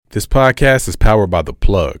This podcast is powered by The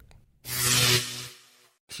Plug.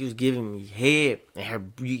 She was giving me head, and her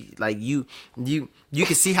like you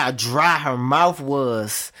could see how dry her mouth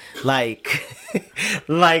was, like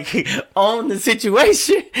on the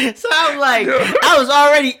situation. So I was like, I was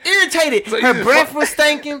already irritated. So her breath was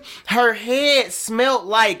stinking. Her head smelled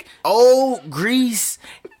like old grease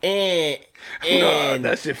and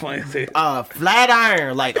that shit funny. flat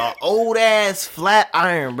iron, like an old ass flat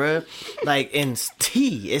iron, bro. Like in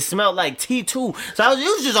tea, it smelled like tea too. So it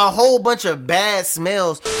was just a whole bunch of bad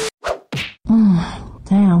smells.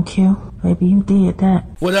 Damn, Q. Baby, you did that.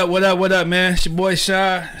 What up, man? It's your boy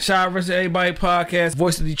Shy vs. Everybody podcast,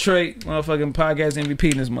 voice of Detroit, motherfucking podcast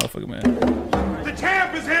MVP in this motherfucker, man. The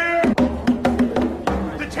champ is here!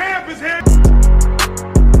 The champ is here!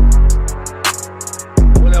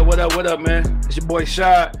 What up, man? It's your boy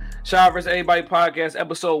Shy vs. Everybody podcast,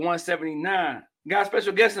 episode 179. Got a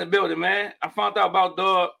special guest in the building, man. I found out about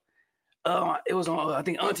dog. It was on I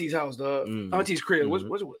think Auntie's house, dog. Auntie's crib. What's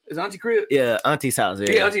is Auntie crib? Yeah, Auntie's house.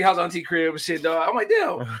 Yeah, Auntie house, Auntie crib, and shit, dog. I'm like,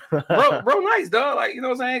 damn, bro, nice, dog. Like, you know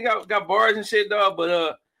what I'm saying? Got bars and shit, dog.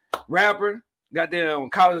 But rapper, goddamn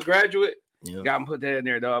college graduate. Yep. Got him put that in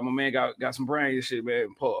there, dog. My man got some brain and shit, man.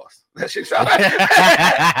 Pause. That shit sound like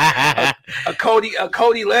a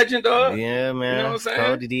Cody legend, dog. Yeah, man. You know what I'm saying?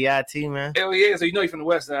 Cody DIT, man. Hell yeah. So you know you from the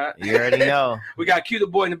West Side. You already know. We got Q the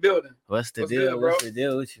boy in the building. What's the What's deal? good, bro? What's the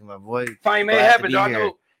deal with you, my boy? Finally made it Glad to happen, be dog. I here.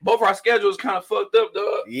 know both our schedules kind of fucked up,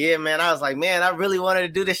 dog. Yeah, man. I was like, man, I really wanted to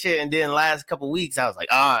do this shit, and then the last couple weeks, I was like,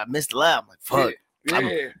 I missed the lab. I'm like, fuck. Yeah.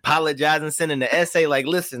 I'm apologizing, sending the essay. Like,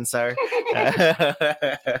 listen, sir.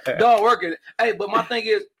 Dog working. Hey, but my thing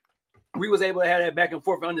is, we was able to have that back and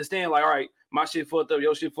forth and understand, like, all right, my shit fucked up,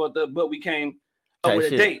 your shit fucked up, but we came up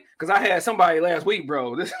with a date. Because I had somebody last week,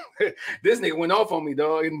 bro. This nigga went off on me,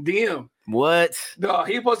 dog, in DM. What? Dog,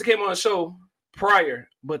 he was supposed to come on the show prior,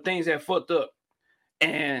 but things had fucked up.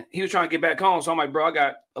 And he was trying to get back home. So I'm like, bro, I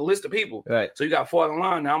got a list of people. Right. So you got 4 in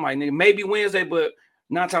line now. I'm like, nigga, maybe Wednesday, but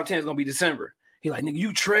 9 times 10 is gonna be December. He like, nigga,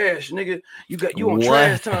 you trash, nigga. You on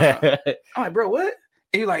trash time. I'm like, bro, what?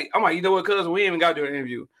 And he like, I'm like, you know what, cuz we ain't even got to do an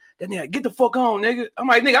interview. That nigga, get the fuck on, nigga. I'm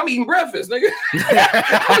like, nigga, I'm eating breakfast, nigga.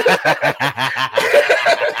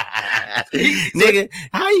 Nigga,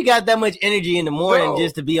 how you got that much energy in the morning Bro,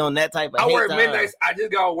 just to be on that type of I hate work time? midnights. I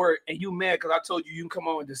just got to work, and you mad because I told you can come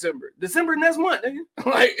on in December. December next month, nigga.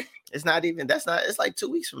 Like, It's not even. That's not. It's like 2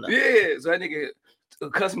 weeks from now. yeah. So that nigga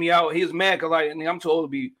cussed me out. He was mad because like, nigga, I'm too old to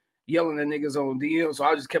be yelling at niggas on DM. So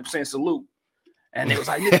I just kept saying salute. And they was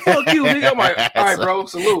like, nigga, fuck you, nigga. I'm like, all right, bro,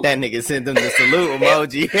 salute. That nigga sent them the salute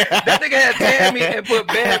emoji. That nigga had tagged me and put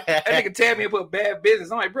bad. That nigga tagged me and put bad business.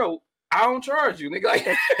 I'm like, bro, I don't charge you, nigga.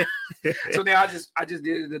 Like, so now I just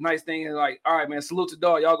did the nice thing and like, all right, man, salute to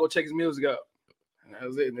dog. Y'all go check his music out. And that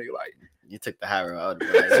was it, nigga. Like, You took the high road.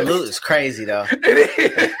 Like, salute is crazy though.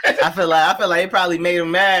 I feel like it probably made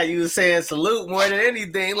him mad. You was saying salute more than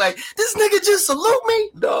anything. Like, this nigga just salute me.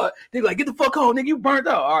 dog, nigga, like, get the fuck on, nigga. You burnt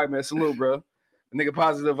out. All right, man, salute, bro. Nigga,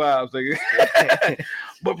 positive vibes, nigga.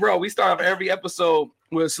 But bro, we start off every episode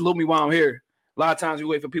with salute me while I'm here. A lot of times we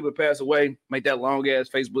wait for people to pass away, make that long ass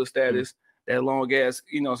Facebook status, that long ass,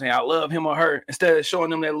 you know what I'm saying, I love him or her, instead of showing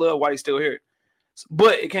them that love while he's still here.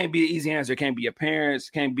 But it can't be an easy answer. It can't be your parents.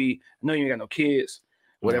 It can't be, I know you ain't got no kids.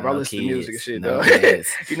 Whatever. I listen to music and shit, though.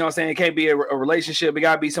 You know what I'm saying? It can't be a relationship. It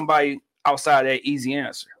got to be somebody outside that easy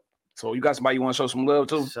answer. So you got somebody you want to show some love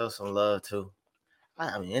to? Show some love to.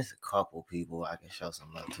 I mean, it's a couple people I can show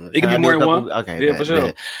some love to. It can be more than one. Okay, Yeah, for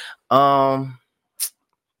sure.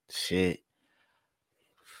 Shit.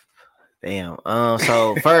 Damn.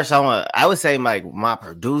 So first, I would say like my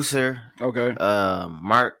producer, Okay.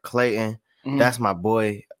 Mark Clayton. Mhm. That's my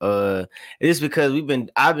boy. It's because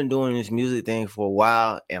I've been doing this music thing for a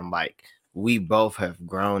while, and like we both have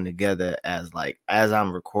grown together as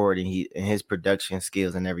I'm recording. His production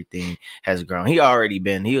skills and everything has grown. He was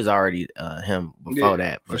already him before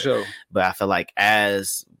that, for sure. But I feel like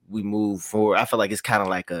as we move forward, I feel like it's kind of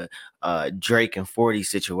like a Drake and 40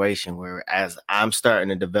 situation where as I'm starting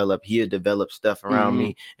to develop, he'll develop stuff around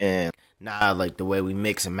me, and now like the way we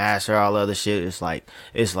mix and master all other shit, it's like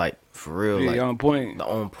for real, Yeah, like on point. the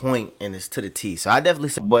on point, and it's to the T. So I definitely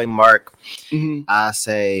say boy Mark. Mhm. I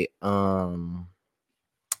say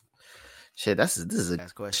shit. This is a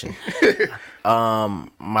nice question.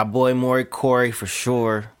 My boy Corey for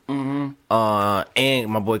sure. and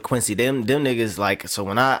my boy Quincy. Them niggas like. So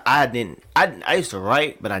when I used to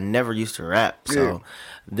write, but I never used to rap. So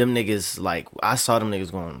them niggas like I saw them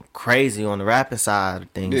niggas going crazy on the rapping side of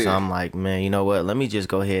things. Yeah. So I'm like, man, you know what? Let me just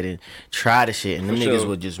go ahead and try the shit. And them For niggas sure.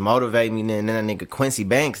 would just motivate me. And then that nigga Quincy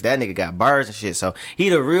Banks, that nigga got bars and shit. So he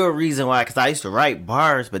the real reason why. Cause I used to write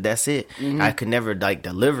bars, but that's it. I could never like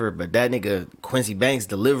deliver. But that nigga Quincy Banks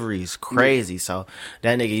delivery is crazy. So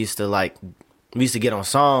that nigga used to like. We used to get on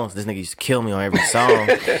songs. This nigga used to kill me on every song.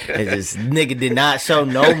 And this nigga did not show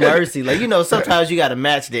no mercy. Like, you know, sometimes you got to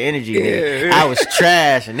match the energy. Nigga. Yeah. I was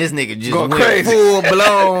trash, and this nigga just Going went crazy. full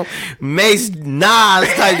blown Mace Nas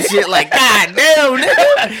type shit. Like, god damn,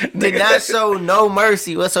 nigga. Did not show no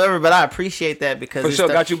mercy whatsoever. But I appreciate that because For it's sure,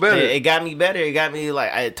 got you better. It got me better. It got me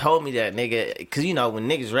like it told me that nigga. Because you know when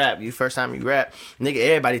niggas rap, you first time you rap, nigga,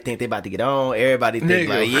 everybody think they about to get on. Everybody think Nigga,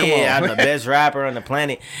 like, come yeah, on. I'm the best rapper on the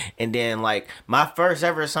planet. And then like my first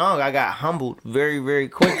ever song, I got humbled very, very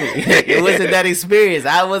quickly. It wasn't that experience.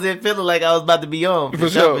 I wasn't feeling like I was about to be on For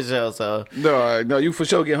sure. for sure. So No, you for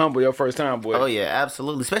sure get humble your first time, boy. oh yeah,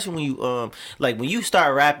 absolutely. Especially when you like when you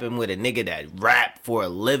start rapping with a nigga that rap for a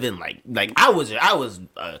living, like I was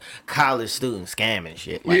a college student scamming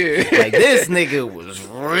shit. Like, Yeah. like this nigga was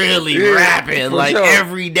really Yeah, rapping for like sure.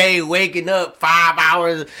 every day, waking up 5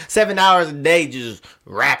 hours, 7 hours a day, just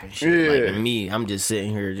rapping shit. Yeah. Like and me, I'm just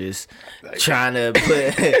sitting here just trying to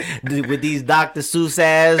put with these Dr. Seuss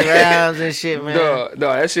ass rhymes and shit, man. No,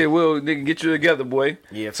 that shit will nigga get you together, boy.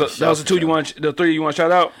 Yeah, So for sure, those are for two sure. the three you want to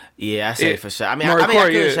shout out? Yeah, I say Yeah. for sure. I mean, Mark I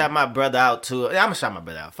Corey, could yeah. shout my brother out too. I'm gonna shout my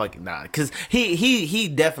brother out. Fuck it, nah, because he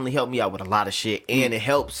definitely helped me out with a lot of shit, and it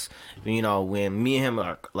helps. You know, when me and him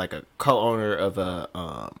are like a co-owner of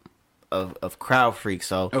a of Crowd Freak,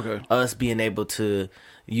 so Okay. us being able to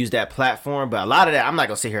use that platform, but a lot of that I'm not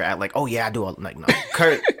gonna sit here and act like, oh yeah, I do all like no,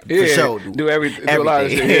 Kurt for Yeah, sure do a lot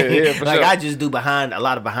of shit. Yeah, for like sure. I just do a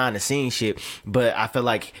lot of behind the scenes shit, but I feel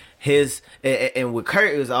like his and with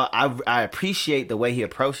Kurt it was I appreciate the way he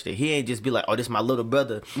approached it. He ain't just be like, oh, this my little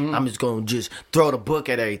brother. I'm just gonna just throw the book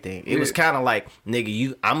at everything. It was kind of like,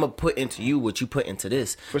 nigga, I'm gonna put into you what you put into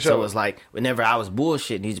this. For So sure. it's like whenever I was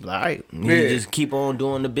bullshitting, he's be like, all right, you Yeah. just keep on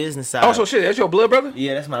doing the business side. Oh, so shit, that's your blood brother?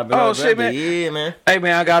 Yeah, that's my brother. Oh, shit, man. Yeah, man. Hey,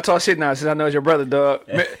 man, I gotta talk shit now since I know it's your brother, dog.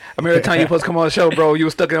 I remember the time you supposed to come on the show, bro. You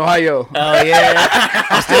was stuck in Ohio. Oh yeah,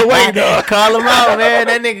 I'm still waiting, dog. Call him out, man.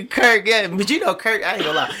 That nigga Kurt, yeah. But you know, Kurt, I ain't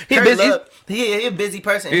gonna lie. He Kurt busy. He a busy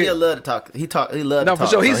person. Yeah. He'll love to talk. He love No, to for talk.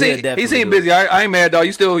 sure. He so he'll seem definitely do it. busy. I ain't mad, dog.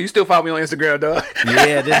 You still follow me on Instagram, dog.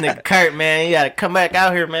 Yeah, this nigga Kurt, man, you gotta come back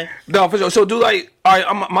out here, man. No, for sure. So do like, all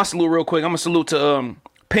right, my salute real quick. I'm gonna salute to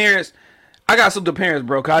parents. I gotta salute to parents,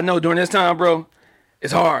 bro. Cause I know during this time, bro,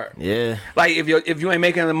 it's hard. Yeah, Like if you ain't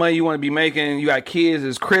making the money you want to be making, you got kids,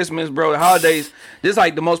 it's Christmas, bro. The holidays, this is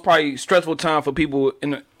like the most probably stressful time for people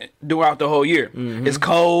throughout the whole year. It's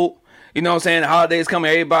cold. You know what I'm saying? The holidays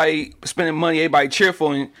coming, everybody spending money, everybody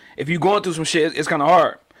cheerful, and if you going through some shit, it's kind of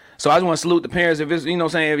hard. So I just want to salute the parents. If it's, you know what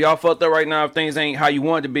I'm saying, if y'all fucked up right now, if things ain't how you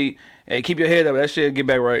want it to be, hey, keep your head up. That shit get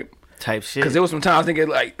back right. type shit. Cause there was some times nigga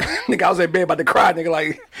like nigga I was in bed about to cry, nigga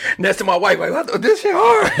like next to my wife like what this shit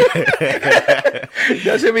hard.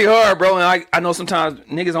 That shit be hard, bro. And I know sometimes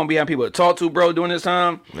niggas don't be having people to talk to, bro, during this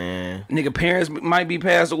time. Man, Nigga parents might be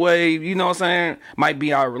passed away, you know what I'm saying? Might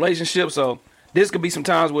be our relationship. So this could be some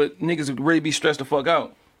times where niggas would really be stressed the fuck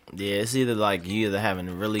out. yeah, it's either like you either having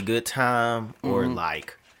a really good time or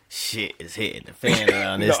like shit is hitting the fan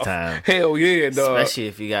around this No, time. Hell yeah, dog. Especially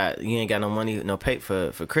if you ain't got no money, no pay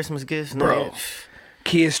for Christmas gifts, Bro. nigga.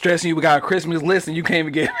 Kids stressing you, we got a Christmas list and you can't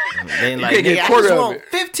even get They you like, can't nigga, get I quarter just of want it.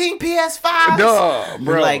 15 PS5s. Dog,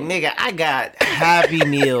 bro. Like, nigga, I got Happy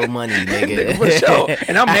Meal money, nigga. For sure.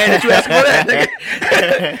 And I'm mad that you asked for that,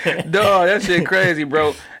 nigga. Dog, that shit crazy,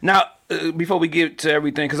 bro. Now, before we get to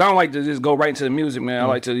everything, because I don't like to just go right into the music, man. I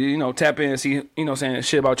like to, you know, tap in and see, you know what I'm saying,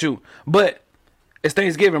 shit about you. But it's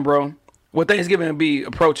Thanksgiving, bro. Well, Thanksgiving will be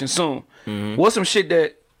approaching soon. What's some shit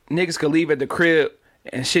that niggas could leave at the crib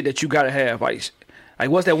and shit that you gotta have? Like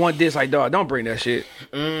what's that one dish? Like, dog, don't bring that shit.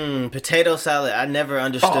 Potato salad. I never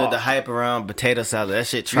understood the hype around potato salad. That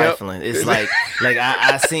shit trifling. It's like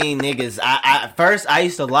I seen niggas. I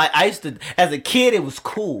used to as a kid it was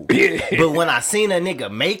cool. Yeah. But when I seen a nigga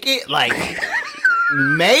make it, like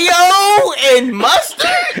mayo and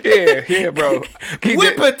mustard. Yeah, bro.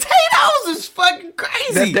 With potatoes is fucking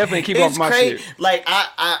crazy. That definitely keep off my shit. Like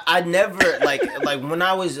I never like when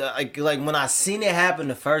I was like when I seen it happen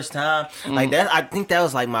the first time, like that. I think that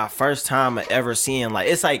was like my first time ever seeing like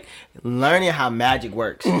it's like learning how magic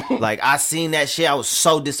works. Like I seen that shit, I was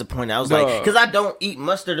so disappointed. I was like, because I don't eat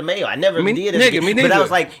mustard or mayo. I never did it. Me but I neither.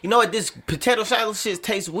 was like, you know what, this potato salad shit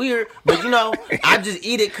tastes weird, but you know, I just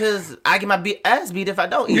eat it because I get my ass beat if I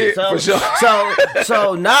don't eat it. So, for sure.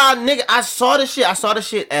 so nah, nigga, I saw the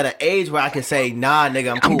shit at an age where I can say, nah,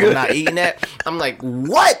 nigga, I'm cool. I'm not eating that. I'm like,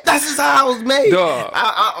 what? That's just how I was made.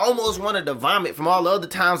 I almost wanted to vomit from all the other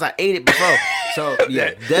times I ate it before. So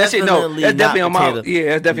yeah, that's definitely on my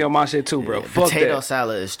that's definitely on my shit too, bro. Yeah, Fuck potato that.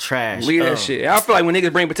 salad is trash. Leave that shit. I feel like when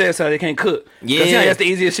niggas bring potato salad, they can't cook. Yeah, you know, that's the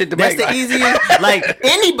easiest shit to make. That's the easiest. Like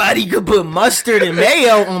anybody could put mustard and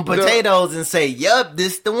mayo on potatoes and say, "Yup,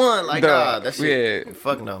 this the one." Like, that shit. Yeah.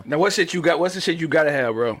 Fuck no. Now, what shit you got? What's the shit you gotta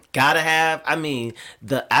have, bro? Gotta have. I mean,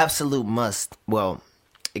 the absolute must. Well,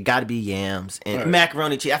 it gotta be yams and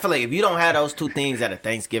macaroni cheese. I feel like if you don't have those two things at a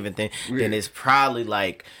Thanksgiving thing, then it's probably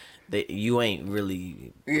like. You ain't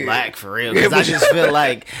really black for real. Because I just feel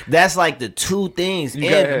like that's like the two things.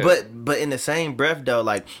 But in the same breath though,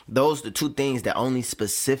 like those the two things that only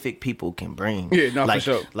specific people can bring. Yeah, no, like,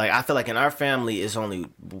 for sure. Like I feel like in our family, it's only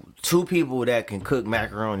two people that can cook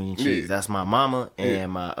macaroni and cheese. That's my mama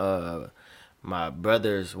and my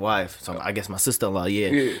brother's wife. So I guess my sister-in-law.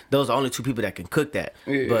 Those are the only two people that can cook that.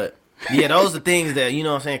 But yeah, those are things that you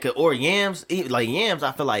know what I'm saying. Or yams, like yams.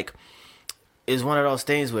 I feel like. Is one of those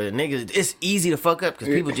things where niggas, it's easy to fuck up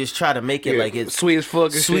because people just try to make it like it's sweet as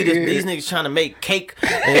fuck. Sweet as these niggas trying to make cake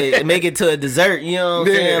and make it to a dessert. You know what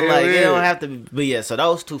I'm saying? Like they don't have to. But yeah, so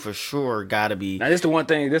those two for sure gotta be. Now this the one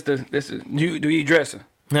thing. This you do you eat dressing?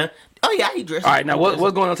 Huh? Oh yeah, I eat dressing. All right, now what's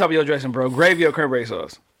going on top of your dressing, bro? Gravy or cranberry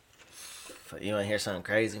sauce? You want to hear something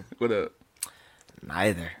crazy? What up?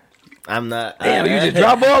 Neither. I'm not. Damn, you just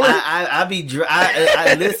drop all it. I be.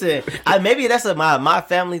 I listen. Maybe that's my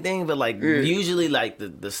family thing, but like usually like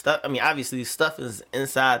the stuff. I mean, obviously stuff is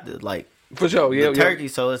inside the like for sure. Yeah, the turkey.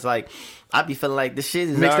 So it's like I be feeling like this shit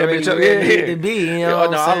is mix that already bitch up. ready to be. You know,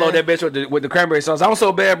 I love that bitch with the cranberry sauce. I'm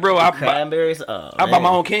so bad, bro. Cranberries. I buy my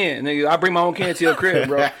own can, nigga. I bring my own can to your crib,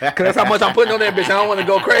 bro. Cause that's how much I'm putting on that bitch. I don't want to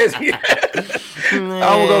go crazy. Man,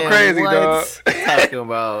 I don't go crazy, what? dog. Talking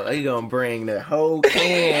about you gonna bring the whole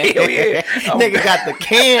can? Nigga got the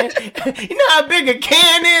can. You know how big a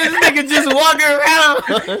can is? This nigga just walking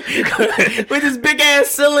around with this big ass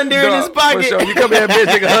cylinder in his pocket. For sure. You come in that bitch,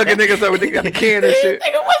 nigga hugging niggas up with nigga got the can and shit.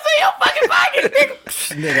 Nigga, what's in your fucking pocket, nigga?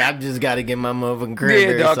 Nigga, I just gotta get my motherfucking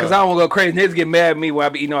cranberry dog, sauce. Cause I don't wanna go crazy. Niggas get mad at me when I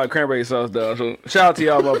be eating all that cranberry sauce, dog. So shout out to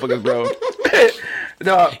y'all motherfuckers, bro.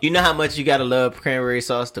 Dog. You know how much you gotta love cranberry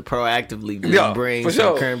sauce to proactively just bring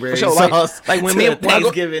some cranberry sauce. Like when to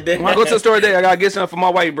Thanksgiving day. When I go to the store today, I gotta get something for my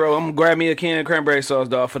wife, bro. I'm gonna grab me a can of cranberry sauce,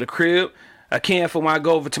 dog, for the crib. A can for when I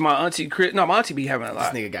go over to my auntie crib. No, my auntie be having a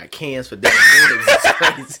lot. This nigga got cans for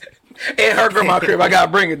different things. And her grandma crib, I gotta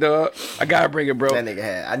bring it, dog. I gotta bring it, bro. That nigga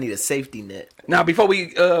had. I need a safety net. Now, before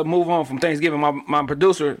we move on from Thanksgiving, my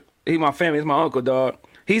producer, he's my family, he's my uncle, dog.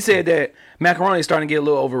 He said that macaroni is starting to get a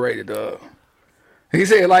little overrated, dog. He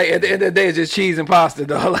said, like, at the end of the day, it's just cheese and pasta,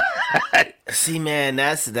 dog. See, man,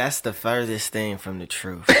 that's the furthest thing from the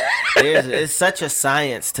truth. It's such a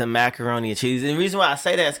science to macaroni and cheese. And the reason why I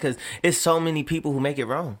say that is because it's so many people who make it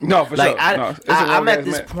wrong. No, for like, sure. I'm at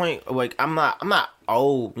this point, like, I'm not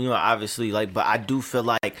old, you know, obviously, like, but I do feel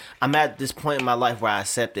like I'm at this point in my life where I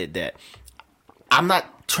accepted that I'm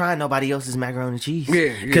not trying nobody else's macaroni and cheese.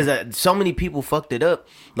 Yeah. Because so many people fucked it up.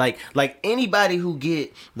 Like anybody who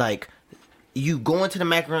get, like, you go into the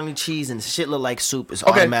macaroni and cheese and shit look like soup is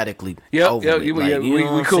automatically over. We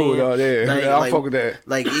cool, dog. Yeah, I'll fuck with that.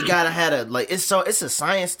 Like you gotta have a it's a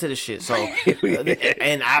science to the shit. So,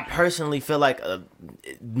 and I personally feel like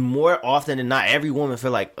more often than not, every woman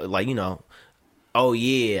feel like you know. Oh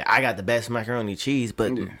yeah, I got the best macaroni and cheese,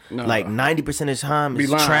 but like 90% of the time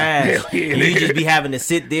it's trash. You just be having to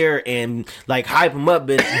sit there and like hype them up,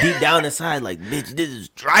 but deep down inside, like, bitch, this is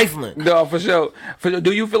trifling. No, for sure.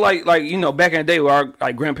 Do you feel like you know back in the day with our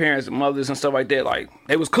like grandparents, mothers, and stuff like that, like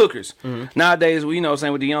they was cookers. Mm-hmm. Nowadays, you know, what I'm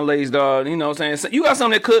saying with the young ladies, dog, you know, what I'm saying you got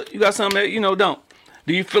some that cook, you got some that you know don't.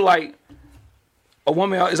 Do you feel like a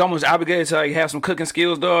woman is almost obligated to like have some cooking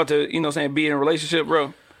skills, dog, to you know, what I'm saying be in a relationship,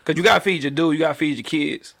 bro? Cause you gotta feed your dude, you gotta feed your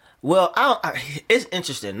kids. Well, it's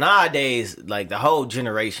interesting nowadays. Like the whole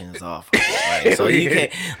generation is off. Right? So you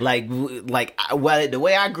can't well, the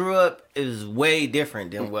way I grew up is way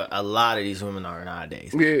different than what a lot of these women are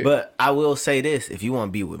nowadays. Yeah. But I will say this: if you want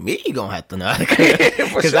to be with me, you gonna have to know how to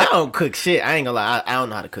cook. Because I don't cook shit. I ain't gonna lie. I don't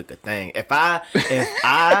know how to cook a thing. If I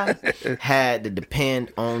had to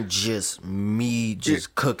depend on just me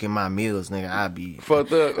just cooking my meals, nigga, I'd be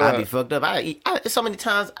fucked up. I'd be fucked up. So many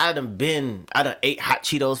times I done ate hot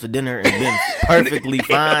Cheetos for dinner and been perfectly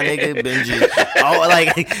fine, nigga. Been just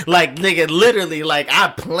like nigga, literally like I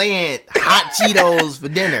planned hot Cheetos for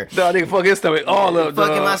dinner. Dog, nigga, fuck his stomach all up.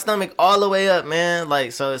 Fucking my stomach all the way up, man.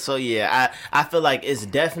 Like so yeah. I feel like it's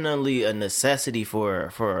definitely a necessity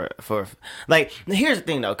for like. Here's the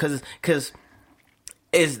thing though, because.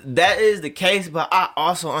 That is the case, but I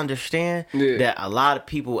also understand that a lot of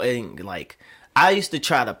people ain't like. I used to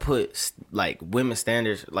try to put like women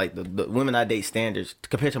standards, like the women I date standards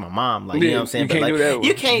compared to my mom. Like you know what I'm saying, you can't do that one.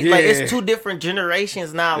 You can't like it's two different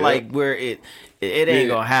generations now. Yep. Like where it ain't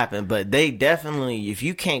gonna happen. But they definitely, if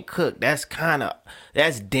you can't cook, that's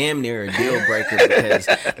damn near a deal breaker because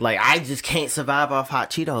like I just can't survive off hot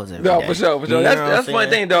Cheetos every day. For sure. That's one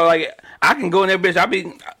thing though. Like I can go in that bitch. I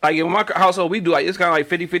be like in my household we do like it's kind of like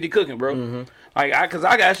 50-50 cooking, bro. Mm-hmm. Like cause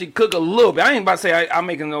I can actually cook a little bit. I ain't about to say I'm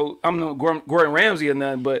no Gordon Ramsay or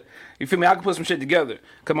nothing, but you feel me? I can put some shit together.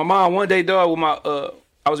 Cause my mom one day, dog, with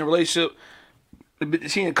I was in a relationship.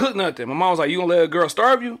 She didn't cook nothing. My mom was like, "You gonna let a girl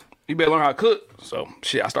starve you? You better learn how to cook." So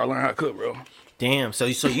shit, I started learning how to cook, bro. Damn. So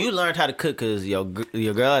you learned how to cook because your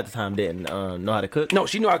girl at the time didn't know how to cook? No,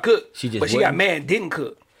 she knew how to cook. She got mad and didn't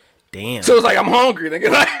cook. Damn. So it's like I'm hungry,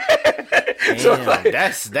 nigga. Damn, so like,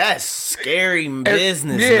 that's scary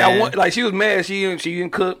business. Yeah, man. She was mad. She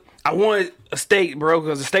didn't cook. I wanted a steak, bro,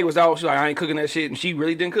 because the steak was out. She was like, I ain't cooking that shit, and she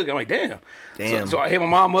really didn't cook. I'm like, damn. So I hit my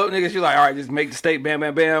mom up, nigga. She was like, all right, just make the steak, bam,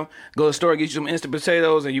 bam, bam. Go to the store, get you some instant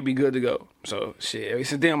potatoes, and you be good to go. So shit, ever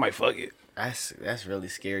since then, I'm like, fuck it. That's really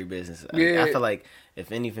scary business. Yeah. I feel like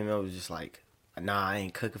if any female was just like, nah, I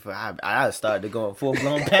ain't cooking for. I started to go in full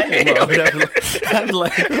blown panic mode. I'm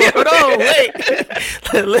like, hold on, wait,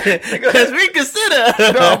 let's reconsider.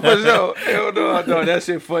 No, for sure. Hell no, that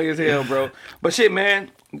shit funny as hell, bro. But shit, man,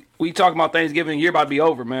 we talking about Thanksgiving. Year about to be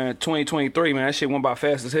over, man. 2023, man. That shit went by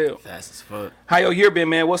fast as hell. Fast as fuck. How your year been,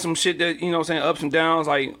 man? What's some shit that you know, what I'm saying, ups and downs?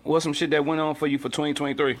 Like, what's some shit that went on for you for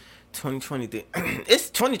 2023? 2023.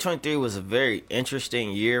 2023 was a very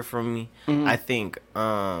interesting year for me. Mm-hmm. I think.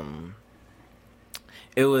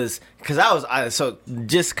 It was because so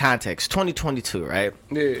just context 2022, right?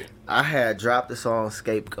 Yeah. I had dropped the song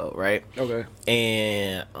Scapegoat, right? Okay.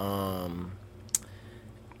 And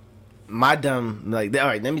my dumb like all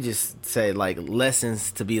right, let me just say like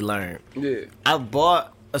lessons to be learned. Yeah. I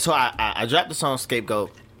dropped the song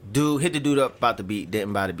Scapegoat. Hit the dude up about the beat,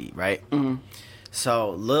 didn't buy the beat, right? Mm-hmm. So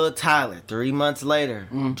Lil Tyler 3 months later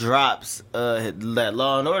drops that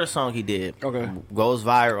Law and Order song he did. Okay. Goes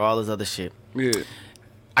viral, all this other shit. Yeah.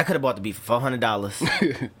 I could have bought the beat for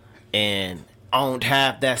 $400 and owned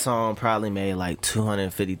half that song, probably made like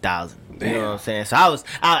 $250,000. You know what I'm saying? So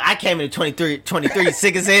I came into 23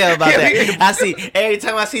 sick as hell about that. Every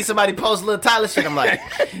time I see somebody post Lil Tyler shit, I'm like,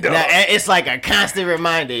 now, it's like a constant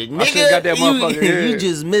reminder, nigga, got that you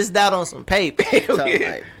just missed out on some paper.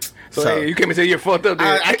 So you came into the year fucked up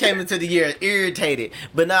there. I came into the year irritated.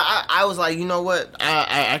 But now I was like, you know what?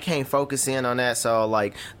 I can't focus in on that. So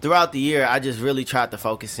like throughout the year, I just really tried to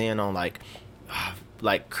focus in on like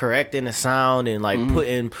correcting the sound and like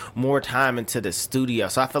putting more time into the studio.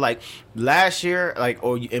 So I feel like last year, like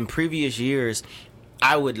or in previous years,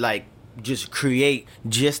 I would like just create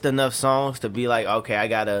just enough songs to be like, okay, I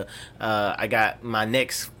got my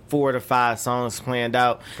next 4 to 5 songs planned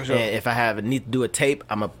out. Sure. And if I need to do a tape,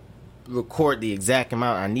 I'm a record the exact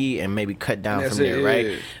amount I need and maybe cut down from there,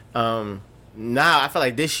 right? Now I feel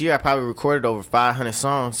like this year I probably recorded over 500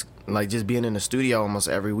 songs, like just being in the studio almost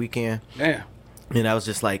every weekend. Damn. And I was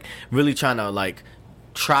just like really trying to like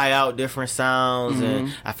try out different sounds,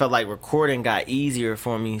 and I felt like recording got easier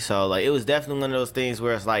for me. So like it was definitely one of those things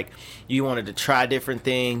where it's like you wanted to try different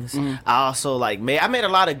things. I also like I made a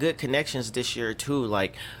lot of good connections this year too.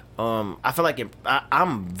 Like I feel like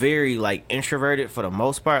I'm very like introverted for the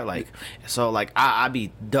most part, like so like I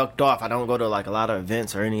be ducked off. I don't go to like a lot of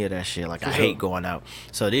events or any of that shit. Like I hate going out.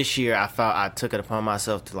 So this year I felt I took it upon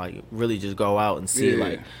myself to like really just go out and see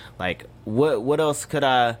like what else could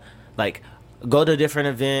I like go to different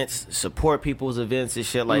events, support people's events and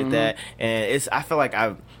shit like that. And I feel like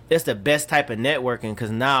it's the best type of networking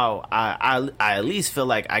because now I at least feel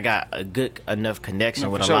like I got a good enough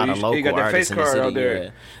connection with a lot of local artists in the city. Yeah,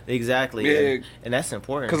 exactly. Yeah. And that's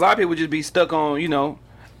important. Because a lot of people just be stuck on, you know,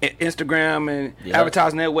 Instagram and Yeah.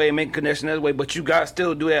 advertising that way and making connection that way, but you got to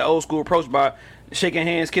still do that old school approach by shaking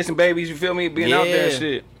hands, kissing babies. You feel me? Being out there and Yeah.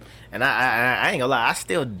 shit. And I ain't gonna lie, I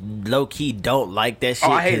still low key don't like that shit.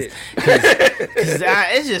 Oh, I hate it. Cause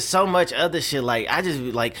it's just so much other shit. Like I just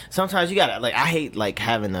like sometimes you gotta like I hate like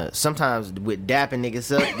having sometimes with dapping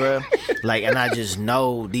niggas up, bro. Like and I just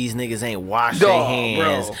know these niggas ain't washed their Dawg,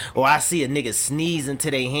 hands, bro. or I see a nigga sneeze into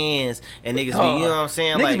their hands and niggas be, you know what I'm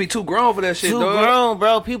saying? Niggas Like be too grown for that shit, too dog. grown,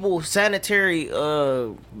 bro. People sanitary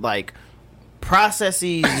like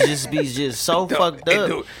processes just so fucked it up.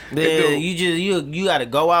 do. Then you gotta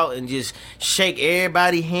go out and just shake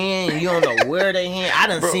everybody's hand. And you don't know where they hand. I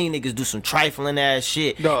done seen niggas do some trifling ass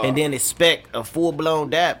shit Dog. and then expect a full blown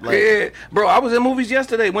dap. Like Yeah, bro. I was in movies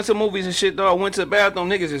yesterday. Went to movies and shit, dog. Went to the bathroom.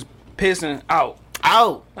 Niggas is pissing out.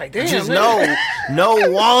 out. Like, damn, just nigga. no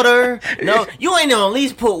water. No, you ain't gonna at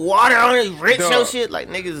least put water on it. Rinse Dog. your shit. Like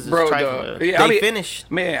niggas is Bro, trifling. dog. They Yeah, I be- finished.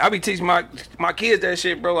 Man, I be teaching my kids that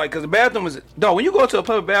shit, bro. Like, cause the bathroom is dog. When you go to a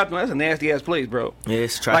public bathroom, that's a nasty ass place, bro. Yeah,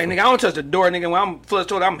 it's Like, trifling. nigga, I don't touch the door, nigga. When I'm flush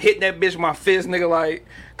toilet, I'm hitting that bitch with my fist, nigga. Like,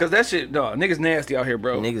 cause that shit, dog. Niggas nasty out here,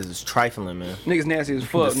 bro. Niggas is trifling, man. Niggas nasty as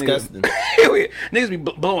fuck. Disgusting. Niggas, niggas be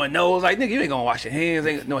blowing nose. Like, nigga, you ain't gonna wash your hands.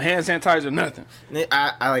 Ain't no hand sanitizer, nothing.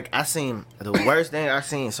 I seen the worst thing I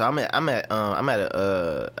seen. So I'm at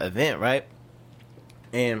a event, right?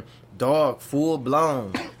 And dog full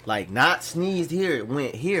blown, like not sneezed here, it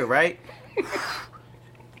went here, right?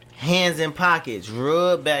 Hands in pockets,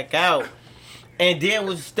 rub back out, and then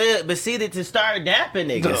was still proceeded to start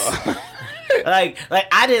dapping niggas. like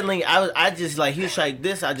I didn't like I just like he was like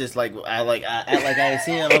this. I act like I ain't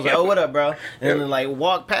seen him. I was like, oh, what up, bro? And then like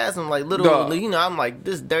walk past him like little, Dog. you know. I'm like,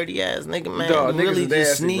 this dirty ass nigga, man, Dog, niggas really is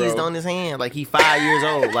just nasty, sneezed bro. on his hand like he 5 years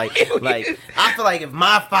old. Like I feel like if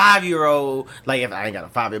my 5-year-old, like if I ain't got a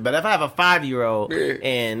 5-year, but if I have a 5-year-old Yeah.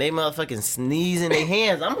 and they motherfucking sneeze in their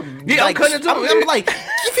hands, I'm Yeah, I'm like, cutting it too, I'm yeah. like,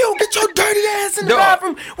 if you don't get your dirty ass in the Dog.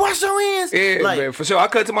 bathroom, wash your hands. Yeah, like, man, for sure. I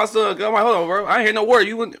cut to my son. I'm like, hold on, bro. I ain't hear no word.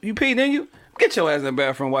 You peed, didn't you? Get your ass in the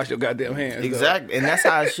bathroom, wash your goddamn hands. dog. Exactly, and that's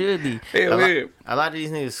how it should be. Hell yeah. A lot of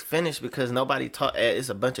these niggas finish because nobody taught. It's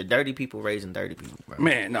a bunch of dirty people raising dirty people, bro.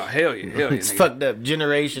 Man, no, hell yeah, hell yeah. It's nigga. fucked up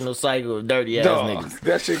generational cycle of dirty ass Dog, niggas.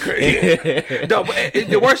 that shit crazy. Dog, but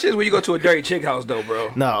the worst is when you go to a dirty chick house, though,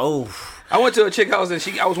 bro. No, I went to a chick house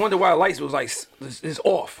and I was wondering why the lights was like it's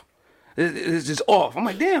off. It's just off. I'm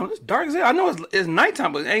like, damn, it's dark as hell. I know it's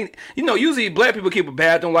nighttime, but it ain't. You know, usually black people keep a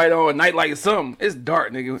bathroom light on, night light or something. It's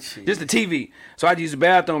dark, nigga. Just the TV. So I had to use the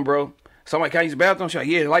bathroom, bro. So I'm like, can I use the bathroom? She's like,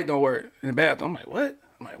 yeah, the light don't work in the bathroom. I'm like, what?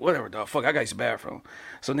 I'm like, whatever, dog. Fuck, I got to use the bathroom.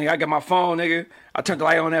 So nigga, I got my phone, nigga. I turned the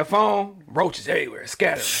light on that phone. Roaches everywhere,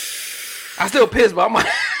 scattered. I still pissed, but I'm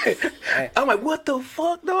like, what the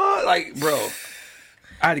fuck, dog? Like, bro.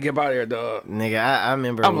 I had to get out of there, dog. nigga, I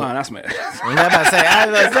remember. I'm lying. I smell. I'm about to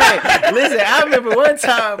say. Listen, I remember one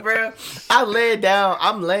time, bro. I'm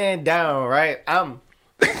laying down, right? I'm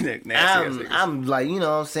like, you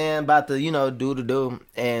know what I'm saying, about to, you know, do.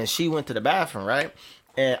 And she went to the bathroom, right?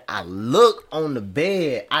 And I look on the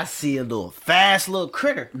bed, I see a fast little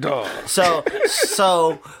critter. Dog. So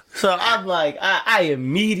I'm like, I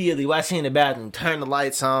immediately, while she in the bathroom, turn the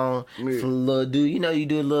lights on for a little dude. You know, you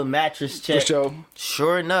do a little mattress check. For sure.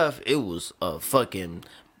 Sure enough, it was a fucking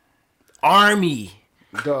army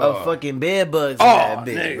of fucking bed bugs in that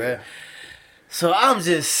bitch, nigga. bro. So I'm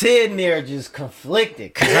just sitting there just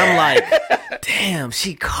conflicted because I'm like, damn,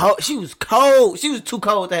 she cold. She was cold. She was too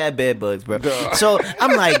cold to have bed bugs, bro. So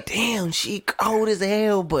I'm like, damn, she cold as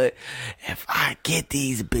hell. But if I get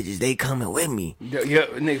these bitches, they coming with me. Yeah,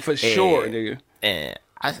 nigga, for sure, nigga. And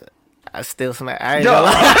I still smack. I ain't gonna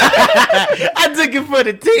lie. I took it for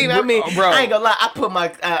the team. I mean, Bro. I ain't gonna lie. I put my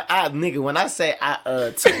nigga. When I say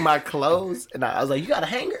I took my clothes and I was like, "You got a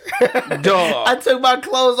hanger?" Dog. I took my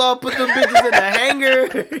clothes off, put them bitches in the hanger.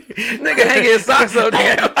 Nigga hanging his socks up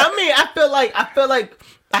there. I mean, I feel like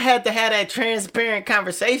I had to have that transparent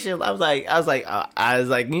conversation. I was like,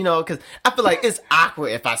 you know, because I feel like it's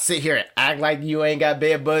awkward if I sit here and act like you ain't got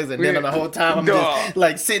bed bugs, and then the whole time I'm just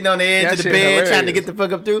like sitting on the edge That of the shit bed hilarious. trying to get the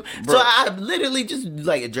fuck up through. Bro. So I literally just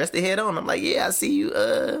like addressed it head on. I'm like, yeah, I see you.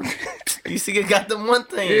 You see, you got them one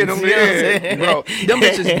thing. Yeah, them, yeah, bro. Them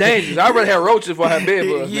bitches dangerous. I'd rather have roaches before I have bed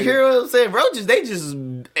bugs. You nigga. hear what I'm saying? Roaches, they just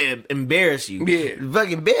embarrass you. Yeah.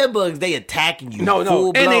 Fucking bed bugs, they attacking you. No, full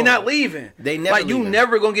and they blown. not leaving. They never like you leaving.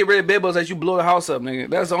 never gonna get rid of bed bugs as you blow the house up, nigga.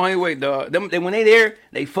 That's the only way, dog. When they there,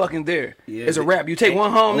 they fucking there. Yeah, it's a they- wrap. You take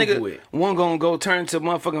one home, over nigga. with. One gonna go turn to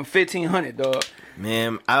motherfucking 1,500, dog.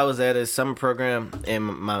 Man, I was at a summer program and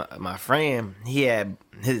my friend, he had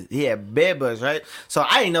he had bed bugs, right? So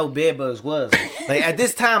I didn't know bed bugs was. Like at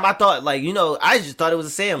this time, I thought like I just thought it was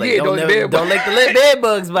a saying like don't let the bed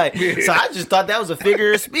bugs bite. So I just thought that was a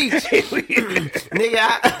figure of speech.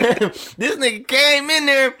 Nigga, this nigga came in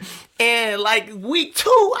there and like week 2,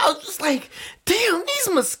 I was just like, damn, these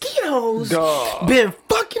mosquitoes been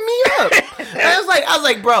fucking me up. I was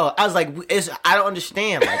like, bro, I don't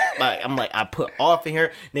understand. Like I'm like, I put off in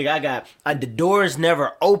here, nigga. The doors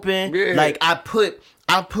never open. Yeah. Like I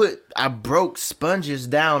broke sponges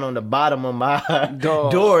down on the bottom of my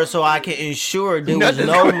door so I can ensure there was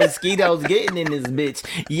no mosquitoes getting in this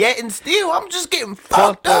bitch. Yet and still, I'm just getting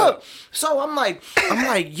fucked up. So I'm like,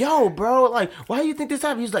 yo, bro, like, why do you think this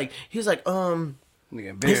happened? He's like,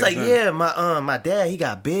 yeah, my dad, he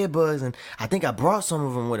got bed bugs, and I think I brought some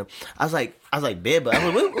of them with him. I was like, bed bugs. I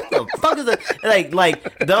was like, what the fuck is that?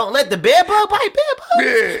 Like, don't let the bed bug bite bed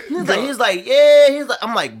bugs. Yeah, he's like,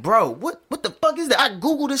 I'm like, bro, what the fuck is that? I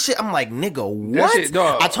Googled this shit. I'm like, nigga, what? Shit,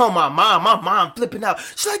 I told my mom flipping out.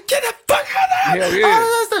 She's like, get the fuck out of there. Yeah.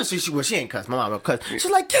 She ain't cuss. My mom don't cuss. She's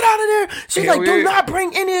like, get out of there. She's like, do not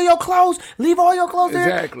bring any of your clothes. Leave all your clothes there.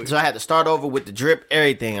 Exactly. So I had to start over with the drip,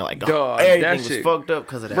 everything. Like, everything was fucked up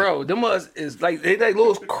because of that. Bro, them is like, they like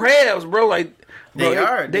little crabs, bro. Like,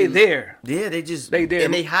 bro, they there. Yeah, they there.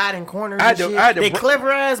 And they hide in corners they clever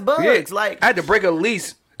ass bugs. Yeah, like I had to break a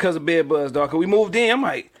lease because of bed bugs, dog. Cause we moved in. I'm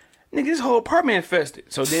like, nigga, this whole apartment infested.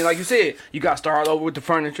 So then, like you said, you got to start all over with the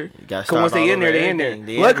furniture. Cause once they in there, they in there.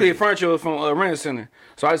 Luckily, the furniture was from a rent center.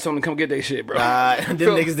 So I just told them to come get that shit, bro. Them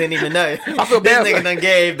niggas didn't even know. I feel bad. This nigga done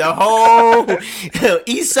gave the whole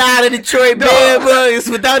east side of Detroit bed bugs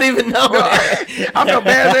without even knowing. I feel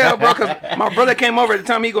bad there, bro, because my brother came over at the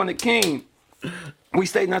time he going to King. We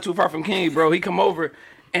stayed not too far from King, bro. He come over,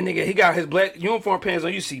 and nigga, he got his black uniform pants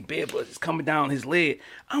on. You see bed bugs coming down his leg.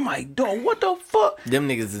 I'm like, dog, what the fuck? Them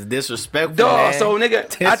niggas is disrespectful, dog. So,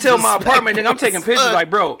 nigga, I tell my apartment, nigga, I'm taking pictures like,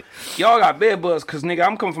 bro, y'all got bed bugs, because, nigga,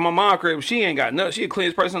 I'm coming from my mom's crib. She ain't got nothing. She the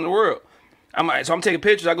cleanest person in the world. I'm like, so I'm taking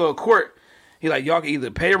pictures. I go to court. He like, y'all can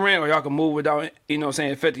either pay the rent or y'all can move without, you know what I'm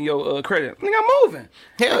saying, affecting your credit. Nigga, I'm moving.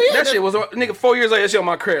 Hell yeah. That shit was, nigga, 4 years later, that shit on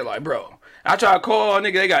my credit, like, bro. I try to call,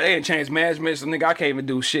 nigga, they ain't changed management, so nigga, I can't even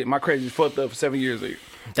do shit. My credit is fucked up for 7 years later.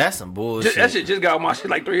 That's some bullshit. That shit just got on my shit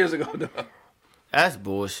like 3 years ago, though. That's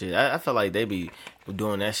bullshit. I feel like they be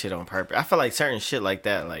doing that shit on purpose. I feel like certain shit like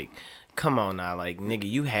that, like, come on now, like, nigga,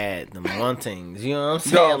 you had them one things, you know what I'm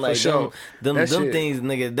saying? No, like, for sure. them things,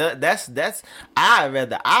 nigga, that's, I'd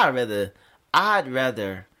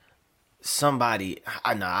rather somebody,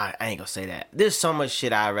 I ain't gonna say that. There's so much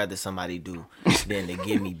shit I'd rather somebody do than to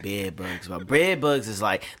give me bed bugs. But bed bugs is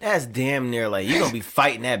like, that's damn near like you're gonna be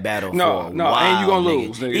fighting that battle for a while, and you gonna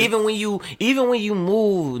lose, nigga. Even when you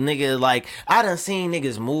move, nigga, like I done seen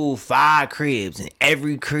niggas move 5 cribs and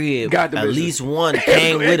every crib at least one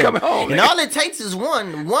came with them. Home, and all it takes is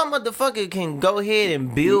one motherfucker can go ahead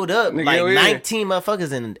and build up nigga, like 19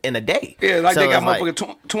 motherfuckers in a day. Yeah, like so they got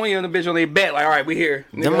motherfucker 20 on the bitch on their back, like, all right, we here.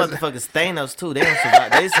 Them motherfuckers Thanos too. They don't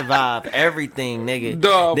survive. They survive everything, nigga.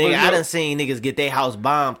 I done seen niggas get their house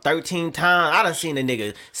bombed 13 times. I done seen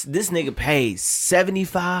this nigga paid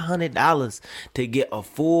 $7,500 to get a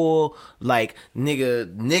full like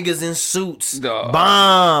niggas in suits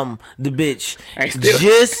bomb the bitch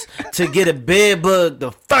just to get a bed bug.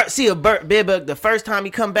 Bed bug the first time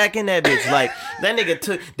he come back in that bitch. Like that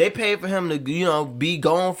nigga they paid for him to be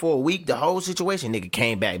gone for a week. The whole situation, nigga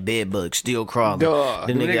came back bed bug still crawling. The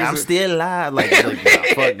nigga, I'm still alive. Like nah,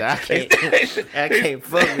 fuck that. I can't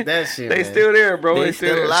fuck with that shit. They man. Still there, bro. They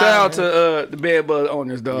still alive. Shout out to the bed bug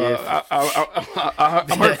owners, dog. Yeah.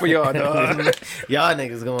 I'm hurt for y'all, dog. Y'all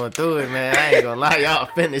niggas going through it, man. I ain't gonna lie, y'all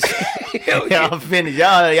finished. Y'all finished.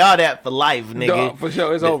 Y'all that for life, nigga. Dog, for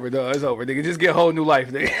sure, it's over, dog. It's over, nigga. Just get a whole new life,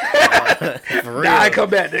 nigga. For real. I come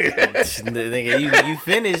back, nigga. Nigga, you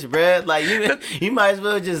finished, bro. Like you might as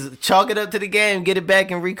well just chalk it up to the game, get it back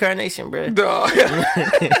in reincarnation, bro. Dog.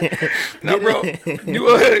 Now, bro,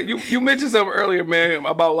 you mentioned something earlier, man,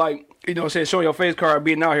 about like, you know, saying showing your face card,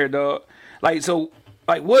 being out here, dog. Like, so,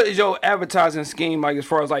 like, what is your advertising scheme like as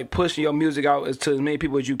far as like pushing your music out to as many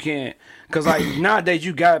people as you can? Because like nowadays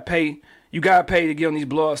you gotta pay to get on these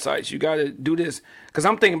blog sites. You gotta do this. Because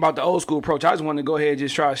I'm thinking about the old school approach. I just want to go ahead and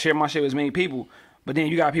just try to share my shit with as many people. But then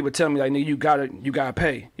you got people telling me like, nigga, you gotta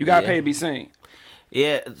pay. You gotta pay to be seen.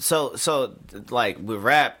 Yeah. So like with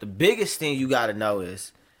rap, the biggest thing you gotta know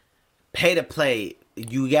is pay to play.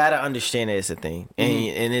 You gotta understand that it's a thing,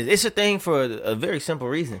 and it's a thing for a very simple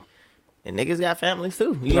reason. And niggas got families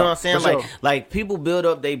too. You know what I'm saying? for sure. Like people build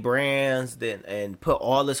up their brands and put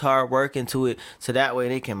all this hard work into it so that way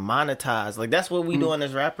they can monetize. Like that's what we doing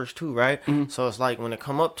as rappers too, right? So it's like when it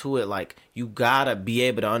come up to it, like you gotta be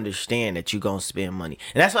able to understand that you gonna spend money.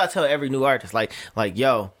 And that's why I tell every new artist, like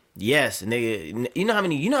yo, yes, nigga, you know how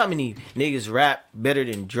many niggas rap better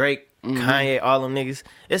than Drake, Kanye, all them niggas.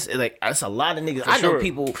 It's a lot of niggas. I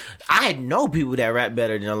know people that rap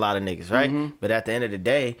better than a lot of niggas, right? But at the end of the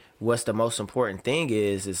day, what's the most important thing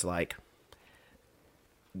is like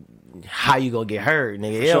how you gonna get heard,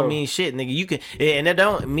 nigga. It don't mean shit, nigga. You can, and that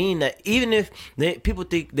don't mean that even if people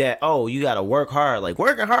think that, oh, you gotta work hard. Like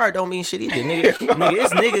working hard don't mean shit either, nigga.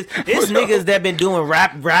 It's niggas that been doing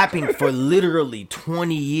rapping for literally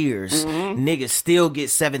 20 years. Niggas still get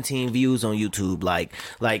 17 views on YouTube.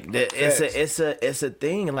 It's a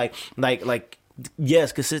thing. Like.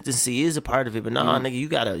 Yes, consistency is a part of it, but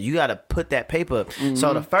nigga, you gotta put that paper up.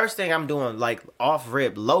 So the first thing I'm doing, like off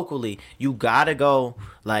rip locally, you gotta go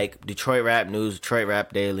like Detroit Rap News, Detroit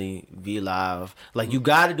Rap Daily, V Live. Like you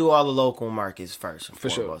gotta do all the local markets first and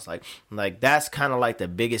foremost. Sure. Like that's kind of like the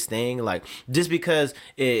biggest thing. Like just because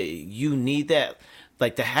you need that.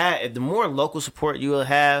 Like the more local support you will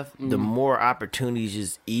have, the more opportunities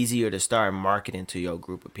is easier to start marketing to your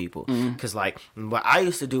group of people. Cause like what I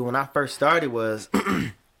used to do when I first started was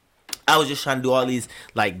I was just trying to do all these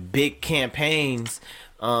like big campaigns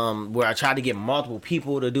where I tried to get multiple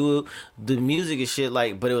people to do the music and shit.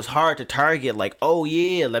 Like, but it was hard to target. Like, oh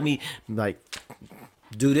yeah, let me like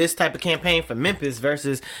do this type of campaign for Memphis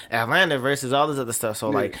versus Atlanta versus all this other stuff. So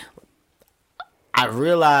like. I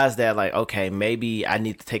realized that like, okay, maybe I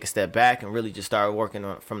need to take a step back and really just start working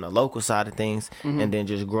on from the local side of things and then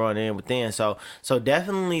just growing in within. So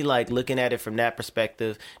definitely like looking at it from that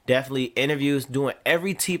perspective, definitely interviews, doing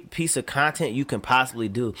every piece of content you can possibly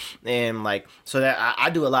do. And like, so that I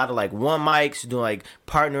do a lot of like one mics, doing like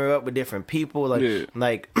partner up with different people.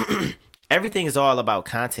 Like everything is all about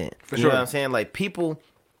content. You know what I'm saying? Like people,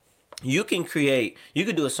 you can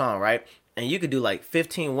do a song, right? And you could do like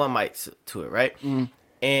 15 one mics to it, right?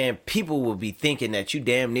 And people will be thinking that you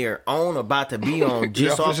damn near own about to be on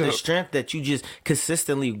just off the strength that you just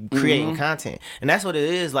consistently creating content. And that's what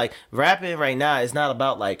it is. Like rapping right now is not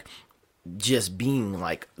about like just being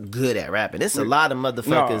like good at rapping. It's a lot of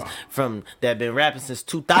motherfuckers from that been rapping since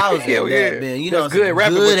 2000 that been, good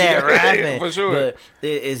at rapping for sure. But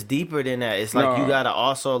it's deeper than that. It's like you gotta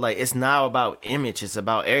also like it's now about image. It's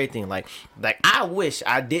about everything. Like I wish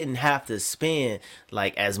I didn't have to spend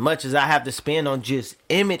like as much as I have to spend on just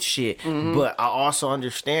image shit. But I also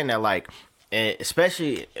understand that like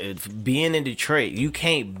especially being in Detroit, you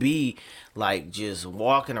can't be like just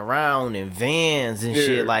walking around in vans and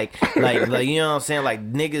shit like you know what I'm saying,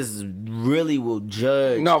 like niggas really will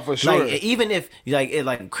judge. No, for sure. Like even if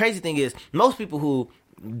like crazy thing is most people who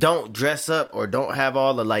don't dress up or don't have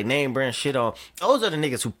all the like name brand shit on, those are the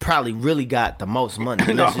niggas who probably really got the most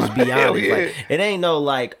money. Let's just be honest. Like it ain't no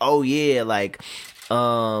like, oh yeah, like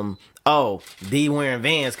they wearing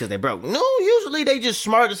Vans because they broke. No, usually they just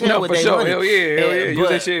smart as hell with their money. Hell yeah. Use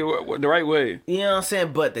that shit the right way. You know what I'm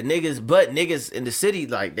saying? But niggas in the city,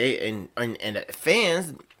 like they and the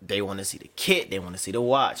fans, they want to see the kit, they want to see the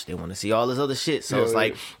watch, they want to see all this other shit. So it's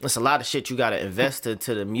like it's a lot of shit you got to invest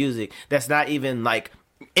into the music. That's not even like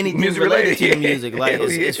anything related to the music. Like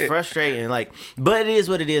it's frustrating. Like, but it is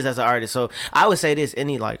what it is as an artist. So I would say this: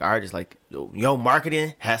 any like artist, like your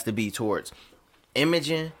marketing has to be towards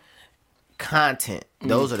imaging. Content.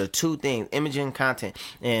 Those are the two things: imaging, content,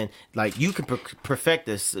 and like you can perfect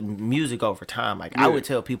this music over time. Like I would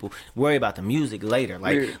tell people, worry about the music later.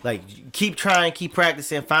 Like keep trying, keep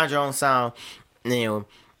practicing, find your own sound. You know,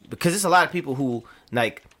 because it's a lot of people who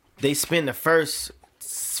like they spend the first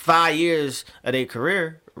 5 years of their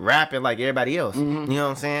career rapping like everybody else. You know what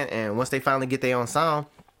I'm saying? And once they finally get their own sound.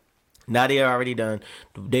 Now they already done.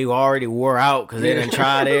 They already wore out because they done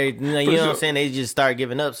tried everything. You know what I'm saying? They just start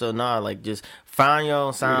giving up. So like just find your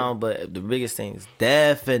own sound. But the biggest thing is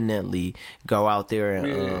definitely go out there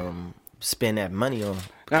and spend that money on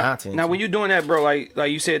content. Now when you're doing that, bro, like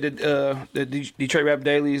you said, the Detroit Rap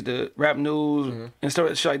Dailies, the Rap News, and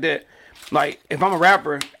stuff like that. Like if I'm a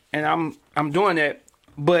rapper and I'm doing that,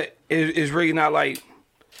 but it's really not like.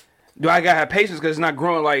 Do I gotta have patience because it's not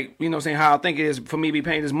growing like, you know what I'm saying, how I think it is for me to be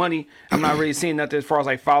paying this money. I'm not really seeing nothing as far as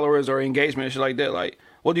like followers or engagement and shit like that. Like,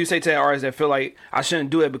 what do you say to that artists that feel like I shouldn't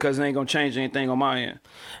do it because it ain't gonna change anything on my end?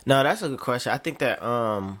 No, that's a good question. I think that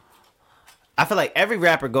I feel like every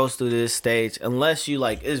rapper goes through this stage unless you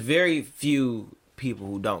like, there's very few people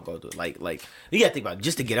who don't go through it. Like you gotta think about it,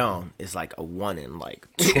 just to get on, it's like a 1 in like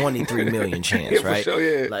 23 million chance, right? For sure,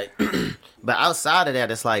 yeah. Like, but outside of that,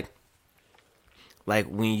 it's like, like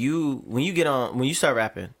when you start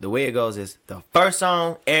rapping, the way it goes is the first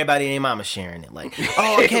song, everybody and their mama sharing it. Like,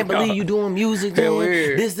 oh, I can't believe you doing music, Hell man.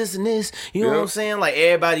 yeah. This, and this. You know what I'm saying? Like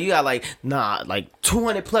everybody, you got like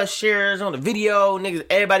 200 plus shares on the video, niggas.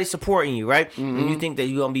 Everybody supporting you, right? And you think that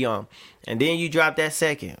you gonna be on. And then you drop that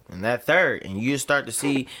second and that third, and you start to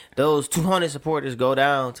see those 200 supporters go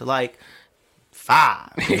down to like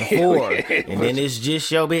 5 and 4, and then it's just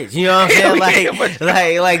your bitch. You know what I'm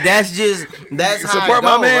saying? Like that's how Support it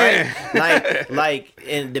go, my man. right? Like,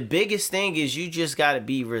 and the biggest thing is you just gotta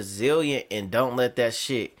be resilient and don't let that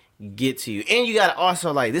shit get to you. And you gotta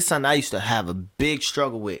also, like, this is something I used to have a big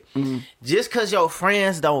struggle with. Just cause your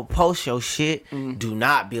friends don't post your shit, do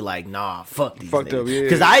not be like, nah, fuck these Fucked up, niggas. yeah.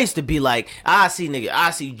 Cause I used to be like, I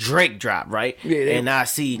see Drake drop, right? Yeah, and I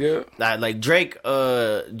see like Drake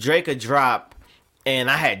a drop.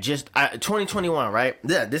 And I had 2021, right?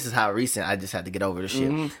 Yeah, this is how recent I just had to get over this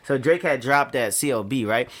shit. So Drake had dropped that CLB,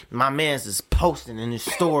 right? My man's is posting in his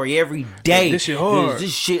story every day. This shit hard.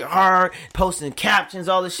 This shit hard. Posting captions,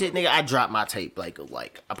 all this shit, nigga. I dropped my tape like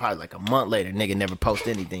probably like a month later. Nigga never post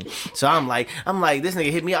anything. So I'm like, this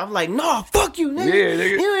nigga hit me up. I'm like, no, fuck you, nigga. Yeah,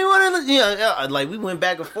 nigga. You ain't want to, like we went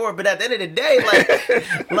back and forth. But at the end of the day,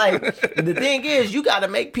 like the thing is, you got to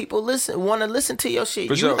make people want to listen to your shit.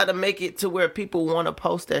 For You sure. got to make it to where people want to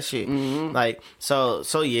post that shit. Like, so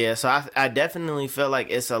I definitely feel like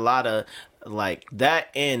it's a lot of like that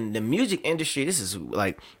in the music industry. This is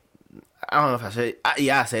like, I don't know if I said,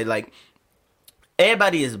 I said like,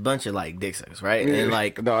 everybody is a bunch of like dick suckers, right? Yeah. And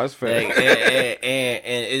like, No, that's fair. Like, and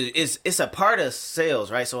it's a part of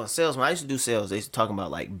sales, right? So in sales, when I used to do sales, they used to talk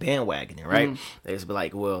about like bandwagoning, right? They used to be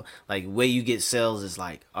like, well, like way you get sales is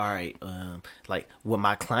like, all right, like what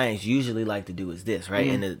my clients usually like to do is this, right?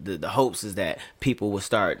 And the hopes is that people will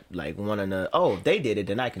start like wanting to, oh, if they did it,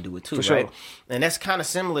 then I can do it too, For right? sure. And that's kind of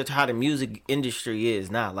similar to how the music industry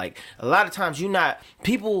is now. Like a lot of times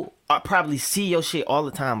people probably see your shit all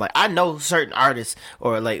the time. Like I know certain artists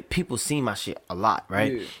or like people see my shit a lot,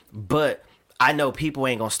 right? Yeah. But I know people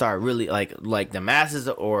ain't gonna start really like the masses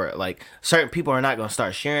or like certain people are not gonna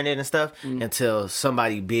start sharing it and stuff until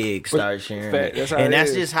somebody big starts sharing fact, it. that's how And it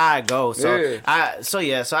that's is. just how it goes. So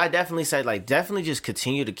Yeah. so I definitely say like definitely just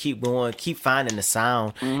continue to keep going, keep finding the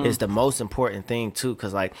sound is the most important thing too.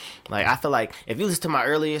 Cause like I feel like if you listen to my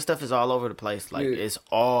earlier stuff, it's all over the place. Like Yeah. it's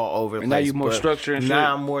all over the And now place. you more But structured and now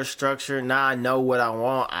shit. I'm more structured. Now I know what I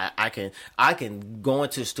want. I can go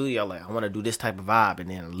into the studio like I want to do this type of vibe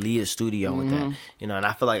and then leave the studio with that. You know, and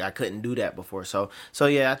I feel like I couldn't do that before. So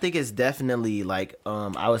yeah, I think it's definitely like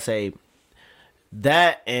I would say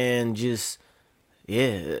that and just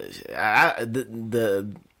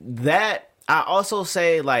I also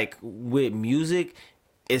say like with music,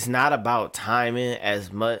 it's not about timing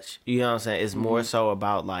as much. You know what I'm saying? It's more so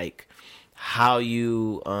about like how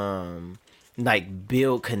you like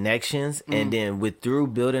build connections and then through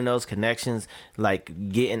building those connections, like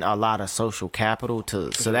getting a lot of social capital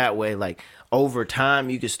so that way like over time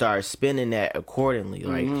you can start spending that accordingly.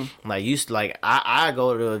 Like used to, like I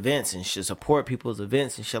go to events and should support people's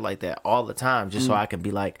events and shit like that all the time just so I can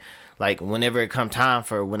be like whenever it come time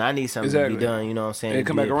for when I need something to be done, you know what I'm saying? They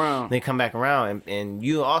come back around. They come back around and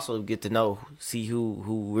you also get to know, see who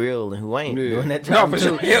real and who ain't doing that No, job for too.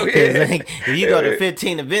 sure. Hell 'Cause, yeah. like, if you go to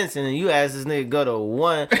 15 events and then you ask this nigga go to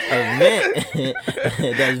one event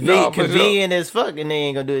that's No, for convenient as fuck and they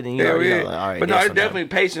ain't gonna do it, then you Hell already yeah. know, like, all right. But no, that's it's what definitely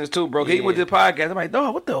patience too, bro. He went to the podcast. I'm like,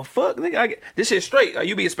 dog, what the fuck, nigga? This shit straight. Like,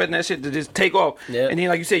 you be expecting that shit to just take off, Yep. and then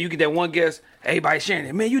like you said, you get that one guest, everybody sharing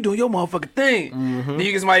it. Man, you doing your motherfucking thing. Mm-hmm. Then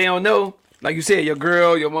you get somebody you don't know, like you said, your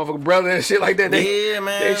girl, your motherfucking brother, and shit like that. Yeah,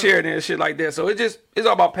 man. They sharing it and shit like that. So it's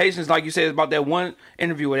all about patience, like you said. It's about that one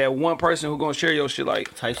interview with that one person who gonna share your shit,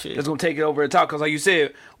 like Type shit. that's gonna take it over the top. Cause like you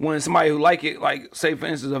said, when somebody who like it, like say for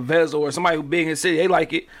instance a Vezo or somebody who big in the city, they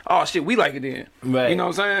like it. Oh shit, we like it then. Right. You know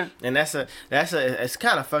what I'm saying? And it's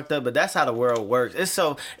kind of fucked up, but that's how the world works. It's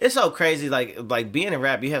so crazy. Like being in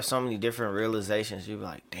rap, you have so many different realizations. You be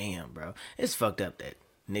like, damn, bro, it's fucked up that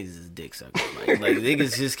niggas is dick suckers. Like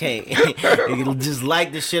niggas just can't just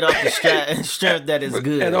like the shit off the strength that is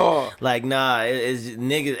good At all. Like nah, it's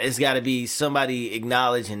niggas. It's got to be somebody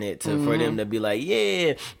acknowledging it for them to be like,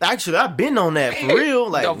 yeah, actually I've been on that for real.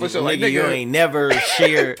 Like, No, for sure. nigga, Like, you nigga. ain't never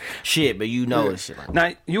shared shit, but you know it's shit. Like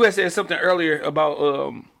Now you had said something earlier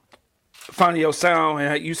about finding your sound, and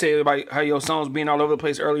how you said about how your songs being all over the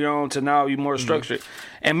place earlier on to now you're more structured.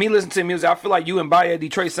 And me listening to music, I feel like you embody a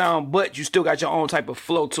Detroit sound, but you still got your own type of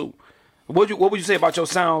flow too. What would you say about your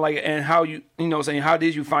sound, like, and how you know what I'm saying, how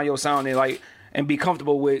did you find your sound and like and be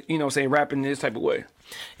comfortable with, you know, saying rapping this type of way?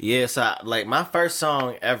 Yeah, so like my first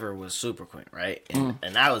song ever was Super Queen, right?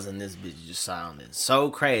 And I was in this bitch just sounding so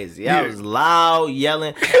crazy. I was loud,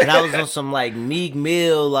 yelling, and I was on some like Meek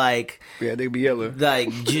Mill, like Yeah, they be yelling. like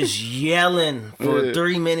just yelling for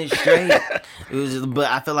 3 minutes straight. It was,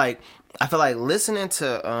 but I feel like listening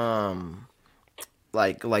to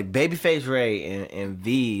like Babyface Ray and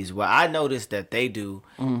V's. What I noticed that they do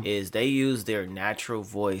is they use their natural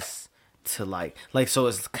voice to like so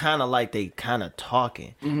it's kind of like they kind of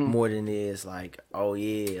talking more than it is like, oh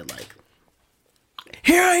yeah, like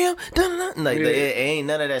here I am, like it ain't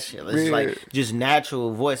none of that shit. It's like just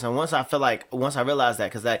natural voice. And once I realized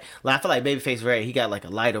that, because like I feel like Babyface Ray, he got like a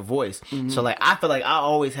lighter voice, so like I feel like I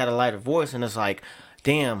always had a lighter voice, and it's like,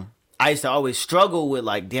 damn, I used to always struggle with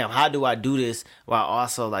like, damn, how do I do this while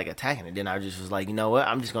also like attacking it? Then I just was like, you know what,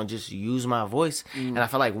 I'm just gonna just use my voice. And I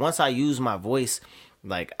feel like once I use my voice,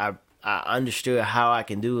 like I understood how I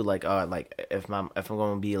can do like if I'm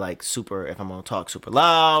gonna be like super, if I'm gonna talk super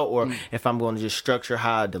loud, or if I'm gonna just structure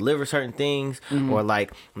how I deliver certain things, or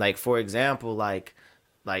like for example, like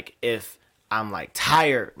if I'm like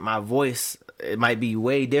tired, my voice, it might be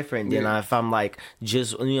way different than if I'm like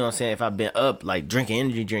just, you know what I'm saying, if I've been up like drinking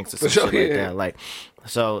energy drinks or some shit like that. Like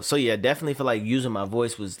so yeah, definitely feel like using my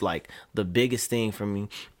voice was like the biggest thing for me.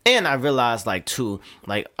 And I realized like too,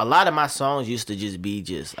 like a lot of my songs used to just be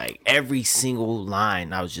just like every single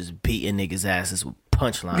line I was just beating niggas' asses with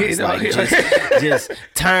punchlines. Just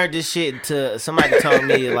turned this shit to, somebody told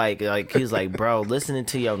me like he's like, bro, listening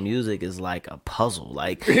to your music is like a puzzle.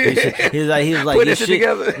 Like he was like put your it shit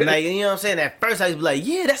together. like, you know what I'm saying? At first I used to be like,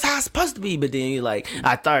 yeah, that's how it's supposed to be, but then you like,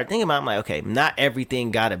 I started thinking about it, I'm like, okay, not everything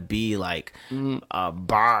gotta be like a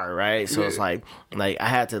bar, right? So it's like I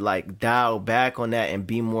had to like dial back on that and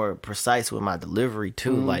be more precise with my delivery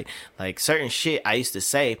too. Like certain shit I used to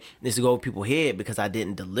say is to go over people's head because I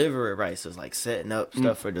didn't deliver it right. So it's like setting up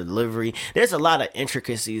stuff for delivery. There's a lot of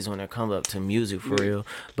intricacies when it comes up to music for real.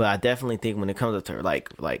 But I definitely think when it comes up to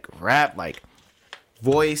like rap, like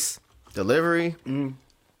voice, delivery,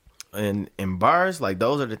 and bars, like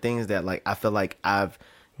those are the things that like I feel like I've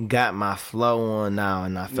got my flow on now,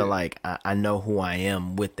 and I feel like I know who I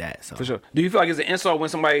am with that. So For sure. Do you feel like it's an insult when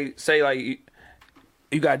somebody say like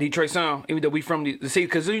you got a Detroit sound, even though we from the city?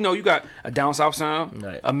 Because you know you got a down south sound,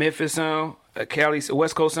 Right. a Memphis sound, a Cali, a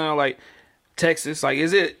West Coast sound, like Texas. Like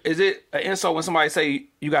is it an insult when somebody say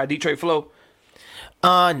you got a Detroit flow?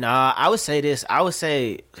 Nah, I would say this. I would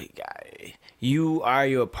say you are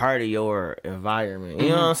a part of your environment. You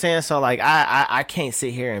know what I'm saying? So like I can't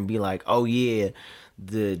sit here and be like, oh yeah,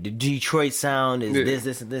 the Detroit sound is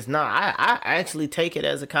this and this. No, I actually take it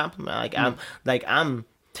as a compliment. Like I'm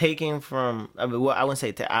taking from, I mean, well, I wouldn't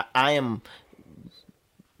say I am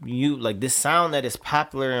you, like this sound that is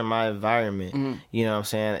popular in my environment. You know what I'm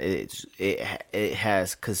saying? It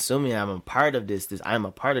has consumed me. I'm a part of this. I'm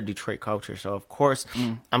a part of Detroit culture. So of course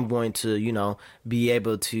I'm going to, you know, be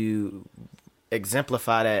able to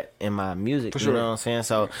exemplify that in my music. You know what I'm saying?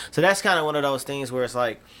 So that's kind of one of those things where it's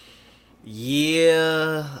like,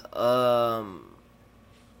 yeah,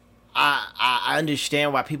 I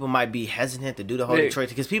understand why people might be hesitant to do the whole Detroit,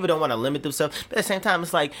 because people don't want to limit themselves. But at the same time,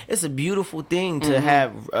 it's like, it's a beautiful thing to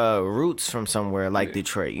have roots from somewhere like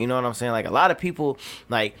Detroit. You know what I'm saying? Like a lot of people,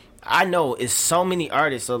 like I know it's so many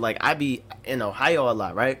artists. So like I be in Ohio a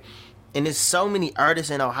lot, right? And there's so many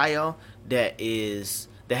artists in Ohio that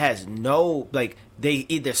has no, like, they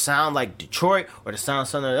either sound like Detroit or they sound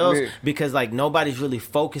something else, because like nobody's really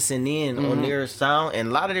focusing in on their sound, and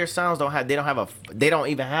a lot of their sounds don't even have a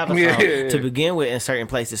sound to begin with in certain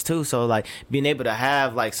places too. So like being able to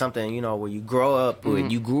have like something, you know, where you grew up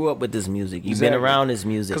with this music, you've been around this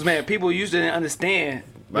music. Because man, people used to didn't understand.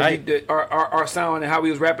 Right, our sound and how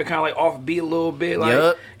we was rapping kind of like offbeat a little bit,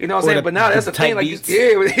 like you know what I'm Or saying. But now that's the thing, like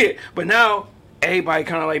beats. But now everybody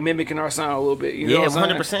kind of like mimicking our sound a little bit. You know what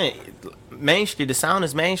I'm saying? 100%. Mainstream, the sound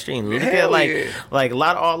is mainstream. Look at like a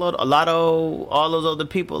lot of all those other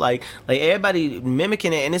people, like everybody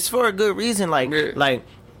mimicking it, and it's for a good reason. Like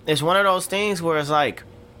it's one of those things where it's like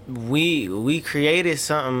we created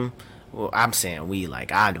something. Well, I'm saying we,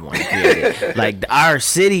 like I the one who created it. Like our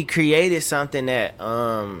city created something that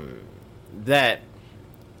that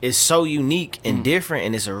is so unique and different,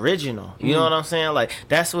 and it's original. You know what I'm saying? Like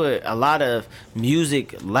that's what a lot of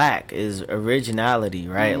music lack, is originality,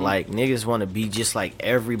 right? Like niggas want to be just like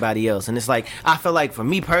everybody else, and it's like I feel like for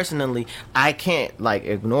me personally, I can't like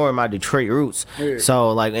ignore my Detroit roots.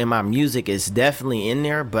 So like in my music, it's definitely in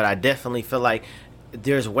there, but I definitely feel like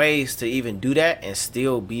there's ways to even do that and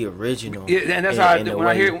still be original. Yeah, and that's how when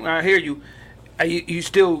I hear you. you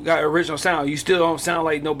still got original sound. You still don't sound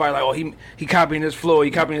like nobody like, oh, he copying this flow,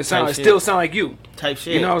 he copying this sound. Type It shit. still sound like you. Type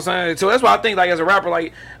shit. You know what I'm saying? So that's why I think, like, as a rapper,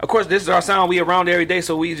 like, of course, this is our sound. We around every day,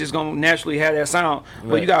 so we just gonna naturally have that sound. But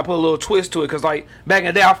Right. you gotta put a little twist to it, because, like, back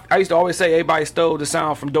in the day, I used to always say everybody stole the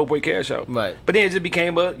sound from Dope Boy Cash Out. Right. But then it just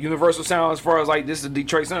became a universal sound as far as, like, this is a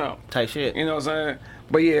Detroit sound. Type shit. You know what I'm saying?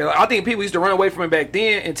 But yeah, like, I think people used to run away from it back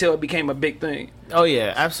then until it became a big thing. Oh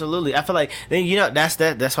yeah, absolutely. I feel like then that's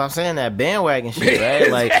what I'm saying, that bandwagon shit, right?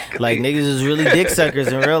 Exactly. Like niggas is really dick suckers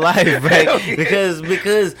in real life, right? Because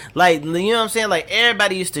like, you know what I'm saying? Like,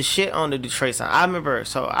 everybody used to shit on the Detroit sound. I remember,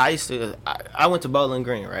 so I went to Bowling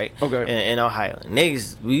Green, right? Okay. In Ohio.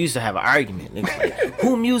 Niggas, we used to have an argument. Niggas like,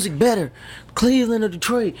 who music better? Cleveland or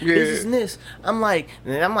Detroit? Yeah. This and this. I'm like,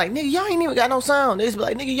 nigga, y'all ain't even got no sound. They just be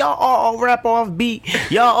like, nigga, y'all all rap off beat.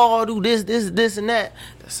 Y'all all do this and that.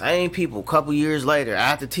 The same people, couple years later,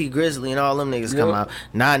 after T Grizzly and all them niggas come out,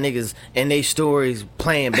 now niggas in they stories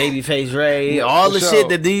playing Babyface Ray, all for the sure. shit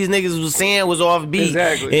that these niggas was saying was off beat.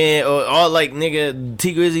 Exactly. And or all like, nigga,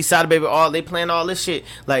 T Grizzly, Sada Baby, all they playing all this shit.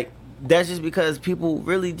 Like, that's just because people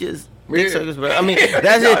really just dick Yeah. suckers, bro. I mean,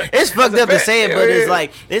 that's it. It's fucked up to say it, but Yeah. it's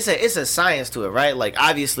like it's a science to it, right? Like,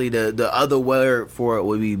 obviously the other word for it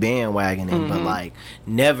would be bandwagoning, but like,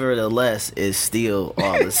 nevertheless, it's still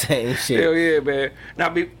all the same shit. Hell yeah, man. Now,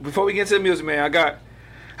 before we get into the music, man,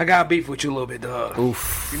 I got beef with you a little bit, dog.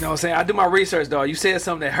 Oof. You know what I'm saying? I do my research, dog. You said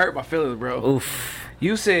something that hurt my feelings, bro. Oof.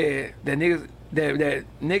 You said that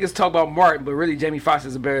niggas talk about Martin, but really Jamie Foxx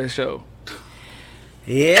is a better show.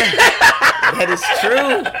 Yeah, that is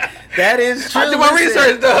true. That is true. I do my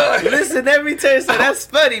research, dog. Listen, every time, so that's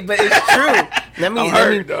funny, but it's true. Let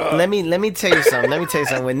me tell you something.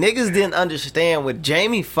 When niggas didn't understand with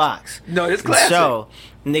Jamie Foxx, No, it's classic. show,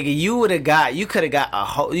 nigga, you could have got a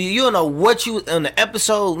whole. You don't know what you on the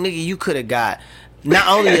episode, nigga. You could have got. Not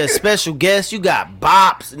only a special guest, you got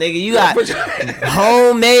bops, nigga. You got for sure.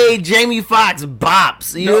 homemade Jamie Foxx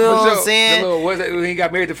bops. You know for what I'm sure. saying? The little, what's that, when he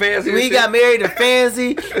got married to Fancy? and We shit? got married to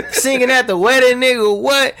Fancy, singing at the wedding, nigga.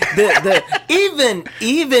 What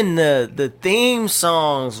even the theme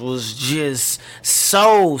songs was just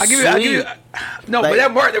so I give sweet. you, no, Like- but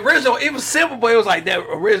that Martin, the original, it was simple, but it was like that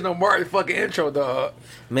original Martin fucking intro, dog.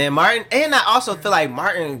 Man, Martin, and I also feel like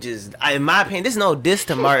Martin just, in my opinion, this is no diss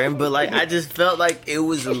to Martin, but like, I just felt like it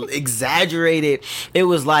was exaggerated. It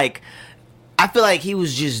was like, I feel like he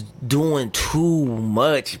was just doing too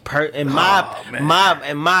much. In my opinion,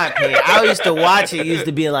 I used to watch it. Used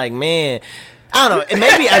to be like, man, I don't know. And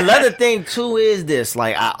maybe another thing too is this.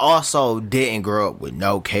 Like, I also didn't grow up with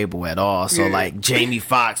no cable at all. So Yeah. like, Jamie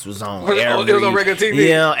Foxx was on. It was on regular TV.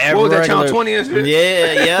 Yeah, every What was that, Channel regular- 20 and shit?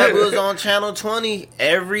 Yeah, it was on Channel 20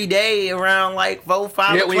 every day around like 4,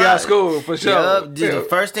 5 Yeah, when you got o'clock. school, for sure. Yup, just Yeah. the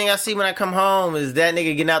first thing I see when I come home is that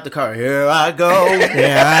nigga getting out the car. Here I go,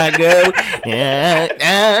 here I go. Yeah.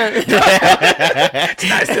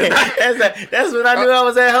 That's when I knew I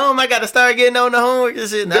was at home. I got to start getting on the homework and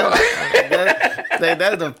shit.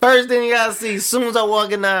 That's the first thing you gotta see as soon as I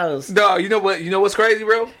walk in the house. Dog, you know what's crazy,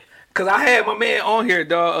 bro? Cause I had my man on here,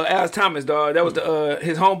 dog, Alex Thomas, dog. That was the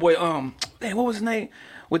his homeboy, man, what was his name?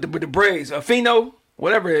 With the braids, Fino,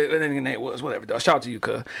 whatever that nigga name was, whatever, dog. Shout out to you,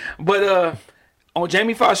 cuz. But on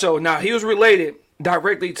Jamie Foxx show, now he was related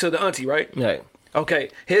directly to the auntie, right? Right. Okay,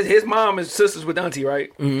 his mom is sisters with the auntie,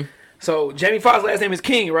 right? Mm-hmm. So Jamie Foxx's last name is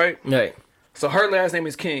King, right? Right. So her last name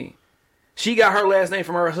is King. She got her last name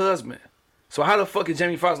from her husband. So how the fuck is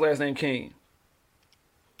Jamie Foxx's last name King?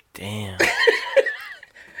 Damn.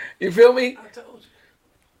 You feel me?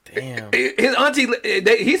 Damn. His auntie,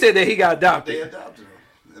 he said that he got adopted. They adopted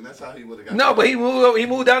him, and that's how he would have got. No, but he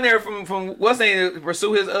moved down there from what's name to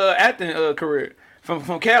pursue his acting career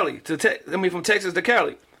from Cali from Texas to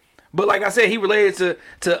Cali. But like I said, he related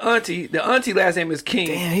to auntie. The auntie last name is King.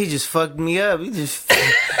 Damn, he just fucked me up. He just.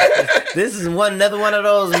 This is another one of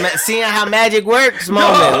those seeing how magic works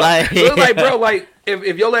moment. Like, So it's like, bro, like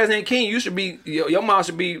if your last name King, you should be your mom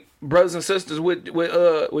should be brothers and sisters with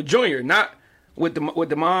Junior, not with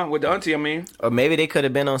the mom, with the auntie. I mean, or maybe they could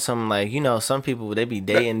have been on some, like, you know, some people they be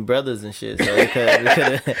dating brothers and shit. So it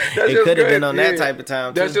could have been on that type of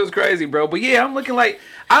time too. That's just crazy, bro. But yeah, I'm looking like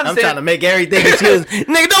I'm trying to make everything excuse.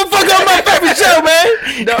 Nigga, don't fuck up my favorite show,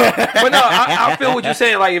 man. No, but no, I feel what you're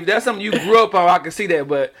saying. Like, if that's something you grew up on, I can see that.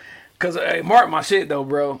 But because Mark, my shit though,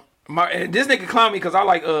 bro. And this nigga clown me because I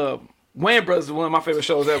like Wayne Brothers is one of my favorite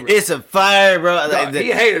shows ever. It's a fire, bro. Dog,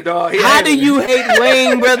 he hated, dog. How do you hate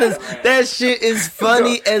Wayne Brothers? That shit is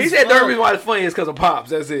funny as He said fuck. the reason why it's funny is because of Pops.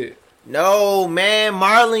 That's it. No, man,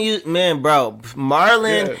 Marlon, bro,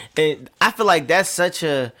 Marlon, and I feel like that's such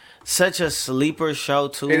a such a sleeper show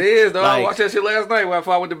too. It is, though. I Like, watched that shit last night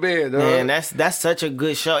before I went to bed, dog. man, that's such a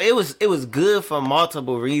good show. It was good for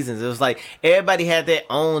multiple reasons. It was like everybody had their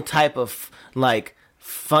own type of like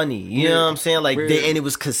funny. You know what I'm saying? Like and it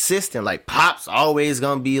was consistent. Like Pop's always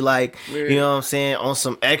gonna be like, you know what I'm saying, on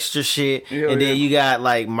some extra shit. And then you got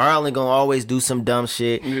like Marlon gonna always do some dumb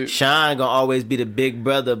shit. Sean gonna always be the big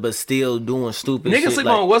brother, but still doing stupid Nigga shit. sleep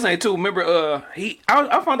Like, on what's name too. Remember,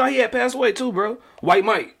 I found out he had passed away too, bro. White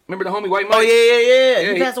Mike. Remember the homie White Mike? oh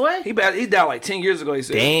yeah. He passed away. He died like 10 years ago. He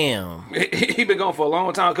said. Damn. He been gone for a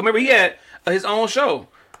long time. 'Cause remember, he had his own show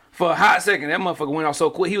for a hot second. That motherfucker went off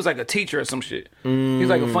so quick. He was like a teacher or some shit. He was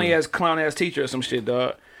like a funny ass clown ass teacher or some shit,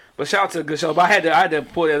 dog. But shout out to a good show. But I had to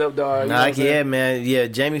pull that up, dog. You know what I'm saying? Man. Yeah,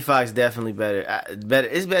 Jamie Foxx definitely better.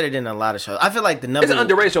 It's better than a lot of shows. I feel like the number. It's an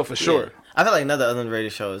underrated show for sure. Yeah. I feel like another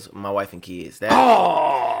underrated show is My Wife and Kids. That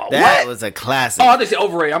What? was a classic. Oh, I just said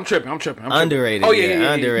overrated. I'm tripping. Underrated. Oh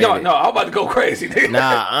yeah. Underrated. No, I'm about to go crazy. Nigga.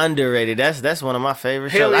 Nah, underrated. That's one of my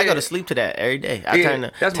favorite Hell shows. I yeah. go to sleep to that every day.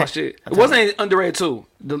 That's my shit. It wasn't underrated too.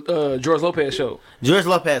 The George Lopez show. George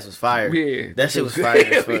Lopez was fire. Yeah, that shit was fire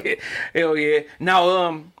as fuck. Hell yeah.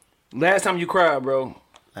 Now, last time you cried, bro.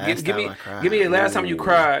 Give me the last time you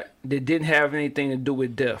cried that didn't have anything to do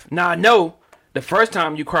with death. Now I know the first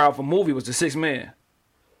time you cried for a movie was The Sixth Man.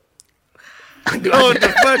 Oh, the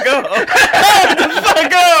fuck up! Oh, the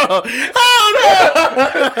fuck up! Hold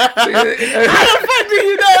on! How the fuck do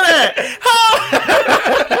you know that?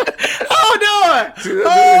 Hold on!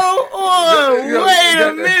 Hold on! Wait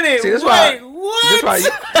a minute! See, that's Wait, why, what? That's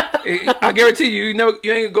why I guarantee you ain't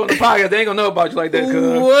gonna go on the podcast. They ain't gonna know about you like that.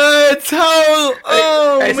 Cuz. What?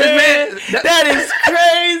 Oh Hey, man, Sis, man, that is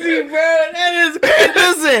crazy, bro. That is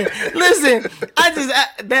crazy. Listen.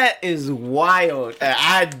 That is wild.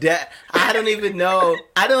 I don't even know.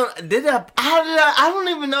 I don't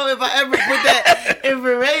even know if I ever put that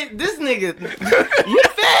information. This nigga, you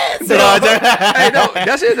fast? Hey, no,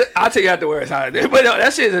 that shit. I'll tell you afterwards how it is. But no,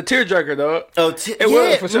 that shit is a tearjerker, dog. Oh, It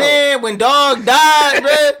was, for sure. man, when Dog died,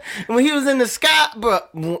 bro, when he was in the sky, bro,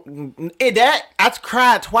 I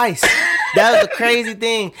cried twice. That was the crazy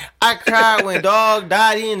thing. I cried when Dog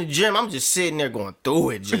died. He in the gym. I'm just sitting there going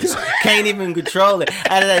through it, just can't even control it.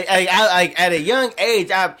 At a young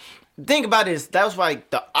age, I think about this. That was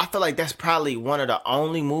like I feel like that's probably one of the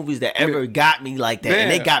only movies that ever got me like that, Man,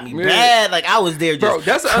 and they got me bad. Like I was there, just bro.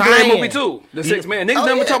 That's an crying. underrated movie too. The Sixth Man. Niggas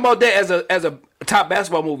never talk about that as a top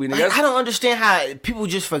basketball movie. Nigga. I don't understand how people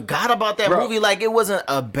just forgot about that movie like it wasn't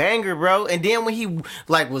a banger, bro. And then when he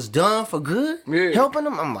like was done for good, helping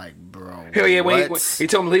them, I'm like, bro. Hell yeah, when he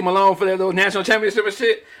told him to leave him alone for that little national championship and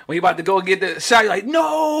shit. When he about to go get the shot, he's like,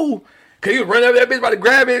 no. Cause he was running up that bitch about to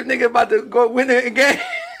grab it, nigga about to go win the game.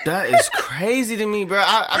 That is crazy to me, bro.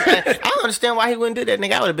 I don't understand why he wouldn't do that,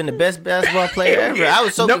 nigga. I would have been the best basketball player ever. I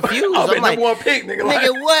was so confused. I was I'm like, number one pick, nigga.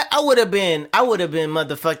 Nigga, what? I would have been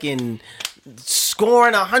motherfucking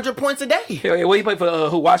scoring 100 points a day. Hell yeah, what he played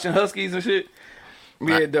for? Washington Huskies and shit.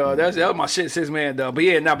 Yeah, dog. That was my shit, Sixth Man, dog. But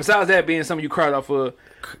yeah, now besides that being something you cried off for.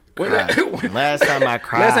 Last time I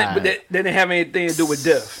cried. But that didn't have anything to do with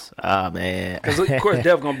death. Oh man. Because of course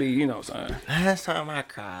death gonna be, son. Last time I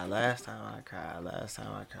cried.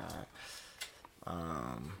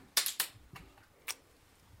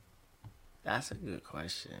 That's a good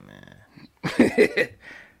question, man.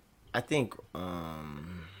 I think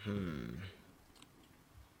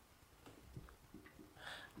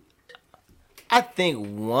I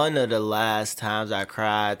think one of the last times I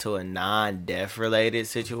cried to a non-death related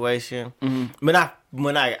situation, and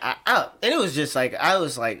it was just like I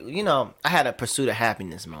was like, I had a pursuit of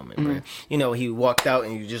happiness moment, bro. He walked out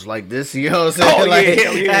and you just like this, you know what I'm saying? Oh, like,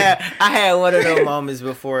 yeah. I had one of those moments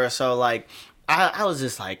before, so like I was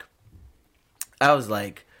just like, I was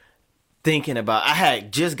like thinking about. I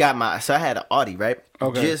had just got I had an Audi, right?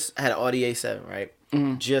 Okay. I had an Audi A7, right?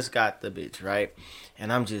 Just got the bitch, right?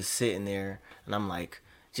 And I'm just sitting there. And I'm like,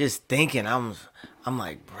 just thinking, I'm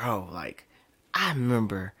like, bro, like, I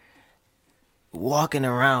remember walking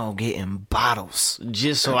around getting bottles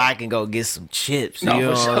just so I can go get some chips. You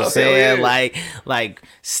know what I'm saying? Yeah. Like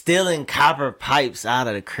stealing copper pipes out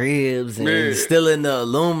of the cribs and stealing the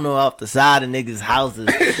aluminum off the side of niggas' houses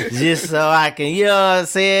just so I can, you know what I'm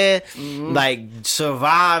saying? Like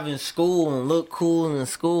survive in school and look cool in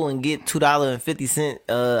school and get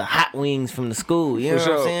 $2.50 hot wings from the school. You know what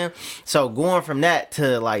I'm saying? So going from that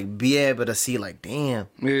to like be able to see like, damn.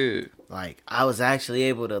 Yeah. Like, I was actually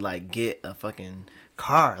able to, like, get a fucking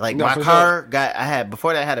car. Like No, my for car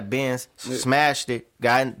before that I had a Benz, smashed it,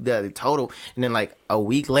 got the total, and then like a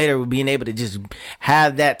week later, being able to just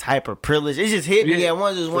have that type of privilege, it just hit me at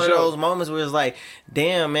once. It was one of those moments where it's like,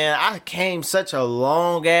 damn, man, I came such a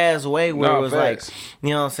long ass way where it was like, you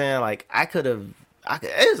know what I'm saying? Like I could have.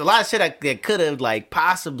 There's a lot of shit that could have like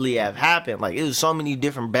possibly have happened. Like it was so many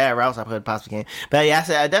different bad routes I could have possibly came. But yeah,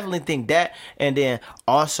 I definitely think that. And then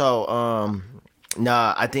also,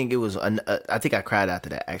 I think it was. I think I cried after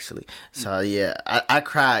that actually. So yeah, I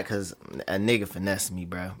cried because a nigga finessed me,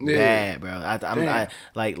 bro. Yeah. Bad, bro.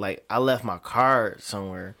 I left my card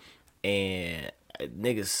somewhere, and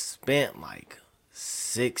niggas spent like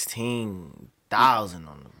 $16,000 on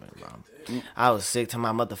them, bro. I was sick to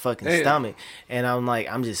my motherfucking stomach, and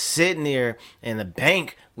I'm just sitting there, and the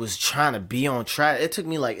bank was trying to be on track. It took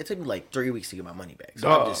me like 3 weeks to get my money back. So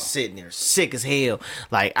I'm just sitting there sick as hell.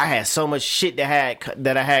 Like I had so much shit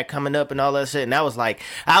that I had coming up and all that shit, and that was like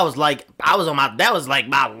my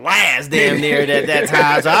last damn near at that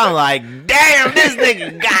time. So I'm like, damn, this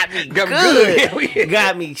nigga got me good.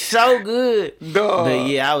 Got me so good. But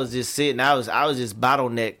yeah, I was just sitting. I was just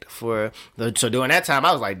bottlenecked so during that time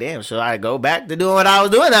I was like, damn, should I go back to doing what I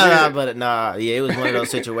was doing? But nah, yeah, it was one of those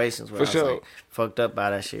situations where I was like fucked up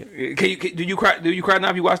by that shit. Do you cry? Do you cry now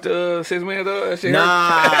if you watch the 6 Man though? That shit nah,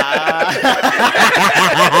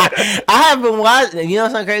 I haven't watched. You know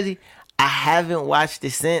something crazy? I haven't watched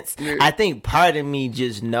it since. Yeah. I think part of me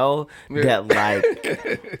just know that like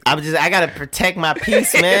I gotta protect my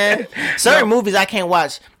peace, man. Certain movies I can't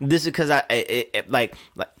watch. This is because I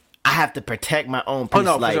have to protect my own peace.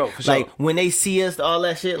 Oh, no, for sure. Like when they see us, all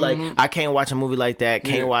that shit. Like I can't watch a movie like that.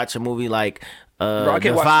 Can't watch a movie like. Bro,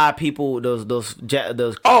 the five people, those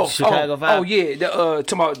Chicago Five. Oh yeah,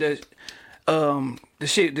 talking about the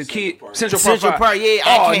shit, the kid Central Park. Yeah,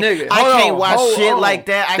 I can't watch shit like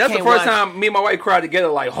that. That's the first time me and my wife cried together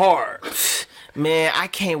like hard. Man, I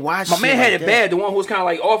can't watch. My man had it bad. The one who was kind of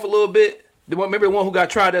like off a little bit. Remember the one who got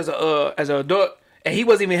tried as an adult, and he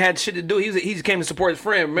wasn't even had shit to do. He just came to support his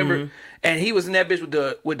friend. Remember, and he was in that bitch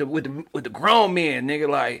with the grown men, nigga.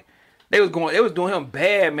 Like they was doing him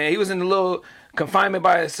bad, man. He was in the little confinement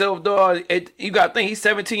by himself, dog. You gotta think he's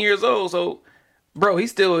 17 years old, so bro,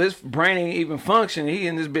 his brain ain't even functioning. He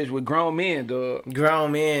in this bitch with grown men, dog.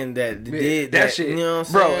 Grown men that did that shit. You know what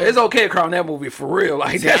I'm bro, saying? It's okay to cry on that movie for real.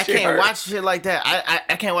 Like that shit I can't hurt. watch shit like that.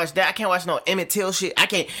 I can't watch that. I can't watch no Emmett Till shit. I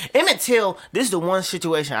can't. Emmett Till. This is the one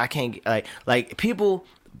situation I can't like people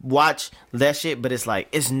watch that shit, but it's like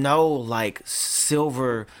it's no like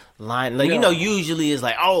silver line. Like, you know, usually it's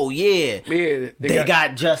like, oh yeah, they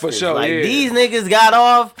got justice. For sure, like these niggas got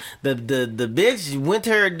off. The bitch went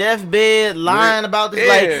to her deathbed lying about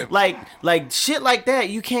this. Like shit like that.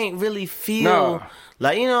 You can't really feel.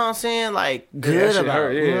 Like, you know what I'm saying? Like, good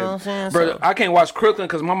about it. You know what I'm saying? Bro, I can't watch Crooklyn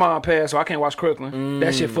because my mom passed, so I can't watch Crooklyn.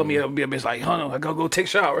 That shit for me, it'll be a bitch like, hold on, I gotta go take a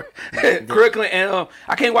shower. Crooklyn, and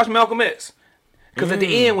I can't watch Malcolm X. Because at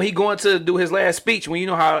the end, when he going to do his last speech, when you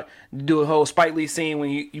know how to do a whole Spike Lee scene when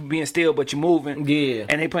you being still but you moving. Yeah.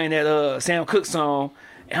 And they playing that Sam Cooke song.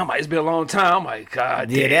 And I'm like, it's been a long time. I'm like, God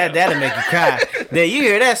damn. Yeah, that'll make you cry. Then you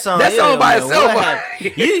hear that song. That song by itself.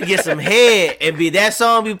 You can get some head and that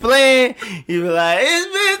song be playing. You be like, it's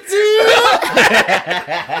been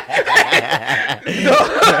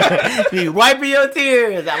too. You wiping your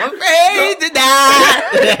tears. I'm afraid to die.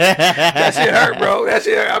 That shit hurt, bro. That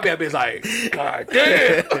shit hurt. I be like, God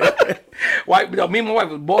damn. Me and my wife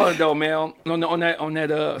was boiling though, man. On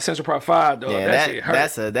that Central Park 5 though. Yeah, that shit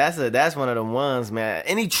hurt. That's one of the ones, man.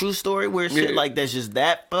 Any true story where shit like that's just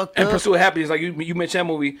that fucked and up. Pursuit of Happiness, like you mentioned that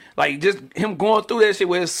movie, like just him going through that shit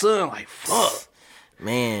with his son, like fuck.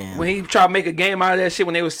 Man. When he tried to make a game out of that shit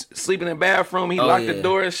when they was sleeping in the bathroom, he locked the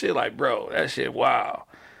door and shit, like bro, that shit wow.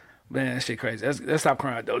 Man, that shit crazy. Let's stop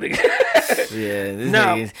crying though, nigga. Yeah,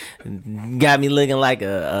 this nigga got me looking like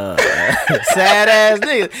a sad ass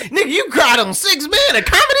nigga. Nigga, you cried on 6 Man, a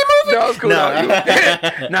comedy movie? No, it's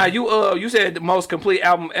cool. You said the most complete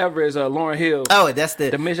album ever is Lauryn Hill. Oh, that's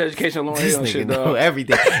the Miseducation of Lauryn this Hill nigga shit, know dog.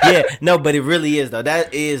 everything. Yeah, no, but it really is though.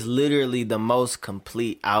 That is literally the most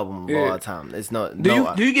complete album of all time. It's no.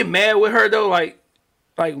 Do you get mad with her though? Like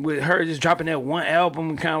with her just dropping that one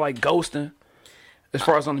album and kind of like ghosting? As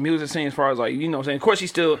far as on the music scene, as far as like, you know what I'm saying? Of course,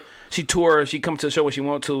 she tours, she come to the show when she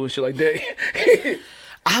want to and shit like that.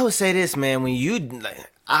 I would say this, man, when you,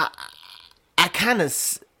 I kind of,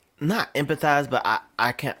 not empathize, but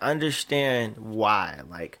I can understand why.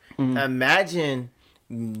 Like, imagine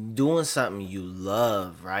doing something you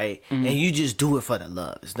love, right? And you just do it for the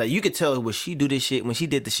love. It's like, you could tell when she do this shit, when she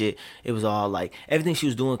did the shit, it was all like, everything she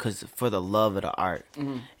was doing for the love of the art.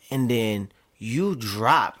 And then you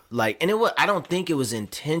drop like, and it was, I don't think it was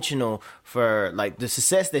intentional for like the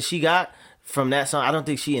success that she got from that song. I don't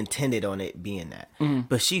think she intended on it being that,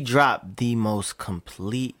 but she dropped the most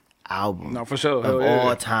complete album No, for sure. of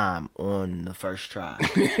all time on the first try.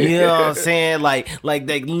 You know what I'm saying? Like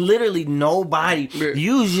literally nobody.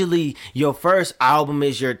 Usually your first album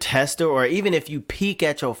is your tester, or even if you peak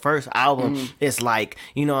at your first album, it's like,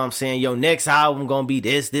 you know what I'm saying, your next album gonna be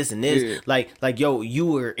this and this. Yeah. Like yo, you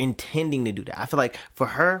were intending to do that. I feel like for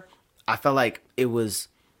her, I felt like it was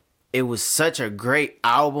such a great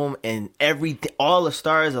album, and everything, all the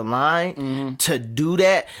stars aligned to do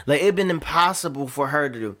that. Like it'd been impossible for her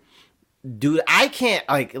to do. Dude, I can't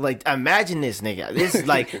like imagine this nigga. This is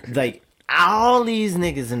like all these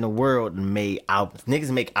niggas in the world made albums.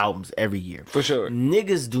 Niggas make albums every year. For sure.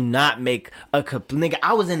 Niggas do not make a nigga.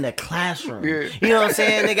 I was in the classroom. Yeah. You know what I'm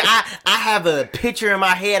saying, nigga? I have a picture in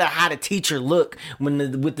my head of how the teacher look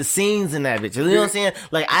with the scenes in that bitch. You know what I'm saying?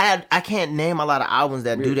 Like I can't name a lot of albums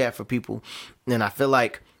that do that for people, and I feel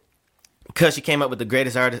like, because she came up with the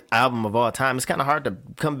greatest album of all time, it's kind of hard to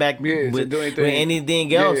come back with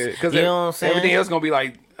anything else. Yeah, because you know what I'm saying? Everything else gonna be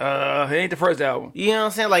like, it ain't the first album. You know what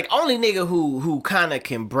I'm saying? Like, only nigga who kind of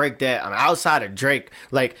can break that, I mean, outside of Drake,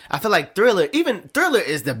 like, I feel like Thriller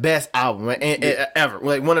is the best album ever.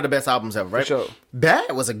 Like, one of the best albums ever, right? For sure.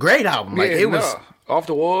 Bad was a great album. Like, it was... Off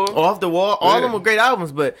the Wall. All of them were great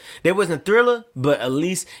albums, but there wasn't Thriller, but at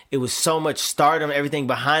least it was so much stardom, everything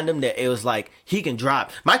behind him, that it was like, he can drop.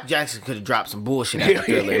 Michael Jackson could have dropped some bullshit after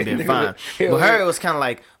Thriller and been fine. But her, it was kind of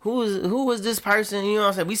like, who was this person? You know what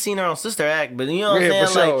I'm saying? We seen her on Sister Act, but you know what I'm saying?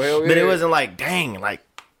 For sure. But it wasn't like, dang, like,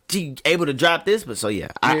 she able to drop this. But so yeah,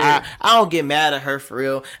 I don't get mad at her for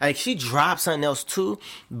real. Like, she dropped something else too,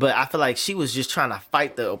 but I feel like she was just trying to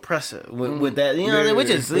fight the oppressor with that, you know what I mean? Which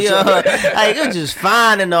is, you know, like, it was just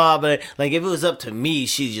fine and all, but like, if it was up to me,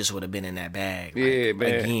 she just would have been in that bag, like, Yeah,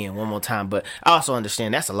 man. again, one more time. But I also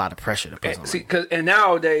understand that's a lot of pressure to put on. See, and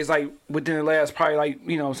nowadays, like within the last probably, like,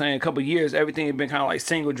 you know what I'm saying, a couple of years, everything has been kind of like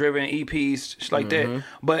single driven, EPs, shit like that.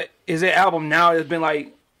 But is that album now that's been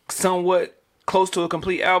like somewhat close to a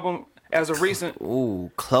complete album as of recent? Ooh,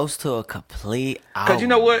 close to a complete album. Because you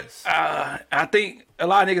know what? I think a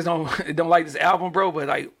lot of niggas don't like this album, bro. But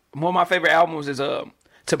like, one of my favorite albums is To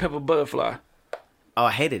Pimp a Butterfly. Oh,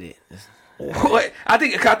 I hated it. What? I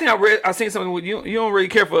think I seen something with you. You don't really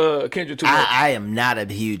care for Kendrick too much. I am not a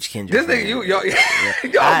huge Kendrick This fan. nigga, y'all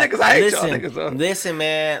niggas, I hate y'all niggas. Though. Listen,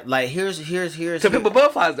 man. Like, here's. To Pimp a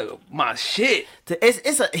Butterfly is my shit.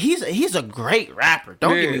 He's a great rapper.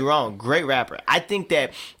 Don't get me wrong, great rapper. I think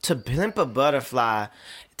that To Pimp a Butterfly,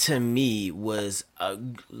 to me, was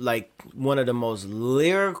like one of the most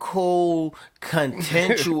lyrical,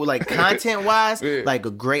 contextual, like content wise, like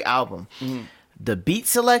a great album. The beat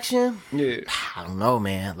selection, I don't know,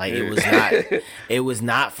 man. Like, it was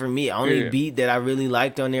not for me. Only beat that I really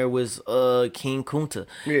liked on there was King Kunta.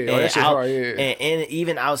 That shit's hard, and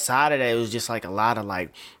even outside of that, it was just like a lot of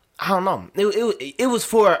like, I don't know. It was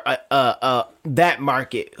for that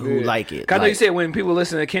market who like it. I know you said when people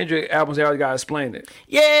listen to Kendrick albums, they always gotta explain it.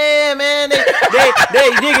 Yeah, man. They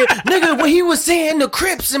nigga, when he was saying the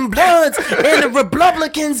Crips and Bloods and the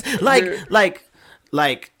Republicans, like.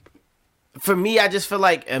 For me, I just feel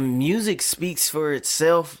like music speaks for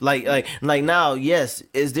itself. Like now, yes,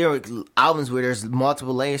 is there albums where there's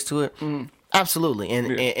multiple layers to it? Absolutely. And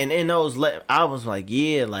in those albums, like,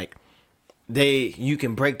 yeah, like you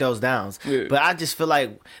can break those down. But I just feel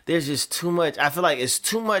like there's just too much. I feel like it's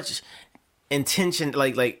too much intention.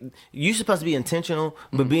 Like you're supposed to be intentional,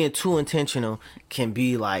 but being too intentional can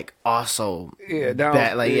be like also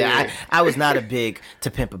bad. Like I was not a big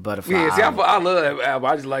To Pimp a Butterfly. Yeah, see, I love that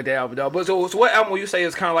album. I just like that album, dog. But so what album would you say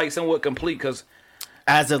is kind of like somewhat complete? Because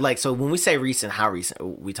as of like, so when we say recent, how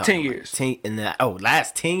recent we talking? 10 years. 10 in the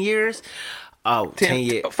last 10 years. Oh, 10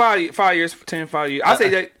 years. 5 years. I say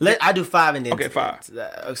that. I do 5 and then okay,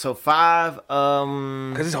 5. So 5.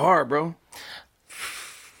 Because it's hard, bro.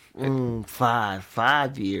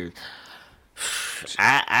 5 years.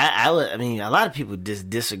 I mean, a lot of people just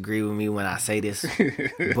disagree with me when I say this,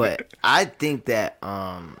 but I think that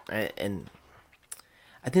and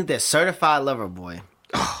I think that Certified Lover Boy.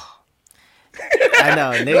 I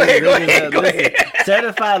know, nigga. Listen,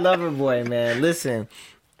 Certified Lover Boy, man. Listen,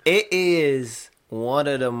 it is one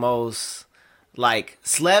of the most like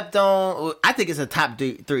slept on. I think it's a top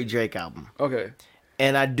 3 Drake album. Okay,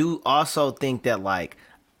 and I do also think that like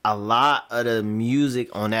a lot of the music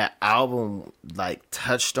on that album like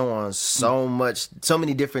touched on so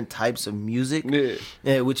many different types of music,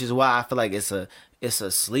 which is why I feel like it's a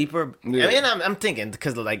sleeper. I mean, I'm thinking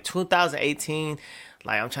because like 2018,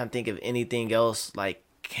 like I'm trying to think of anything else like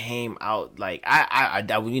came out like I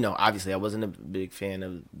you know, obviously I wasn't a big fan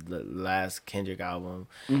of the last Kendrick album.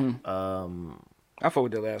 I fuck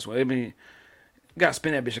with the last one. I mean, gotta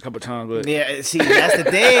spin that bitch a couple times, but Yeah, see, that's the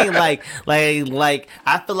thing. Like,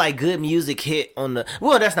 I feel like good music hit on the.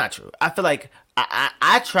 Well, that's not true. I feel like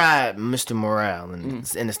I tried Mr. Morale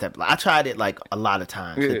in the step. I tried it like a lot of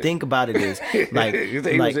times. Yeah. The thing about it is like, It was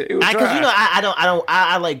because dry. you know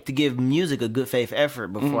I like to give music a good faith effort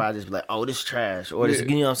before I just be like, oh, this trash or this. Yeah.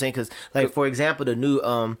 You know what I'm saying? Because like for example, the new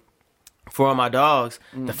For All My Dogs.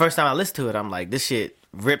 The first time I listened to it, I'm like, this shit.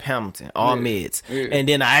 Rip Hamilton, all mids, and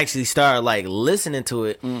then I actually started like listening to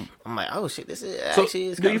it. I'm like, oh shit, this is So, actually.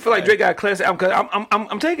 Is do you feel like Drake got a classic album? Cause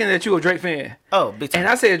I'm taking that you a Drake fan, Oh, big time. and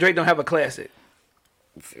I said Drake don't have a classic.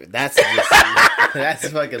 That's that's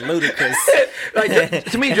fucking ludicrous. Like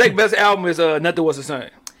to me, Drake's best album is Nothing Was the Same.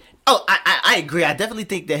 Oh, I agree. I definitely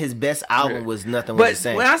think that his best album was Nothing Was But the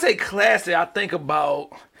Same. when I say classic, I think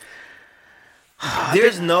about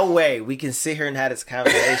There's no way we can sit here and have this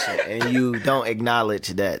conversation and you don't acknowledge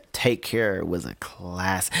that Take Care was a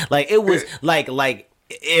class. Like it was like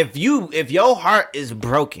if your heart is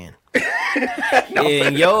broken.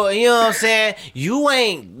 And you know what I'm saying? You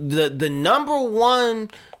ain't the number one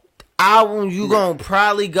album you gonna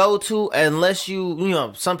probably go to unless you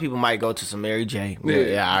know, some people might go to some Mary J.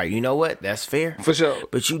 Yeah, all right, you know what? That's fair. for sure.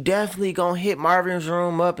 But you definitely gonna hit Marvin's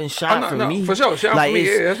Room up and Shot for Me. For sure. Shot for me.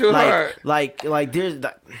 it's- Yeah, that's real hard. like there's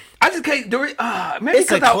I just can't do it. Maybe it's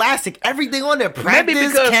a because classic. Everything on there,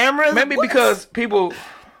 practice cameras. Maybe what? because people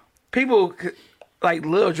like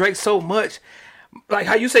love Drake so much. Like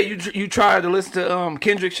how you say you try to listen to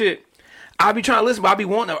Kendrick shit. I be trying to listen, but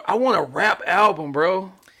I want a rap album,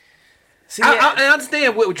 bro. See, I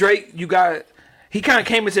understand with Drake, he kind of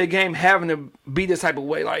came into the game having to be this type of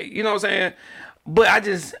way, like, you know what I'm saying? But I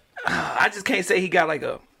just can't say he got like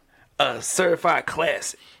a certified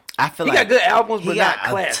classic. I feel He like got good albums, he but got not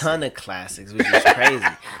classic. a ton of classics, which is crazy.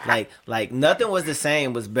 like Nothing Was the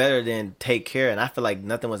Same was better than Take Care, and I feel like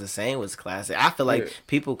Nothing Was the Same was classic. I feel like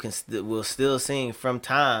people will still sing From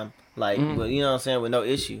Time. Like, but you know what I'm saying, with no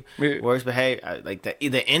issue. Yeah. Worst Behavior, like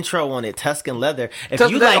the intro on it, Tuscan Leather. If Tuscan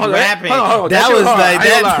you Leather, like hold on, rapping, hold on, that shit was hard. like I ain't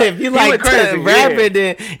gonna that. lie. If you He like went crazy, rapping,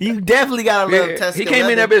 then you definitely gotta love Tuscan He came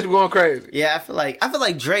in Leather. that bitch going crazy. Yeah, I feel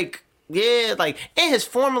like Drake. Yeah, like and his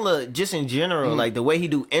formula, just in general, like the way he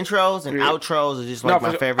do intros and outros is just like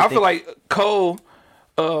my favorite. I thing. feel like Cole,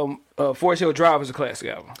 Forest Hill Drive is a classic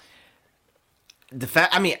album. The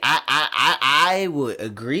fact, I mean, I would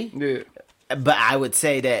agree, Yeah. but I would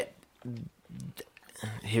say that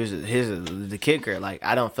here's the kicker. Like,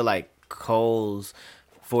 I don't feel like Cole's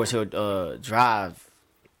Forest Hill Drive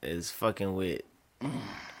is fucking with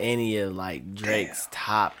any of like Drake's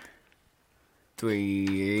top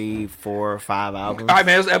 3, 4, 5 albums. All right,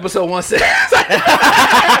 man. It was episode 160.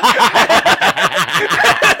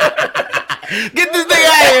 Get this nigga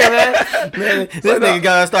out of here, man. This nigga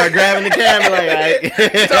gotta start grabbing the camera like,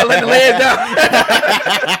 all Start letting the legs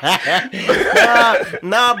down.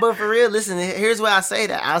 nah, but for real, listen, here's why I say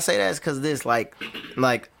that. I'll say that is because this, like,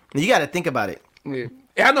 you gotta think about it. Yeah.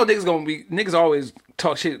 I know niggas always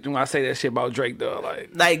talk shit when I say that shit about Drake though.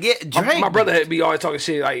 Like Yeah, Drake. my brother had be always talking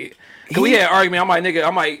shit like. Cause we had an argument.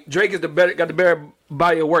 I'm like Drake is got the better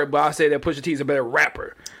body of work, but I say that Pusha T is a better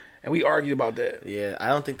rapper, and we argued about that. Yeah, I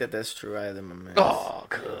don't think that's true either, my man. Oh,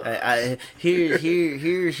 God. Here's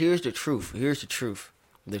the truth. Here's the truth.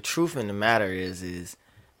 The truth in the matter is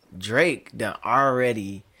Drake done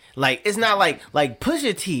already, like, it's not like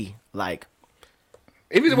Pusha T, like,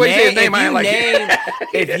 If you the way you say his name, I ain't like it.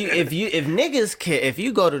 if niggas can, if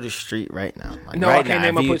you go to the street right now, like No, right I can't now,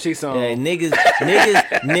 name if a you- Pusha T song. Yeah,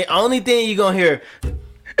 niggas, only thing you gonna hear,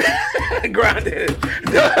 Grinded.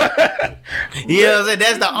 you know what I'm saying?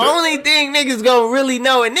 That's the only thing niggas gonna really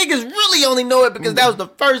know, and niggas really only know it because that was the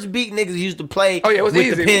first beat niggas used to play. Oh yeah, it was with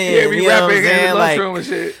easy. the pen, Yeah, we you know what I'm rapping in the saying? lunchroom and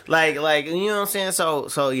shit. Like you know what I'm saying?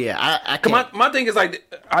 So yeah, I Cause can't. my thing is like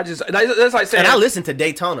that's like saying And I listen to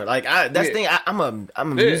Daytona. Like that's the thing. I'm a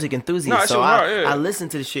music enthusiast, No, that so shit hard, yeah. I listen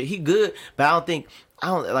to the shit. He good, but I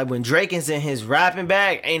don't like when Drake is in his rapping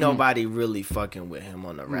bag. Ain't nobody really fucking with him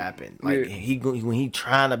on the rapping. Like when he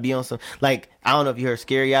trying to be on some, like, I don't know if you heard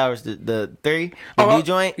Scary Hours, the 3, the new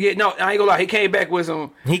joint. Yeah, no, I ain't gonna lie. He came back with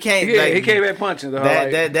some. He can't. Yeah, like, he came back punching. Though,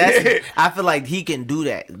 that's. I feel like he can do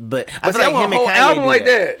that, but I feel see, I like want him a and whole Kanye album do like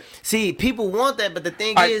that. See, people want that, but the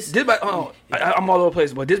thing All right, is, this about, I'm all over the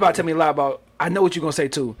place, but this about to tell me a lot about. I know what you're gonna say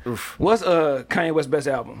too. Oof. What's Kanye West's best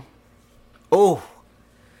album? oh,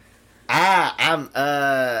 I'm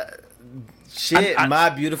shit. I- My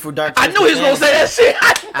Beautiful Dark. I knew he was gonna say that shit.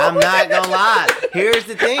 I I'm not gonna lie. Here's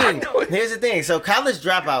the thing. So College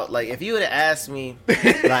Dropout, like, if you would have asked me,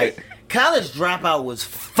 like, College Dropout was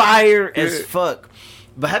fire as fuck.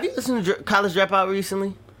 But have you listened to College Dropout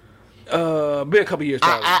recently? Been a couple years.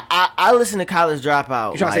 I listened to College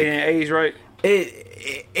Dropout. You trying to say in age, right?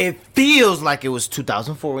 It feels like it was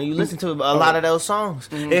 2004 when you listen to a lot of those songs.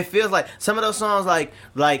 Mm-hmm. It feels like some of those songs,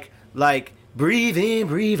 like breathe in,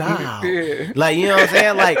 breathe out. Yeah. Like, you know what I'm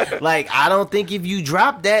saying? Like I don't think if you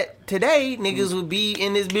drop that today, niggas would be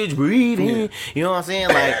in this bitch breathe in. You know what I'm saying?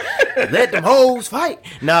 Like, let them hoes fight.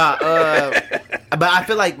 Nah, but I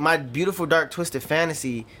feel like My Beautiful Dark Twisted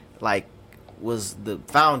Fantasy, like, was the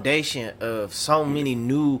foundation of so many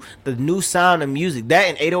the new sound of music. That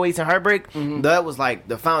and 808s and Heartbreak, that was like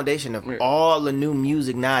the foundation of all the new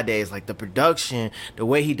music nowadays. Like the production, the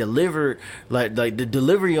way he delivered, like the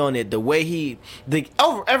delivery on it, the way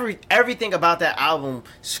everything about that album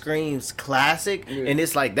screams classic. And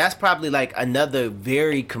it's like, that's probably like another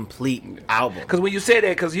very complete album. Because when you say that,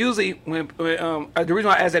 because usually when the reason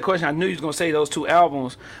why I asked that question, I knew you was gonna say those two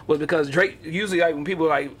albums, was because Drake, usually like when people are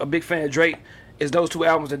like a big fan of Drake, it's those two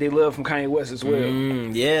albums that they love from Kanye West as well.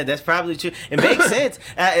 Yeah, that's probably true. It makes sense.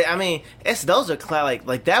 I mean, those are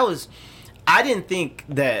like that was. I didn't think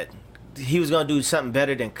that he was gonna do something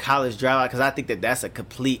better than College Dropout, because I think that that's a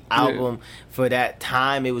complete album for that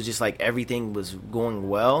time. It was just like everything was going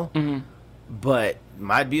well. But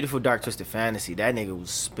My Beautiful Dark Twisted Fantasy, that nigga was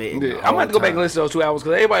spitting. I'm gonna have to go back and listen to those two albums,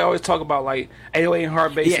 because everybody always talk about like 808 and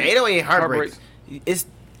Heartbreak. Yeah, 808 and Heartbreak.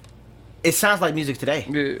 It sounds like music today.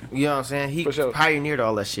 Yeah. You know what I'm saying? He pioneered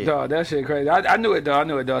all that shit. Dog, that shit crazy. I knew it,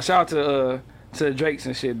 dog. Shout out to Drakes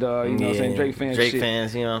and shit, dog. You know what I'm saying? Drake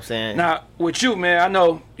fans, you know what I'm saying? Now, with you, man, I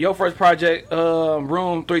know your first project,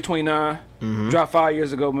 Room 329, dropped 5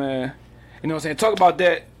 years ago, man. You know what I'm saying? Talk about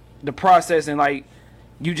that, the process, and like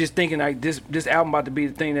you just thinking like this album about to be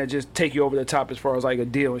the thing that just take you over the top as far as like a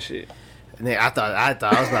deal and shit. I thought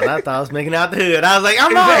I was making out the hood. I was like,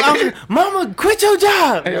 I'm Mama, quit your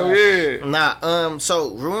job. Hell yeah. Nah, so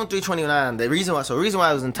Room 329. The reason why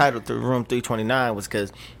I was entitled to Room 329 was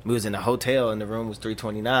because we was in a hotel and the room was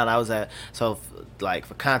 329. I was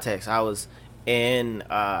for context, I was in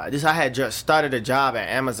I had just started a job at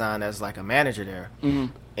Amazon as like a manager there,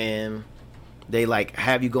 and they like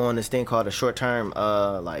have you go on this thing called a short term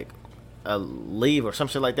like a leave or some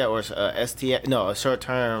shit like that, or a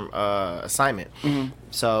short-term assignment.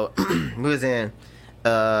 So we was in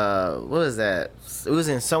what was that? It was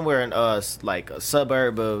in somewhere in like a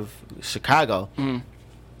suburb of Chicago.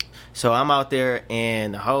 So I'm out there,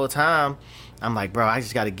 and the whole time I'm like, bro, I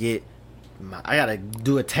just gotta I gotta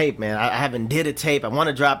do a tape, man. I haven't did a tape. I want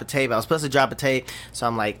to drop a tape. I was supposed to drop a tape, so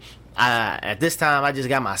I'm like, at this time, I just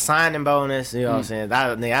got my signing bonus. You know what I'm saying?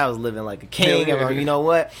 I was living like a king. You know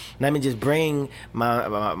what? Let me just bring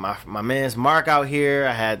my man's Mark out here.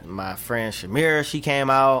 I had my friend Shamira. She came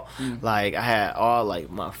out. Like, I had all like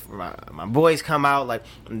my boys come out. Like,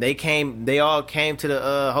 they all came to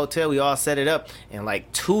the hotel. We all set it up in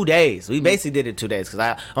like 2 days. We basically did it 2 days because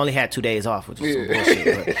I only had 2 days off, which was some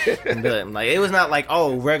bullshit. But like, it was not like,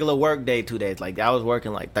 oh, regular work day 2 days. Like, I was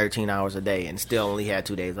working like 13 hours a day and still only had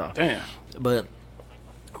 2 days off. Damn. But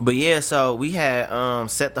yeah, so we had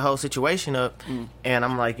set the whole situation up, and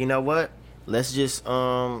I'm like, you know what? Let's just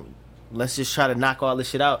try to knock all this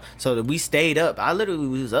shit out. So that we stayed up. I literally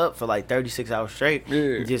was up for like 36 hours straight,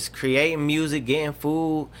 just creating music, getting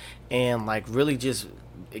food, and like really just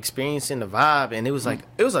experiencing the vibe. And it was like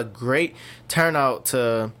it was a great turnout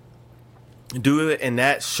to do it in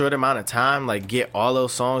that short amount of time, like get all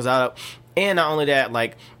those songs out. And not only that,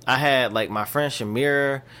 like I had like my friend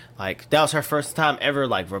Shamira, like that was her first time ever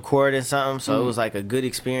like recording something, so it was like a good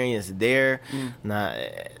experience there. Nah,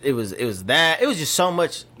 it was just so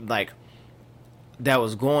much like that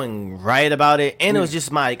was going right about it, and it was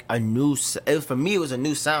just like for me it was a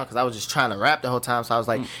new sound because I was just trying to rap the whole time. So I was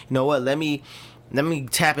like, you know what, let me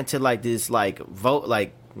tap into like this like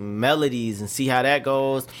melodies and see how that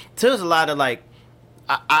goes. So there's a lot of like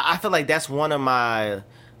I feel like that's one of my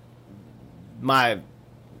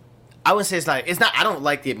I wouldn't say it's not I don't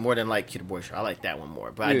like it more than like Kid Boy Show. I like that one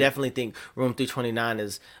more. But I definitely think Room 329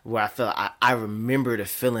 is where I feel I remember the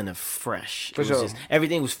feeling of fresh. For sure. Just,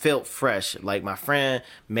 everything was felt fresh. Like my friend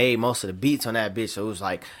made most of the beats on that bitch, so it was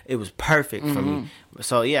like it was perfect for me.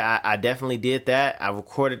 So yeah, I definitely did that. I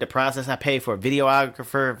recorded the process. I paid for a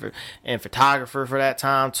videographer and photographer for that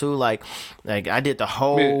time too. Like I did the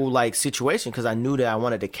whole like situation because I knew that I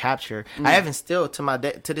wanted to capture. I haven't still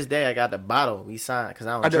to this day I got the bottle we signed because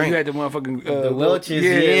I don't drink. You had the motherfucking the Welch's,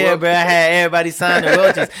 yeah, bro. I had everybody sign the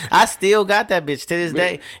Welch's. I still got that bitch to this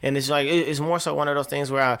day, and it's like it's more so one of those things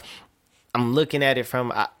where I'm looking at it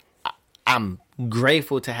from I'm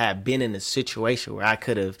grateful to have been in a situation where I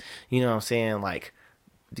could have, you know what I'm saying, like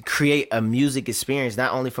create a music experience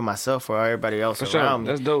not only for myself or everybody else around me.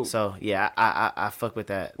 That's dope. So yeah, I fuck with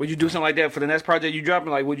that. Would you do something like that for the next project you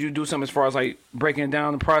dropping? Like, would you do something as far as like breaking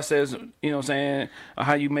down the process? You know what I'm saying? Or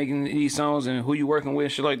how you making these songs and who you working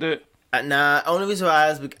with, shit like that? Nah, only reason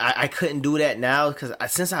why I couldn't do that now because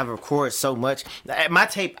since I've recorded so much, my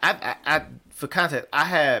tape. I for context, I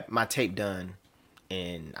had my tape done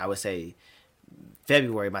in, I would say,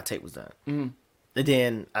 February. My tape was done. Mm-hmm. And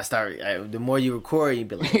then I started. The more you record, you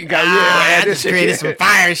be like, I just created some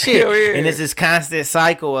fire shit, yeah. And it's this constant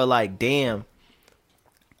cycle of like, damn.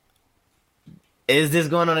 Is this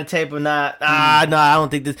going on the tape or not? No, I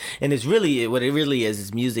don't think this. And it's really what it really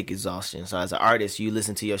is music exhaustion. So as an artist, you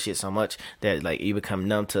listen to your shit so much that like you become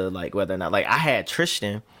numb to like whether or not. Like I had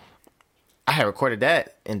Tristan, I had recorded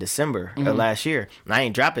that in December of last year, and I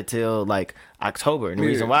ain't drop it till like October. And the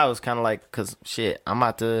reason why was kind of like, cause shit, I'm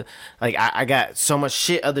about to like I got so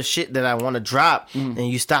much other shit that I want to drop, and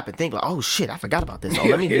you stop and think like, oh shit, I forgot about this. Oh,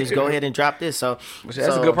 let me just go ahead and drop this. So that's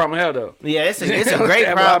a good problem to have though. Yeah, it's a great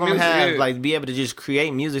problem to have, like be able to just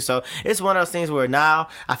create music. So it's one of those things where now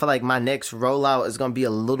I feel like my next rollout is gonna be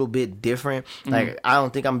a little bit different. Like I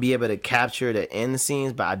don't think I'm gonna be able to capture the end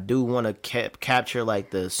scenes, but I do want to capture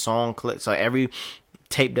like the song clip. So every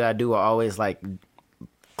tape that I do, I always like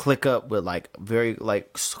click up with like very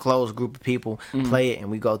like close group of people, play it,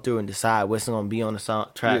 and we go through and decide what's going to be on the song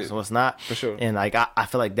tracks and what's not. For sure. And like I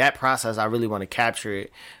feel like that process, I really want to capture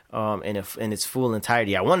it in its full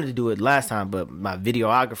entirety. I wanted to do it last time, but my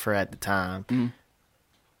videographer at the time.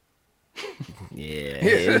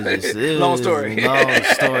 It was long story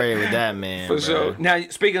with that man. For sure. Now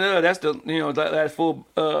speaking of that's the that full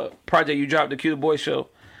project you dropped, the Q the Boy Show.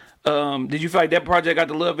 Did you feel like that project got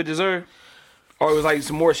the love it deserved? Or it was like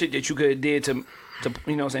some more shit that you could have did to you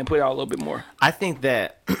know what I'm saying, put out a little bit more? I think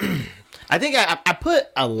that I put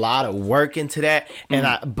a lot of work into that, and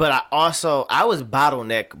I was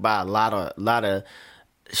bottlenecked by a lot of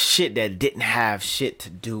shit that didn't have shit to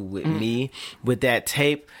do with me with that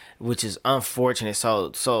tape, which is unfortunate.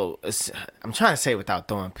 So I'm trying to say without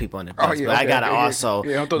throwing people on the bus, but I gotta also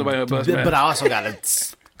I'm throwing nobody on the bus, man. But I also gotta.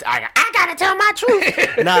 I gotta tell my truth.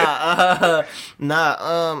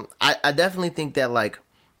 I definitely think that like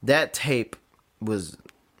that tape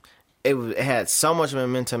it had so much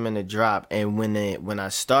momentum in the drop, and when I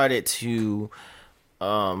started to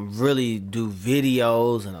really do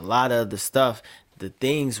videos and a lot of the stuff, the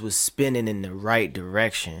things was spinning in the right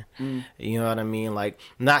direction. You know what I mean? Like,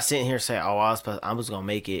 I'm not sitting here saying, oh, I was gonna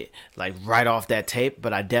make it like right off that tape,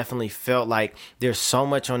 but I definitely felt like there's so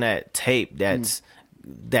much on that tape that's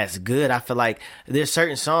good. I feel like there's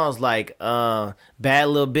certain songs like Bad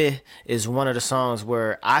Little Bit is one of the songs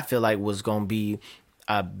where I feel like was gonna be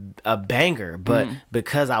a banger, but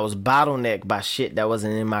because I was bottlenecked by shit that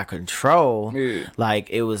wasn't in my control, like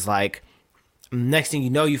it was like next thing you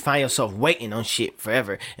know, you find yourself waiting on shit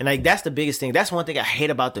forever. And like that's the biggest thing. That's one thing I hate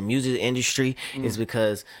about the music industry is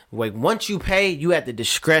because like once you pay, you at the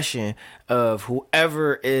discretion of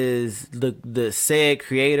whoever is the said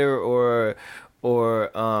creator or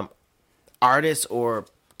artist or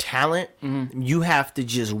talent. You have to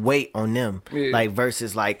just wait on them. Like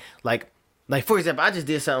versus like for example, I just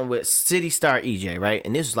did something with City Star EJ, right?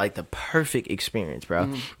 And this was like the perfect experience,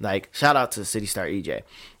 bro. Like shout out to City Star EJ.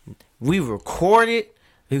 We recorded.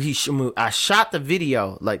 I shot the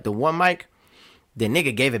video, like the one mic. The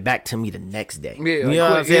nigga gave it back to me the next day. You know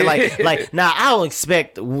what I'm saying? Like now I don't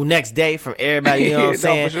expect next day from everybody. You know what I'm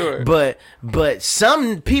saying? For sure. But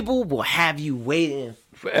some people will have you waiting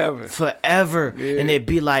forever, and they'd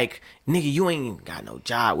be like, nigga, you ain't even got no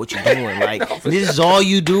job. What you doing? Like this is all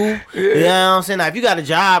you do. You know what I'm saying? Now, if you got a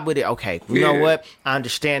job with it, okay. You know what? I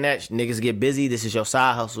understand that niggas get busy. This is your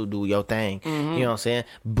side hustle. Do your thing. You know what I'm saying?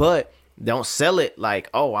 But don't sell it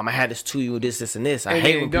like, oh, I'm gonna have this to you, this, and this. I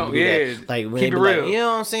hate when people do that. Like when they be like, you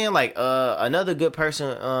know what I'm saying? Like another good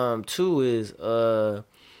person too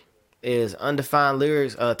is Undefined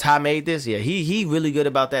Lyrics. Ty made this. Yeah, he really good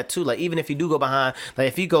about that too. Like even if you do go behind, like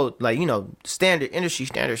if you go like standard industry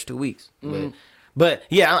standards 2 weeks. But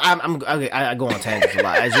yeah, I go on tangents a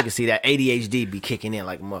lot. As you can see, that ADHD be kicking in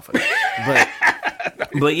like a motherfucker.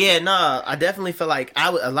 But yeah, I definitely feel like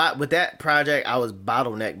a lot with that project. I was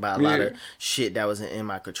bottlenecked by a lot of shit that wasn't in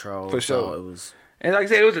my control. For sure, so it was. And like I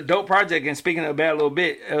said, it was a dope project. And speaking of Bad Little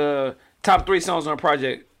Bit, top 3 songs on the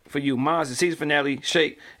project for you: mine's the Season Finale,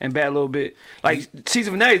 Shake, and Bad Little Bit. Like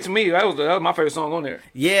Season Finale to me, that was my favorite song on there.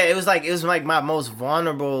 Yeah, it was like my most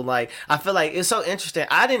vulnerable. Like I feel like it's so interesting.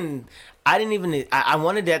 I didn't even. I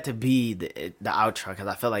wanted that to be the outro because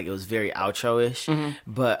I felt like it was very outro-ish,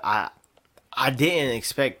 but I didn't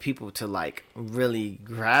expect people to like really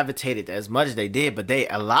gravitate it as much as they did. But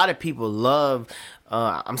a lot of people love.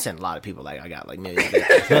 I'm saying a lot of people, like I got like millions,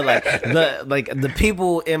 but like the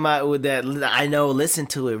people in that I know listen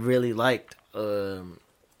to it really liked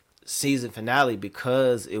season finale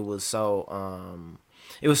because it was so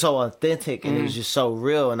authentic and it was just so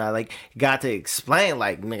real, and I like got to explain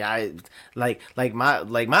like nigga,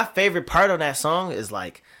 my favorite part on that song is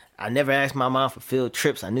like I never asked my mom for field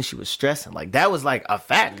trips. I knew she was stressing. Like that was like a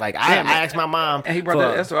fact. Like I asked my mom. And he brought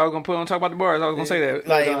that. That's what I was gonna put on talk about the bars. I was gonna say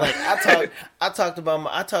that.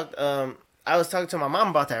 I was talking to my mom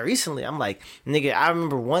about that recently. I'm like, nigga, I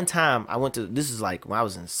remember one time I went to. This is like when I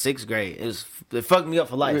was in 6th grade. It fucked me up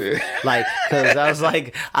for life. Like, cause I was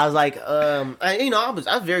like, I was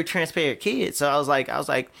a very transparent kid. So I was like,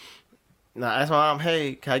 no, I asked my mom,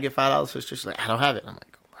 hey, can I get $5 for this? She's like, I don't have it. I'm like,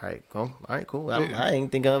 all right, cool. All right, cool. I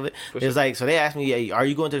ain't think of it. It's like, so they asked me, hey, are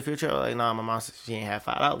you going to the field trip? I was like, no, my mom said she ain't have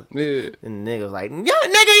 $5. Yeah. And the nigga was like, yo,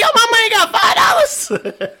 nigga, your mama ain't got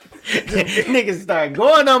 $5. Niggas started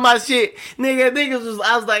going on my shit.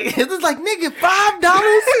 I was like, nigga, $5?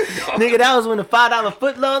 Nigga, that was when the $5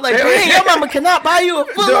 foot long. Like, dang, your mama cannot buy you a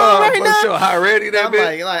foot long right now. Sure, how ready that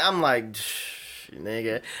bitch? I'm like,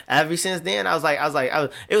 nigga. Ever since then, it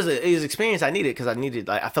was an experience I needed because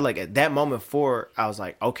I feel like at that moment I was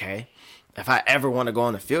like, okay, if I ever want to go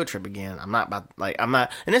on a field trip again, I'm not, and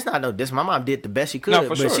it's not no diss. My mom did the best she could,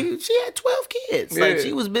 but sure. she had 12 kids. Yeah. Like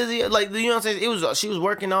she was busy, like you know what I'm saying. She was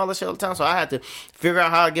working all the shit all the time, so I had to figure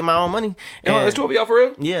out how to get my own money. And it's 12 of y'all for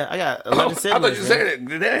real? Yeah, I got 11 siblings. I thought you said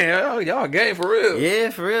that. Damn, y'all game for real. Yeah,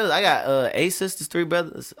 for real. I got 8 sisters, 3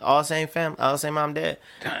 brothers, all same family, all same mom and dad.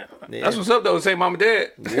 Damn. Yeah. That's what's up though. Same mom and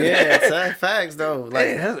dad. Yeah, that's facts though.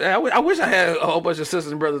 Like, I wish I had a whole bunch of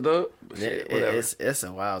sisters and brothers though. It's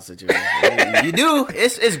a wild situation. You do.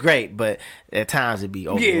 It's great, but at times it be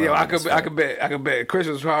over. Yeah, yo, I could bet.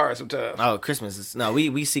 Christmas is hard sometimes. Oh, Christmas is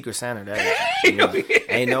we Secret Santa. That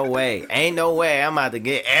ain't no way. I'm about to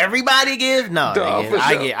get everybody give. No,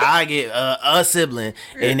 I get a sibling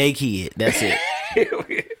and a kid. That's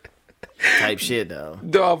it. Type shit though.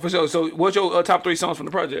 Dog, for sure. So, what's your top 3 songs from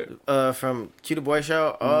the project? From Q the Boy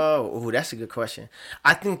Show. Oh, that's a good question.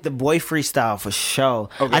 I think the Boy Freestyle for sure.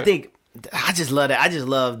 Okay. I just love that. I just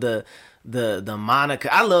love the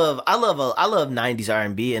Monica. I love 90s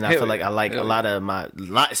R&B, and I feel like I like a lot of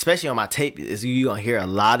especially on my tape. Is you gonna hear a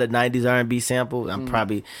lot of 90s R&B samples. I'm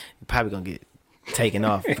probably gonna get taken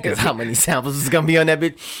off because how many samples is gonna be on that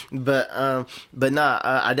bitch. But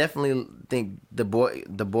I definitely think the boy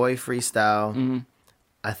freestyle. Mm-hmm.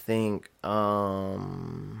 I think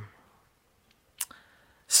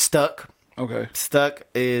Stuck. Okay. Stuck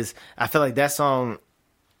is. I feel like that song.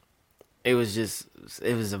 It was a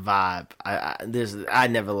vibe. I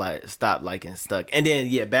never stopped liking Stuck. And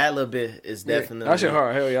then Bad Little Bit is definitely that shit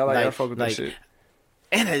hard. Hell yeah, I fuck with that shit.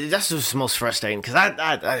 And that's just most frustrating because I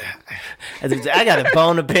got a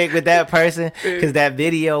bone to pick with that person because that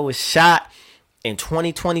video was shot in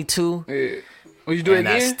 2022. Yeah. Will you do it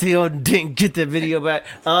again? I still didn't get the video back.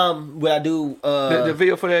 Will I do the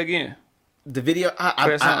video for that again? The video,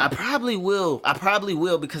 I probably will. I probably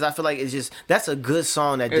will because I feel like that's a good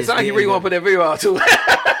song. It's like you really want to put that video out too.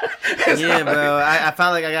 Yeah, bro. I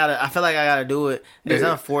feel like I gotta do it. It's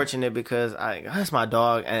unfortunate because that's my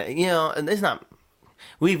dog, and and it's not.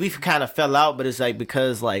 We've kind of fell out, but it's like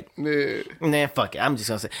because like, man, fuck it. I'm just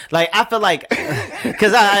gonna say like I feel like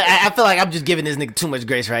because I feel like I'm just giving this nigga too much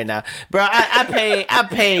grace right now, bro. I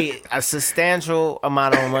pay a substantial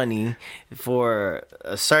amount of money for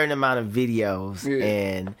a certain amount of videos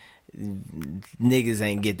and niggas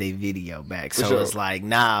ain't get their video back. So it's like,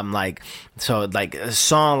 I'm like, so like a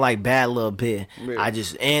song like Bad Little Bit,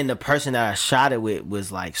 and the person that I shot it with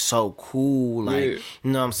was like so cool, like you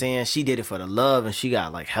know what I'm saying? She did it for the love and she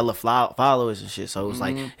got like hella followers and shit. So it was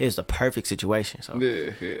like it was the perfect situation. So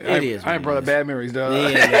it is. I ain't brought up bad memories, dog.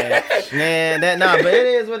 Yeah, man. But it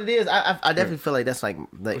is what it is. I definitely feel like that's like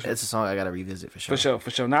it's a song I gotta revisit for sure.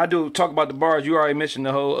 For sure. Now I do talk about the bars. You already mentioned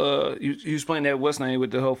the whole you was playing that what's name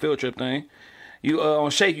with the whole field trip thing. You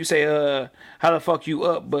on Shake, you say how the fuck you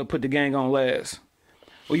up but put the gang on last.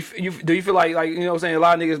 Well, do you feel like you know what I'm saying, a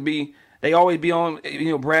lot of niggas they always be on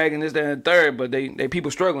bragging this, that, and the third, but they people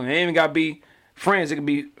struggling. They ain't even gotta be friends, it can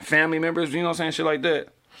be family members, you know what I'm saying, shit like that.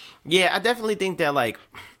 Yeah, I definitely think that like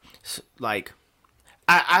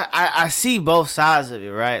I see both sides of it,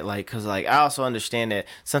 right? Like, cause like I also understand that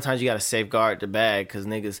sometimes you gotta safeguard the bag, cause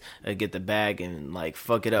niggas get the bag and like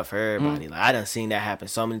fuck it up for everybody. Like I done seen that happen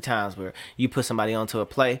so many times where you put somebody onto a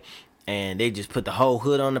play, and they just put the whole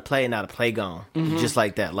hood on the play, and now the play gone, just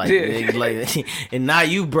like that. Like, and now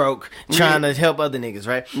you broke trying to help other niggas,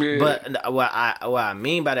 right? Yeah. But what I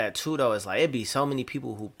mean by that too, though, is like it be so many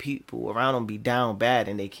people around them be down bad,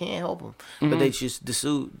 and they can't help them, but they just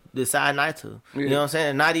decide not to. You know what I'm saying?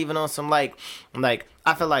 And not even on some like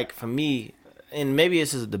I feel like for me, and maybe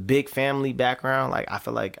it's just the big family background. Like I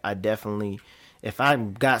feel like I definitely. If I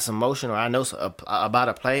got some motion or I know about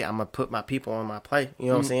a play, I'm going to put my people on my play. You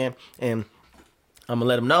know what I'm saying? And I'm going to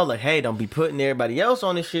let them know, like, hey, don't be putting everybody else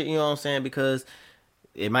on this shit. You know what I'm saying? Because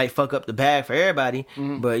it might fuck up the bag for everybody.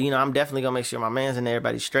 But, you know, I'm definitely going to make sure my man's and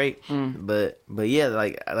everybody's straight. But yeah,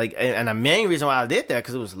 like, and the main reason why I did that,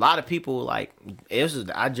 because it was a lot of people, like,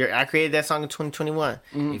 I created that song in 2021.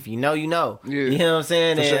 If you know, you know. Yeah. You know what I'm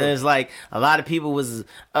saying? And it's like a lot of people was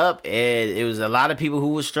up, and it was a lot of people who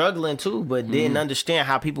was struggling too, but didn't understand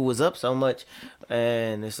how people was up so much.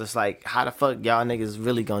 And it's just like, how the fuck y'all niggas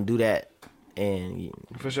really gonna do that? And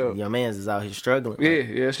for sure, your man's is out here struggling.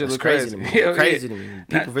 Yeah, shit look crazy. Crazy to me.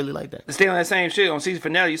 People really like that. Stay on that same shit. On season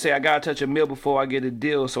finale, you say I gotta touch a meal before I get a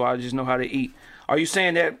deal, so I just know how to eat. Are you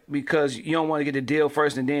saying that because you don't want to get the deal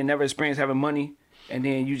first and then never experience having money, and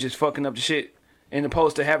then you just fucking up the shit, and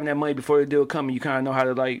opposed to having that money before the deal coming, you kind of know how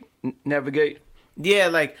to like navigate? Yeah,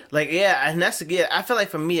 like yeah, and that's again. I feel like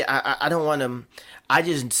for me, I don't want to. I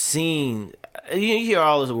just seen. You hear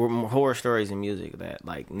all those horror stories in music that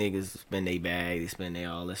like niggas spend their bag, they spend their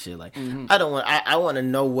all that shit. Like I don't want. I want to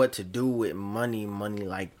know what to do with money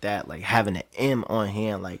like that. Like having an M on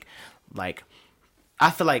hand. Like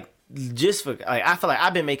I feel like just for like I feel like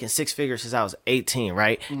I've been making six figures since I was 18,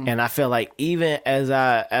 right? And I feel like even as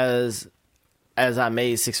I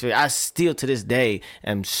made six figures, I still to this day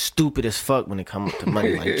am stupid as fuck when it comes to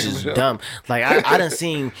money. Like just dumb. Like I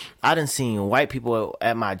done seen white people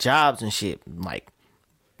at my jobs and shit like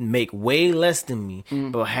make way less than me,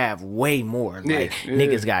 but have way more. Like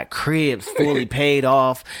niggas got cribs fully paid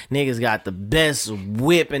off. Niggas got the best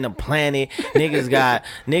whip in the planet.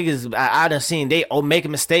 I done seen they make a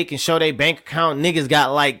mistake and show their bank account. Niggas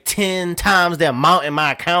got like 10 times the amount in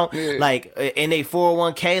my account. Like in they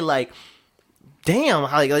 401k. Like damn,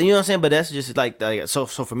 like you know what I'm saying, but that's just like so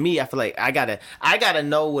for me, I feel like I gotta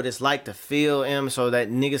know what it's like to feel him, so that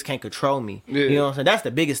niggas can't control me. You know what I'm saying? That's the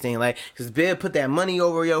biggest thing, like because they'll put that money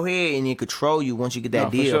over your head and you control you once you get that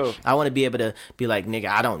deal. Sure. I want to be able to be like, nigga,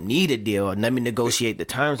 I don't need a deal, or let me negotiate the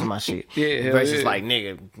terms of my shit. Versus like,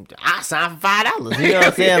 nigga, I signed for $5. You know what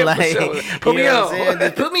I'm saying? Like, sure. Put me on,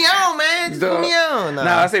 just put me on, man. Just put me on.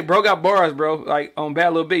 Nah, I say bro got bars, bro. Like on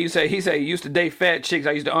Bad Little Bit, he said he used to date fat chicks.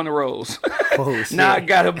 I used to honor rolls. Now I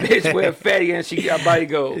got a bitch with a fatty and she got body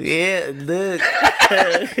goals. Yeah, look.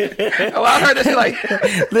 Oh, I heard this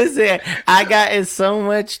like. Listen, I got in so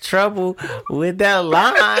much trouble with that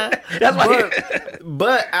line. That's why.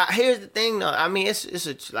 But here's the thing, though. I mean,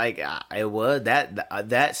 it's like it was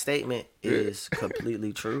that statement is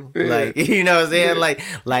completely true. Like you know what I'm saying?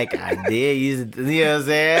 Like I did use it. You know what I'm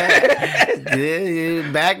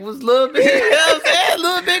saying? Back was a little bit. You know what I'm saying? A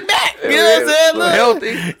little big back. You know what I'm saying?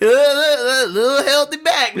 Little healthy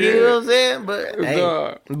back. You know what I'm saying?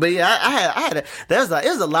 But yeah, I had there's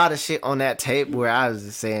a lot of shit on that tape where I was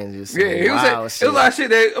just saying shit. It was a lot of shit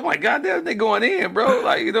that, oh my god, they going in, bro.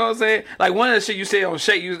 Like you know what I'm saying? Like one of the shit you say on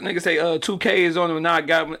Shake, you niggas say 2K is on him and now I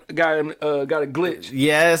got a glitch.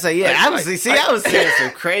 Yeah, so yeah, I was saying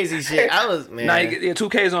some crazy shit. I was man. Now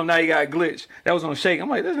 2K is on him, now you got a glitch. That was on Shake. I'm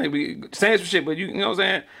like, this nigga be saying some shit, but you know what I'm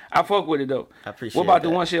saying? I fuck with it though. I appreciate. What about that.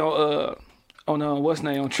 the one shit on what's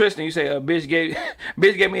name on Tristan? You say bitch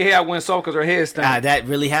gave me a hair I went soft because her hair stank. That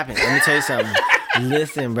really happened. Let me tell you something.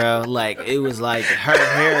 Listen, bro. Like it was like her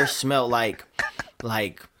hair smelled like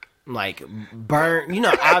burnt. You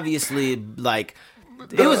know, obviously like.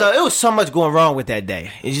 It was so much going wrong with that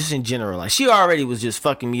day. It's just in general. Like she already was just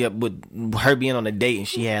fucking me up with her being on a date, and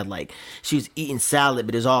she was eating salad,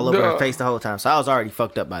 but it's all over her face the whole time. So I was already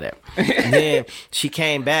fucked up by that. And then she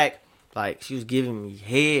came back, like she was giving me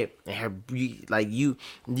head, and her like you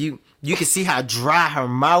could see how dry her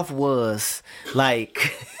mouth was,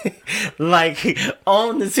 like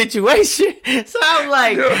on the situation. So I was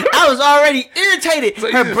like, I was already irritated.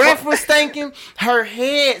 So her breath was stinking. Her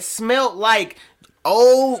head smelled like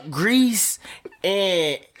old grease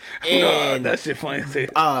and that shit funny.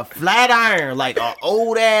 Flat iron, like an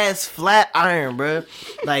old ass flat iron, bro.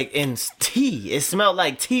 Like in tea, it smelled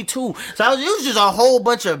like tea too. So it was just a whole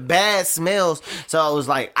bunch of bad smells. So I was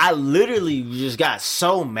like, I literally just got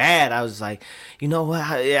so mad. I was like, you know what?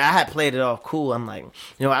 I had played it off cool. I'm like,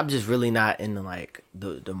 you know, I'm just really not in the like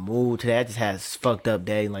the mood today. I just had a fucked up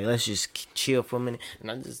day. Like, let's just chill for a minute.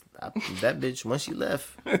 And that bitch once she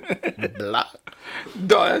left, block.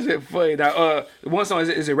 Dog, that shit funny. Now, one song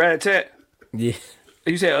is it Rat-a-Tat? Yeah.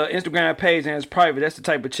 You said Instagram page and it's private. That's the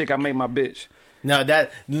type of chick I make my bitch. No,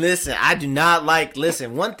 listen, I do not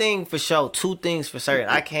listen, one thing for sure, two things for certain.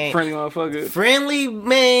 I can't. Friendly motherfucker. Friendly,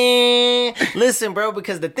 man. Listen, bro,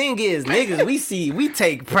 because the thing is, niggas, we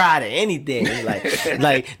take pride in anything. Like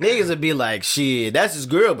niggas would be like, shit, that's his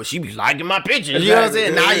girl, but she be liking my pictures. You know what I'm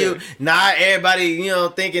saying? Now everybody, you know,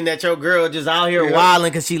 thinking that your girl just out here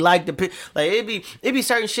wilding because she liked the picture. Like, it be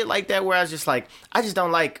certain shit like that where I was just like, I just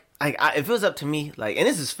don't like, if it was up to me, like, and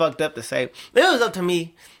this is fucked up to say, if it was up to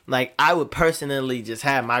me, like, I would personally just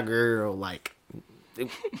have my girl, like,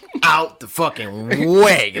 out the fucking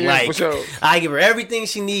way. Like, for sure. I give her everything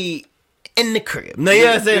she need in the crib. No, you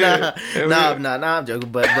know what I'm saying? Nah, I'm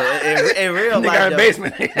joking. But in real life, got a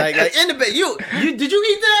basement. like in the bed. You did you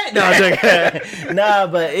eat that? No, I'm joking. Nah,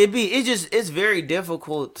 but it's very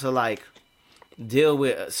difficult to like deal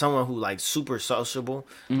with someone who like super sociable,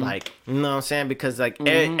 like, you know what I'm saying, because like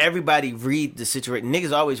everybody read the situation.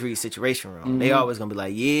 Niggas always read situation wrong. They always gonna be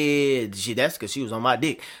like, yeah, that's because she was on my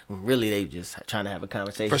dick. Really, they just trying to have a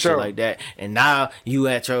conversation, shit like that. And now you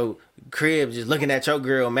at your crib just looking at your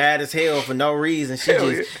girl mad as hell for no reason. She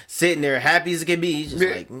just sitting there happy as it can be, just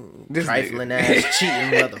like trifling ass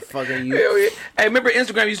cheating motherfucker. You. Hell yeah. Hey, remember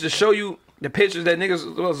Instagram used to show you the pictures that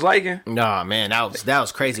niggas was liking? Nah, man, that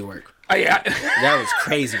was crazy work. Oh, yeah. That was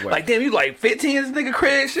crazy work. Like, damn, you like 15 in this nigga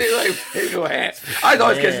crib shit? Like, go ahead. I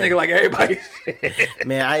always catch this nigga like everybody.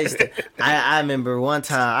 Man, I remember one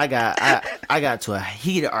time I got to a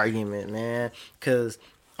heated argument, man, because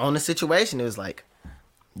on the situation it was like,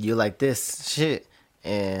 you like this shit,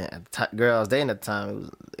 and girl I was dating at the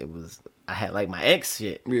time, it was I had like my ex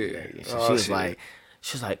shit. Yeah.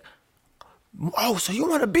 She was like, oh, so you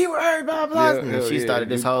want to be with her, blah, blah. And she started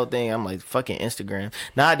this whole thing. I'm like, fucking Instagram.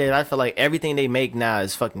 Nowadays, I feel like everything they make now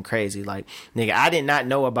is fucking crazy. Like, nigga, I did not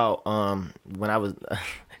know about, when I was,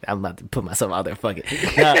 I'm about to put myself out there, fuck it.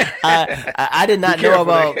 No, I did not know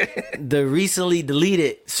about the recently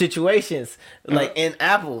deleted situations, like, in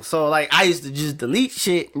Apple. So, like, I used to just delete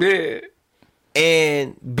shit. Yeah.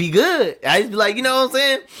 And be good. I used to be like, you know what I'm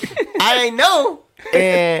saying? I ain't know.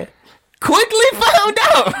 And quickly found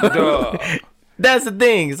out. That's the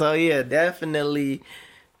thing. So yeah, definitely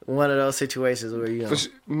one of those situations where you know.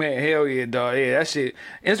 Man, hell yeah, dog. Yeah, that shit.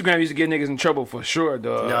 Instagram used to get niggas in trouble for sure,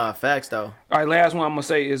 dog. Nah, facts though. All right, last one I'm gonna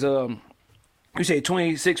say is you say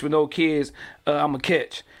 26 with no kids. I'm a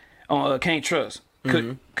catch. Can't trust.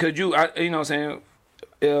 Could you? You know what I'm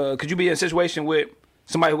saying? Could you be in a situation with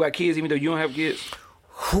somebody who got kids even though you don't have kids?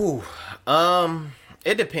 Whew.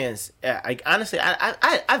 It depends. Honestly,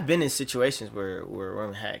 I've been in situations where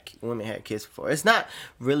women had kids before. It's not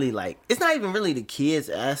really like, it's not even really the kids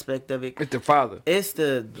aspect of it. It's the father. It's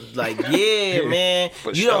the like, yeah, man.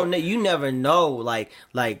 You never know. Like,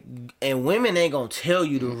 and women ain't gonna tell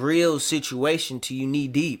you the real situation till you knee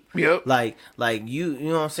deep. Yep. Like you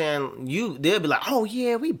know what I'm saying. They'll be like, oh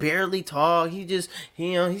yeah, we barely talk. He just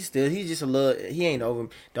a little. He ain't over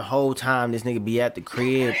the whole time. This nigga be at the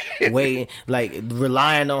crib waiting, like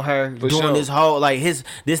relying on her, doing this whole like this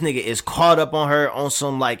nigga is caught up on her on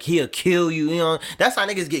some like he'll kill you. You know that's how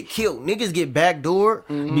niggas get killed. Niggas get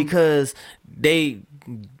backdoored because they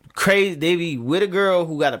crazy. They be with a girl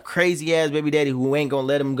who got a crazy ass baby daddy who ain't gonna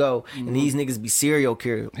let him go, and these niggas be serial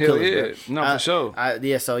killers. Hell yeah, no, for sure. I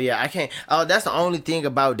can't. That's the only thing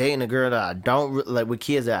about dating a girl that I don't like with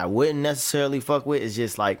kids that I wouldn't necessarily fuck with is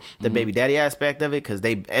just like the baby daddy aspect of it, because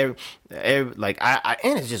they like I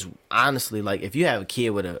and it's just honestly like if you have a kid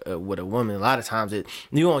with a woman, a lot of times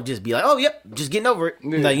you won't just be like, oh yep, just getting over it.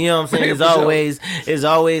 Yeah. Like, you know what I'm saying? It's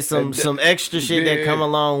always some extra shit that come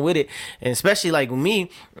along with it, and especially like with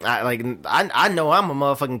me. I know I'm a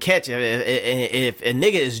motherfucking catch. If a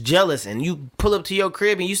nigga is jealous and you pull up to your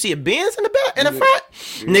crib and you see a Benz in the back in the front,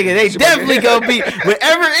 nigga, they definitely gonna be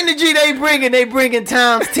whatever energy they bringing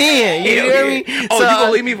times 10. You hear me? Oh, so, you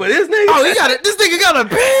gonna leave me for this nigga? Oh, this nigga got a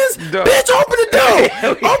Benz? Duh. Bitch, open the door!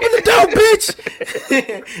 Open the door, bitch!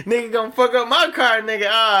 Nigga gonna fuck up my car, nigga.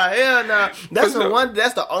 Hell no. That's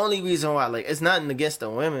the only reason why. Like, it's nothing against the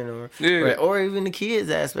women or even the kids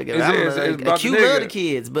aspect of it. I cute love the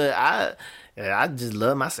kids, but I just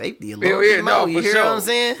love my safety a little bit more. You hear what I'm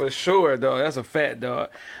saying? For sure, dog. That's a fact, dog.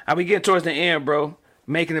 I be getting towards the end, bro.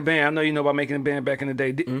 Making a Band. I know you know about Making a Band back in the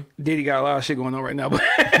day. Diddy got a lot of shit going on right now. But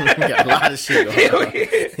Got a lot of shit going on.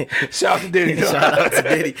 Shout out to Diddy. Shout out to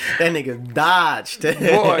Diddy. That nigga dodged.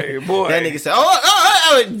 Boy. That nigga said,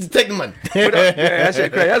 oh, take the money. But, yeah, that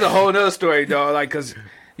shit crazy. That's a whole nother story, dog. Like, cause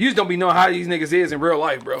you just don't be knowing how these niggas is in real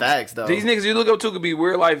life, bro. Facts, though. These niggas you look up to could be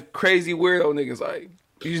real life, crazy, weirdo niggas. Like,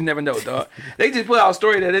 you just never know, dog. They just put out a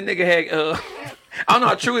story that nigga had, I don't know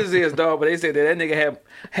how true this is, dog, but they said that nigga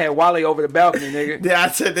had Wale over the balcony, nigga. Yeah,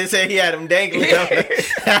 they said he had him dangling.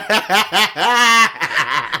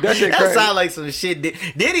 That shit That crazy. sound like some shit.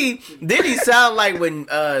 Diddy sound like when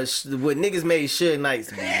niggas made Suge Knight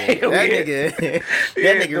to be. Nigga. Hell That yeah. nigga,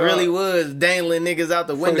 Yeah, that nigga dog. really was dangling niggas out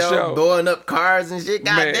the window, sure. blowing up cars and shit.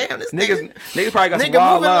 Man, Goddamn, this niggas probably got some nigga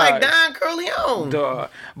wild moving like lives. Don Corleone. Dog.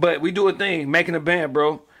 But we do a thing, Making a Band,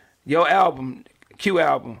 bro. Your album, Q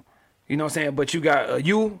album. You know what I'm saying? But you got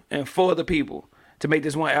you and 4 other people to make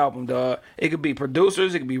this one album, dog. It could be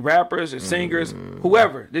producers, it could be rappers or singers,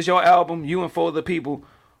 whoever. This your album, you and 4 other people.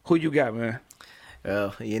 Who you got, man?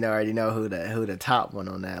 Well, you already know who the top one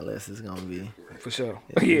on that list is gonna be. For sure.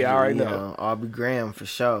 Yeah, I already know. Aubrey Graham for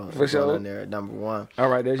sure. For sure. Going on there at number 1. All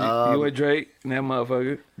right, there's you and Drake and that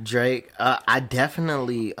motherfucker. Drake, I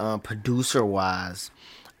definitely producer wise,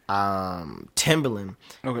 Timbaland.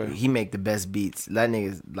 Okay. He make the best beats. That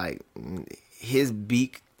nigga's like his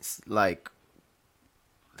beat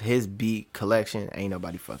collection ain't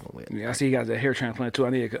nobody fucking with. Yeah, I see you got that hair transplant too. I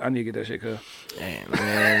need to get that shit, cuz.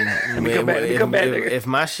 Man, me come back, nigga. if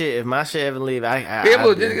my shit ever leave, Yeah,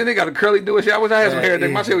 look, they got a curly do shit. I wish I had some hair.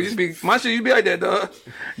 My shit used to be like that, dog.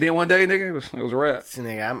 Then one day, nigga, it was a wrap.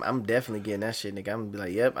 Nigga, I'm definitely getting that shit, nigga. I'm gonna be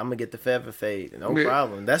like, yep, I'm gonna get the forever fade. No Yeah.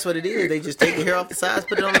 problem. That's what it is. They just take the hair off the sides,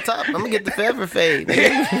 put it on the top. I'm gonna get the forever fade.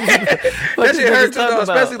 Nigga. That shit hurts, talking though,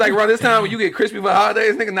 about? especially like around this time when you get crispy for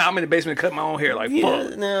holidays. Nigga, nah, I'm in the basement cutting my own hair. Like, Yeah, fuck.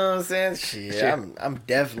 you know what I'm saying? Shit. I'm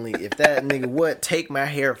definitely, if that nigga would take my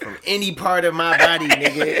hair from any part of my body,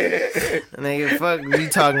 nigga, fuck you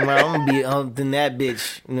talking about? I'm gonna be than that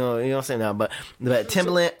bitch. You know what I'm saying? No, but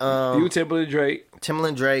Timbaland, You,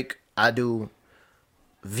 Timbaland, Drake. I do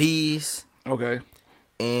V's Okay.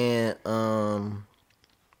 and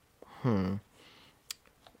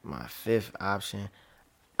my 5th option,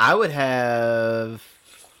 I would have.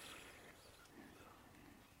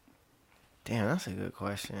 Damn, that's a good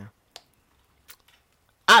question.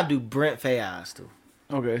 I do Brent Faiyaz too.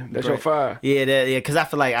 Okay. That's your 5. Yeah, because I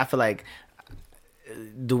feel like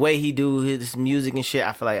the way he do his music and shit,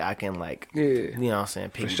 I feel like I can you know what I'm saying,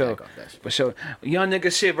 For sure. piggyback off that shit. For sure. Young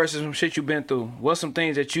nigga shit versus some shit you been through. What's some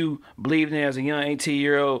things that you believed in as a young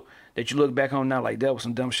 18-year-old that you look back on now like that was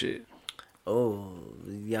some dumb shit? Oh,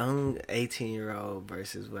 young 18-year-old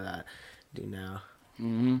versus what I do now.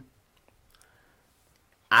 Mm-hmm.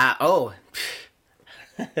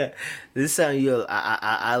 This is something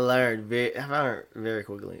I learned very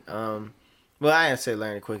quickly. Well, I didn't say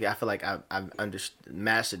learn it quickly. I feel like I've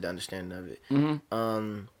mastered the understanding of it.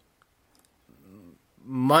 Mm-hmm.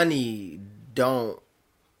 Money don't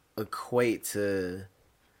equate to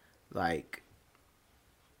like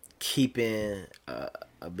keeping a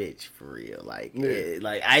bitch for real. Like,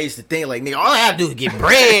 like I used to think like, nigga, all I have to do is get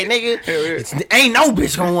bread, nigga. Ain't no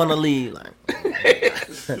bitch gonna want to leave. Like,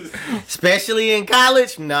 especially in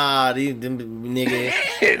college, nah, them nigga.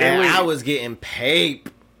 And I was getting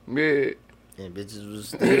paid. Yeah. And bitches was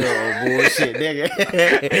still bullshit,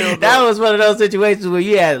 nigga. That was one of those situations where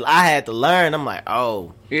I had to learn. I'm like,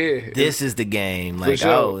 oh, Yeah. this is the game. Like,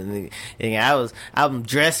 sure. oh, and I'm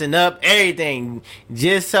dressing up everything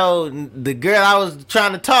just so the girl I was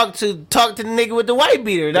trying to talk to the nigga with the white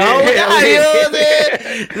beater, dog. Yeah, You know what I'm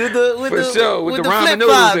saying? For sure, with the ramen flip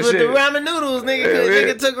noodles flops, and with shit. the ramen noodles, nigga. 'Cause Yeah, yeah.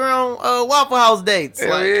 nigga took her on Waffle House dates. Hell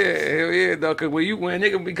Like, yeah, though. Cause when a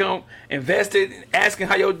nigga become invested, asking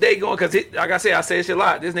how your day going, cause like I said, I say this shit a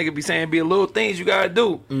lot. This nigga be saying be a little things you gotta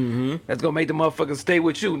do. Mm-hmm. That's gonna make the motherfuckers stay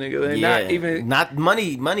with you, nigga. And not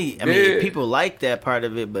money. I mean, people like that part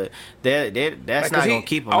of it, but that's like, not gonna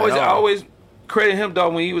keep them. I at all. always credit him though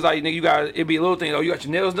when he was like, nigga, you got it be a little thing. Oh, you got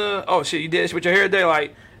your nails done. Oh shit, you did that shit with your hair today.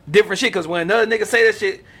 Like different shit. Cause when another nigga say that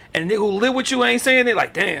shit and the nigga who live with you ain't saying it,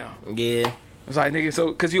 like damn. Yeah. It's like nigga,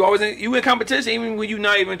 so cause you always you in competition even when you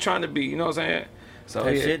not even trying to be. You know what I'm saying? So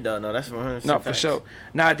That yeah. shit though, no, that's 100%. No, for sure.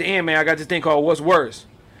 Now at the end, man, I got this thing called "What's Worse."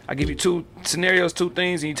 I give you 2 scenarios, 2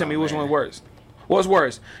 things, and you tell me which one's worse. What's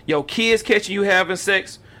worse? Your kids catching you having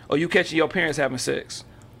sex, or you catching your parents having sex?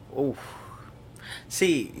 Oof.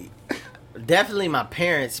 See, definitely my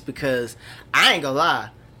parents, because I ain't gonna lie,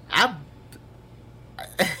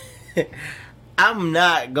 I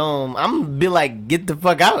I'm gonna be like, get the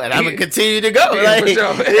fuck out, and I'm gonna continue to go. Yeah, Like, for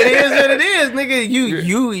sure. it is what it is, nigga.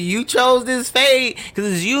 You chose this fade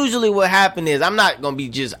because it's usually what happened is I'm not gonna be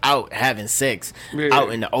just out having sex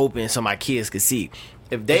out in the open so my kids can see.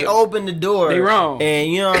 If they open the door, they wrong,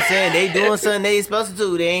 and you know what I'm saying, they doing something they supposed to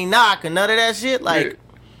do. They ain't knocking none of that shit. Like,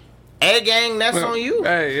 hey gang, that's on you.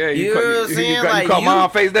 Hey, you know what I'm saying? You call mom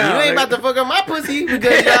face down. You ain't about to fuck up my pussy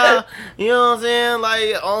because y'all, you know what I'm saying?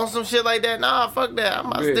 Like on some shit like that. Nah, fuck that. I'm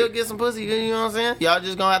about to still get some pussy. You know what I'm saying? Y'all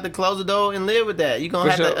just gonna have to close the door and live with that. You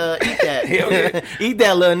gonna have to eat that. Eat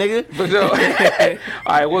that, little nigga. For sure.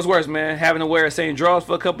 All right, what's worse, man? Having to wear the same drawers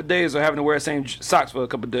for a couple of days or having to wear the same socks for a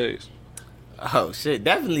couple of days? Oh shit,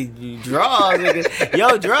 definitely draws, nigga.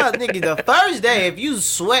 Yo, draws, nigga. The first day, if you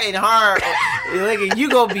sweating hard, nigga,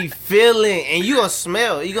 you gonna be feeling and you gonna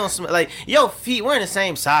smell. You gonna smell like your feet wearing the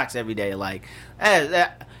same socks every day. Like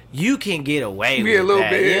you can get away with a little that.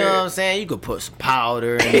 bit. You know what I'm saying? You could put some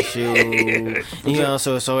powder in the shoe. You know,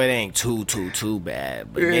 so it ain't too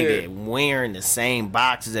bad. But nigga, wearing the same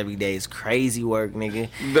boxes every day is crazy work, nigga.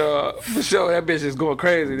 For sure, that bitch is going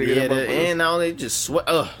crazy, nigga. Yeah, and now they just sweat.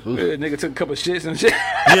 Nigga took a couple shits and shit.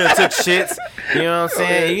 Yeah, took shits. You know what I'm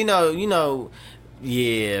saying? You know.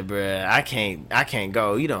 Yeah, bruh. I can't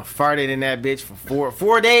go. You done farted in that bitch for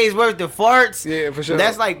four days worth of farts. Yeah, for sure.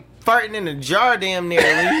 That's like farting in a jar, damn near.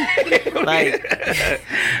 Like,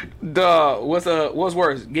 what's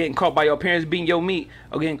worse? Getting caught by your parents beating your meat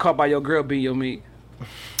or getting caught by your girl beating your meat?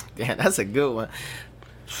 damn, that's a good one.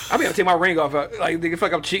 I be able to take my ring off. Like, nigga,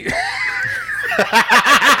 fuck, I'm cheating.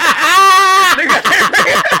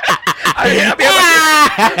 I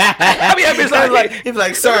be happy. He's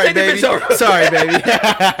like, sorry, baby. Sorry, baby.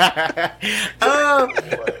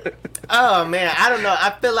 Oh man, I don't know.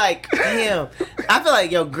 I feel like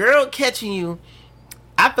your girl catching you.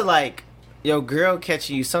 I feel like your girl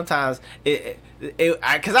catching you sometimes.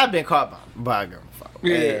 Because I've been caught by a girl before.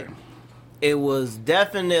 Yeah. It was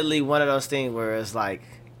definitely one of those things where it's like,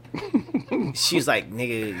 she's like,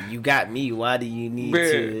 nigga, you got me. Why do you need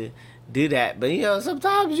to do that? But you know,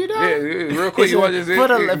 sometimes you know, real quick, you want to for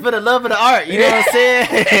the love of the art. You know what I'm saying?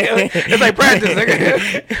 It's like practice,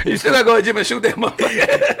 nigga. You still gotta go to the gym and shoot that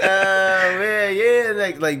motherfucker. Man, yeah,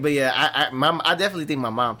 like, but yeah, I definitely think my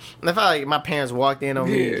mom. I felt like my parents walked in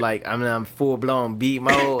on me like I'm full blown beat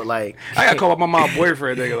mode. Like I got caught by my mom's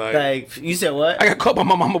boyfriend, nigga. Like you said, what? I got caught by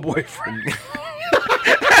my mama's boyfriend.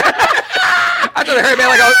 I tried to hurt man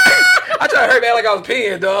like I was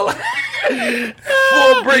peeing, dog.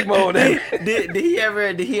 Full break mode. Did he ever?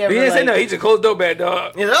 He didn't say no. He just closed the door back,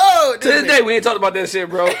 dog. To this day, we ain't talked about that shit,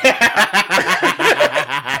 bro.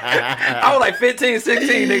 I was like 15,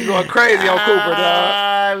 16, nigga going crazy on Cooper, dog.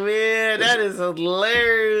 Ah, man, that is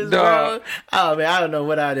hilarious, dog. Bro. Oh man, I don't know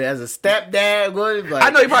what I did as a stepdad. Like, I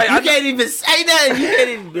know you probably. You can't even say that. You can't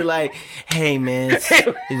even be like, "Hey, man,"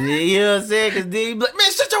 you know what I'm saying? Because then you be like,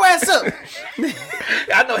 "Man, shut your ass up."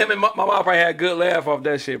 I know him and my mom probably had a good laugh off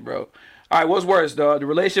that shit, bro. All right, what's worse, dog? The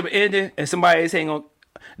relationship ending and somebody saying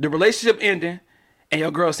the relationship ending and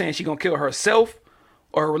your girl saying she gonna kill herself,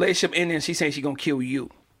 or a relationship ending and she saying she gonna kill you.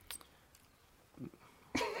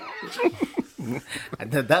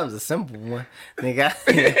 That was a simple one, nigga.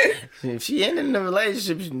 If she ended the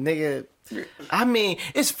relationship, nigga. I mean,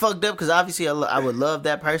 it's fucked up because obviously I would love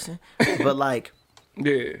that person, but like,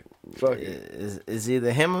 yeah, fuck it. It's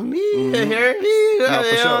either him or me, or her or me. You know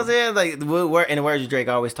what I'm saying? Like, in the words of Drake,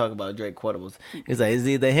 I always talk about Drake quotables. He's like, it's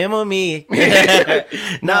either him or me.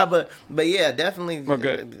 Nah, but yeah, definitely.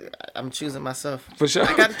 Okay. I'm choosing myself. For sure.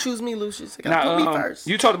 I gotta choose me, Lucius. I gotta put me first.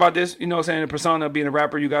 You talked about this, you know what I'm saying? The persona of being a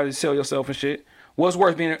rapper, you gotta sell yourself and shit. What's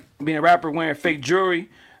worse, being a rapper wearing fake jewelry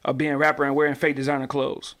or being a rapper and wearing fake designer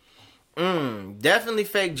clothes? Definitely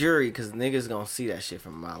fake jewelry, because niggas gonna see that shit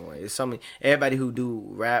from a mile away. It's something everybody who do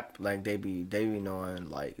rap, like they be knowing,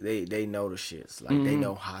 like they know the shits, like they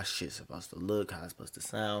know how shit's supposed to look, how it's supposed to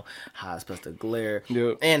sound, how it's supposed to glare.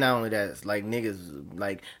 Yep. And not only that, it's like niggas,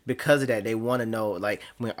 like because of that, they want to know, like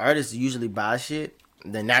when artists usually buy shit,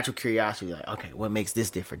 the natural curiosity, like, okay, what makes this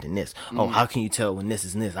different than this? Oh, how can you tell when this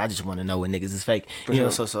is this? I just want to know when niggas is fake. You know,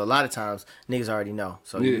 so a lot of times niggas already know.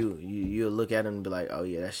 So you'll look at them and be like, oh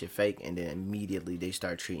yeah, that shit fake, and then immediately they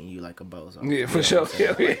start treating you like a bozo. Yeah, for sure.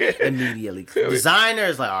 Like, immediately. Designer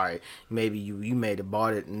is like, all right, maybe you made it,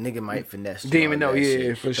 bought it, nigga might finesse. Didn't even know,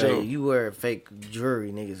 yeah, for sure. You wear fake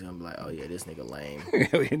jewelry, niggas gonna be like, oh yeah, this nigga lame.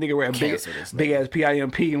 Nigga wearing big ass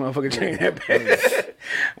PIMP motherfucker chain that bad.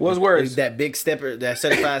 What's worse? That big stepper, that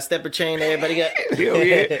certified stepper chain everybody got. Hell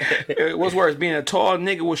yeah. What's worse, being a tall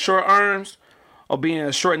nigga with short arms or being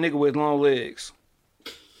a short nigga with long legs?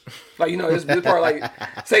 Like, you know, this part, like,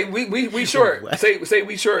 say we short. Say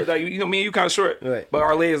we short. Like, you know, me and you kind of short. Right. But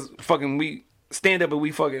our legs fucking, we stand up and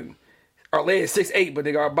we fucking, our legs 6'8", but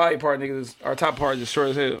nigga, our body part, nigga, our top part is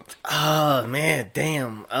short as hell. Oh man,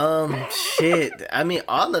 damn. Shit. I mean,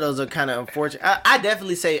 all of those are kind of unfortunate. I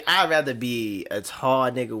definitely say I'd rather be a tall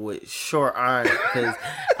nigga with short arms because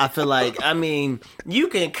I feel like, I mean, you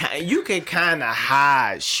can kind of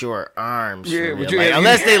hide short arms. Yeah, but but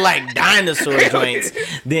unless they like dinosaur joints,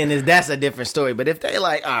 then that's a different story. But if they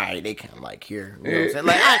like, all right, they kind of like here. You know what I'm saying?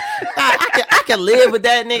 Like I can live with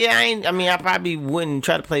that nigga. I probably wouldn't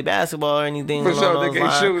try to play basketball or anything. For sure, along they those can't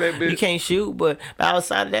lines. shoot that bitch. You can't shoot, but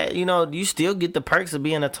outside of that, you know, you still get the perks of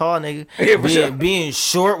being a tall nigga. Yeah, for sure. Being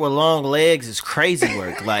short with long legs is crazy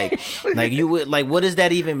work. Like you would like, what does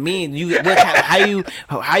that even mean?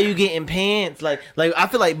 How you getting pants? Like I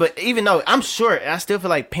feel like, but even though I'm short, I still feel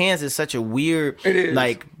like pants is such a weird, it is.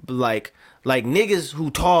 Like niggas who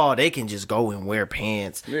tall, they can just go and wear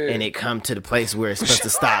pants and it come to the place where it's supposed to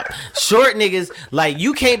stop. Short niggas, like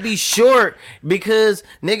you can't be short because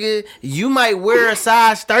nigga, you might wear a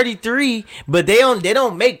size 33, but they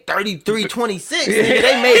don't make 33 26.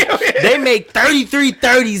 Nigga, they make 33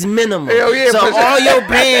 30s minimum. Hell yeah, so for sure. all your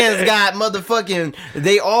pants got motherfucking,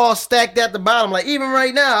 they all stacked at the bottom. Like even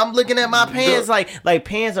right now, I'm looking at my pants like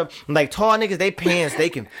pants are like tall niggas. They pants they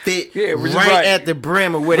can fit right at the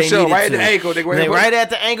brim of where For they sure, need it right at to. the ankle, nigga. They right at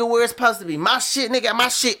the angle where it's supposed to be. My shit, nigga, my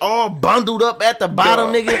shit all bundled up at the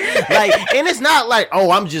bottom, nigga. Like, and it's not like,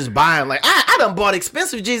 oh, I'm just buying. Like, I done bought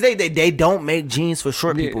expensive jeans. They don't make jeans for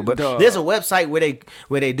short people, but there's a website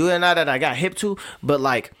where they do it now that I got hip to. But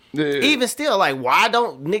like, even still, like, why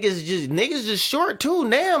don't niggas just short too?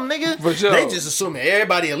 Damn, nigga. For sure. They just assuming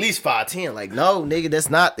everybody at least 5'10". Like, no, nigga, that's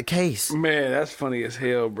not the case. Man, that's funny as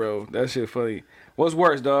hell, bro. That shit funny. What's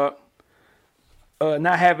worse, dog?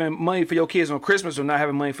 Not having money for your kids on Christmas or not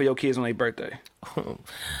having money for your kids on their birthday?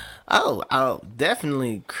 Oh,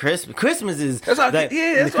 definitely Christmas. Christmas is that's what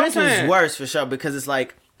Christmas I'm saying. is worse for sure because it's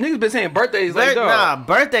like niggas been saying birthdays like dog.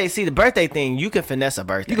 Birthday. See, the birthday thing, you can finesse a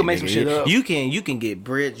birthday. You can make some shit up. You can get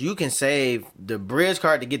bridge. You can save the bridge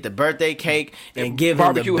card to get the birthday cake and give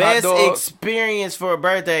them the barbecue, best hot dog. experience for a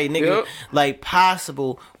birthday, nigga, like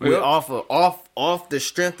possible. With off the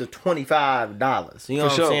strength of $25. You know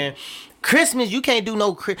what I'm saying? Christmas, you can't do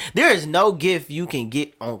no. There is no gift you can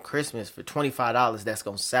get on Christmas for $25 that's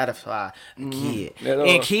gonna satisfy a kid.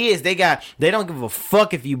 And kids, they don't give a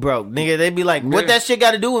fuck if you broke, nigga. They be like, what that shit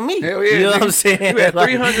got to do with me? Hell yeah, you know nigga. what I'm saying? You had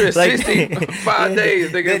 365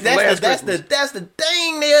 days, nigga. That's the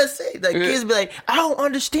thing they'll say. Like kids be like, I don't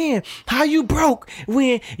understand how you broke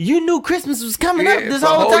when you knew Christmas was coming up this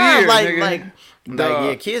whole time. Year,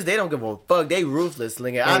 yeah, kids, they don't give a fuck. They ruthless,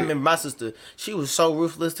 nigga. I remember my sister, she was so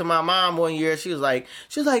ruthless to my mom one year. She was like,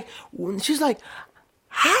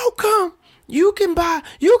 how come you can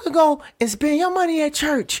go and spend your money at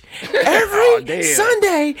church every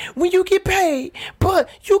Sunday when you get paid, but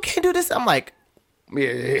you can't do this? I'm like,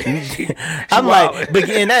 I'm like, but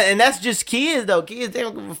and that's just kids though. Kids, they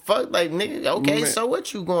don't give a fuck. Like, nigga, okay, so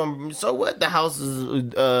what you going? So what? The house is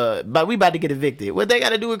but we about to get evicted. What they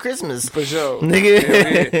got to do with Christmas? For sure,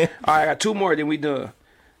 nigga. All right, I got two more. Then we done.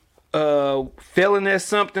 Failing at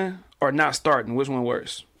something or not starting. Which one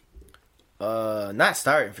worse? Not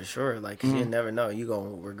starting for sure. Like, you never know. You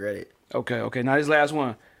gonna regret it. Okay. Now this last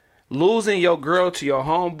one: losing your girl to your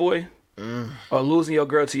homeboy or losing your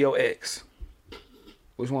girl to your ex.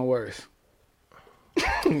 Which one worse?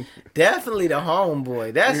 Definitely the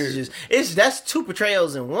homeboy. That's two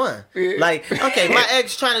betrayals in one. Like, okay, my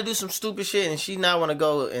ex trying to do some stupid shit and she not want to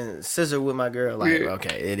go and scissor with my girl. Like,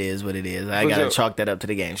 okay, it is what it is. I gotta chalk that up to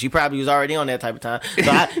the game. She probably was already on that type of time.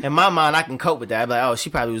 So in my mind, I can cope with that. I'm like, oh,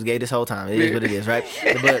 she probably was gay this whole time. It is what it is, right?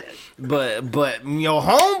 But your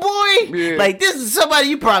homeboy, like, this is somebody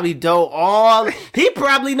you probably he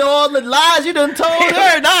probably know all the lies you done told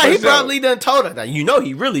her. Nah, he probably done told her. Now, you know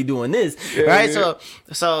he really doing this, right? Yeah.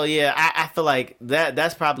 So yeah, I feel like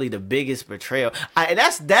that's probably the biggest betrayal.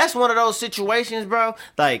 That's one of those situations, bro.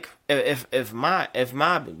 Like, if my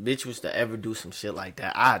bitch was to ever do some shit like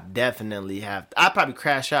that, I'd probably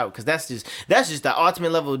crash out because that's just the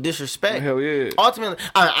ultimate level of disrespect. Hell yeah. Ultimately,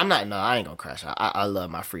 I ain't gonna crash out. I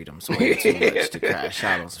love my freedom so way too much to crash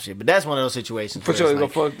out on some shit. But that's one of those situations for sure. It's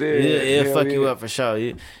like, gonna fuck that. It'll fuck you up for sure.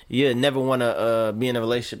 You never want to be in a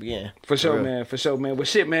relationship again. For sure, man. Well,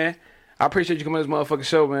 shit, man. I appreciate you coming on this motherfucking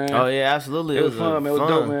show, man. Oh yeah, absolutely. It was fun, man. It was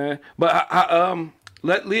dope, man. But I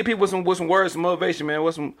leave people with some words, some motivation, man.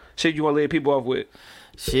 What's some shit you want to leave people off with?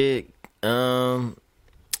 Shit.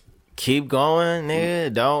 keep going,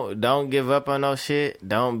 nigga. Don't give up on no shit.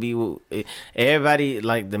 Don't be everybody,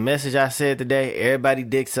 like the message I said today, everybody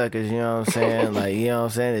dick suckers, you know what I'm saying? Like, you know what I'm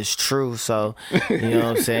saying? It's true. So, you know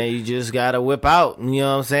what I'm saying? You just gotta whip out, you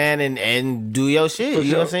know what I'm saying, and do your shit.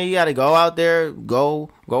 You know what I'm saying? You gotta go out there, go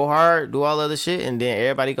hard, do all other shit, and then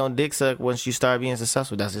everybody gonna dick suck once you start being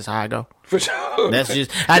successful. That's just how I go. For sure. That's just,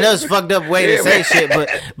 I know it's fucked up way to say shit,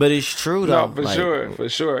 but it's true though. No, for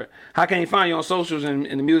sure. How can you find you on socials and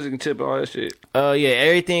the music and tip all that shit? Yeah,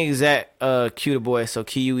 everything is at Q the Boy, so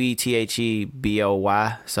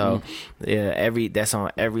QUETHEBOY. So yeah, that's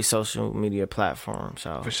on every social media platform.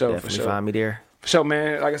 So for sure, definitely find me there. For sure,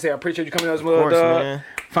 man. Like I said, I appreciate you coming on this mother, dog. Man.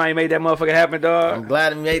 Finally made that motherfucker happen, dog. I'm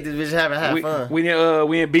glad we made this bitch happen. Have fun. We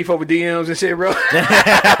in beef over DMs and shit, bro.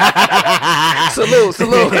 Salute.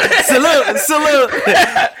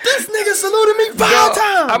 This nigga saluted me 5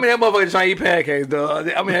 times. I mean, that motherfucker trying to eat pancakes, dog.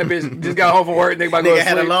 I mean, that bitch just got home from work. Nigga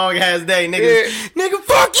had a long ass day. Nigga,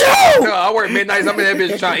 fuck you. No, I work midnights. I'm in that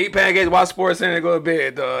bitch trying to eat pancakes, watch sports center, and go to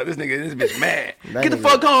bed, dog. This bitch mad. Get the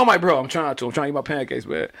fuck home, my bro. I'm trying to eat my pancakes,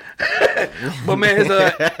 man. But man, it's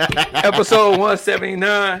episode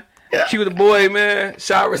 179. Q the Boy, man.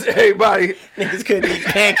 Showers, everybody. Niggas couldn't eat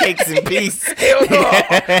pancakes in peace. Hell no.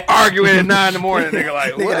 Arguing at 9 in the morning, nigga.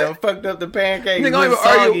 Like, what? Nigga done fucked up the pancakes. Nigga,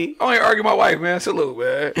 I don't even argue my wife, man. Salute,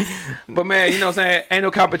 man. But man, you know what I'm saying? Ain't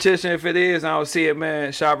no competition. If it is, I don't see it,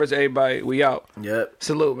 man. Showers, everybody. We out. Yep.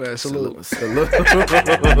 Salute, man. Salute.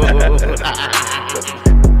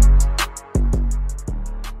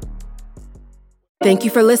 Thank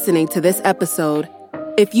you for listening to this episode.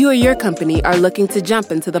 If you or your company are looking to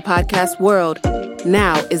jump into the podcast world,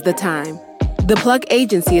 now is the time. The Plug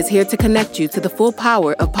Agency is here to connect you to the full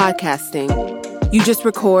power of podcasting. You just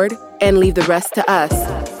record and leave the rest to us.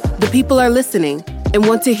 The people are listening and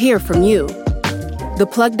want to hear from you.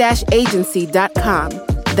 theplug-agency.com.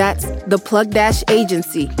 That's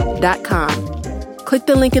theplug-agency.com. Click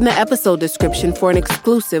the link in the episode description for an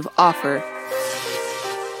exclusive offer.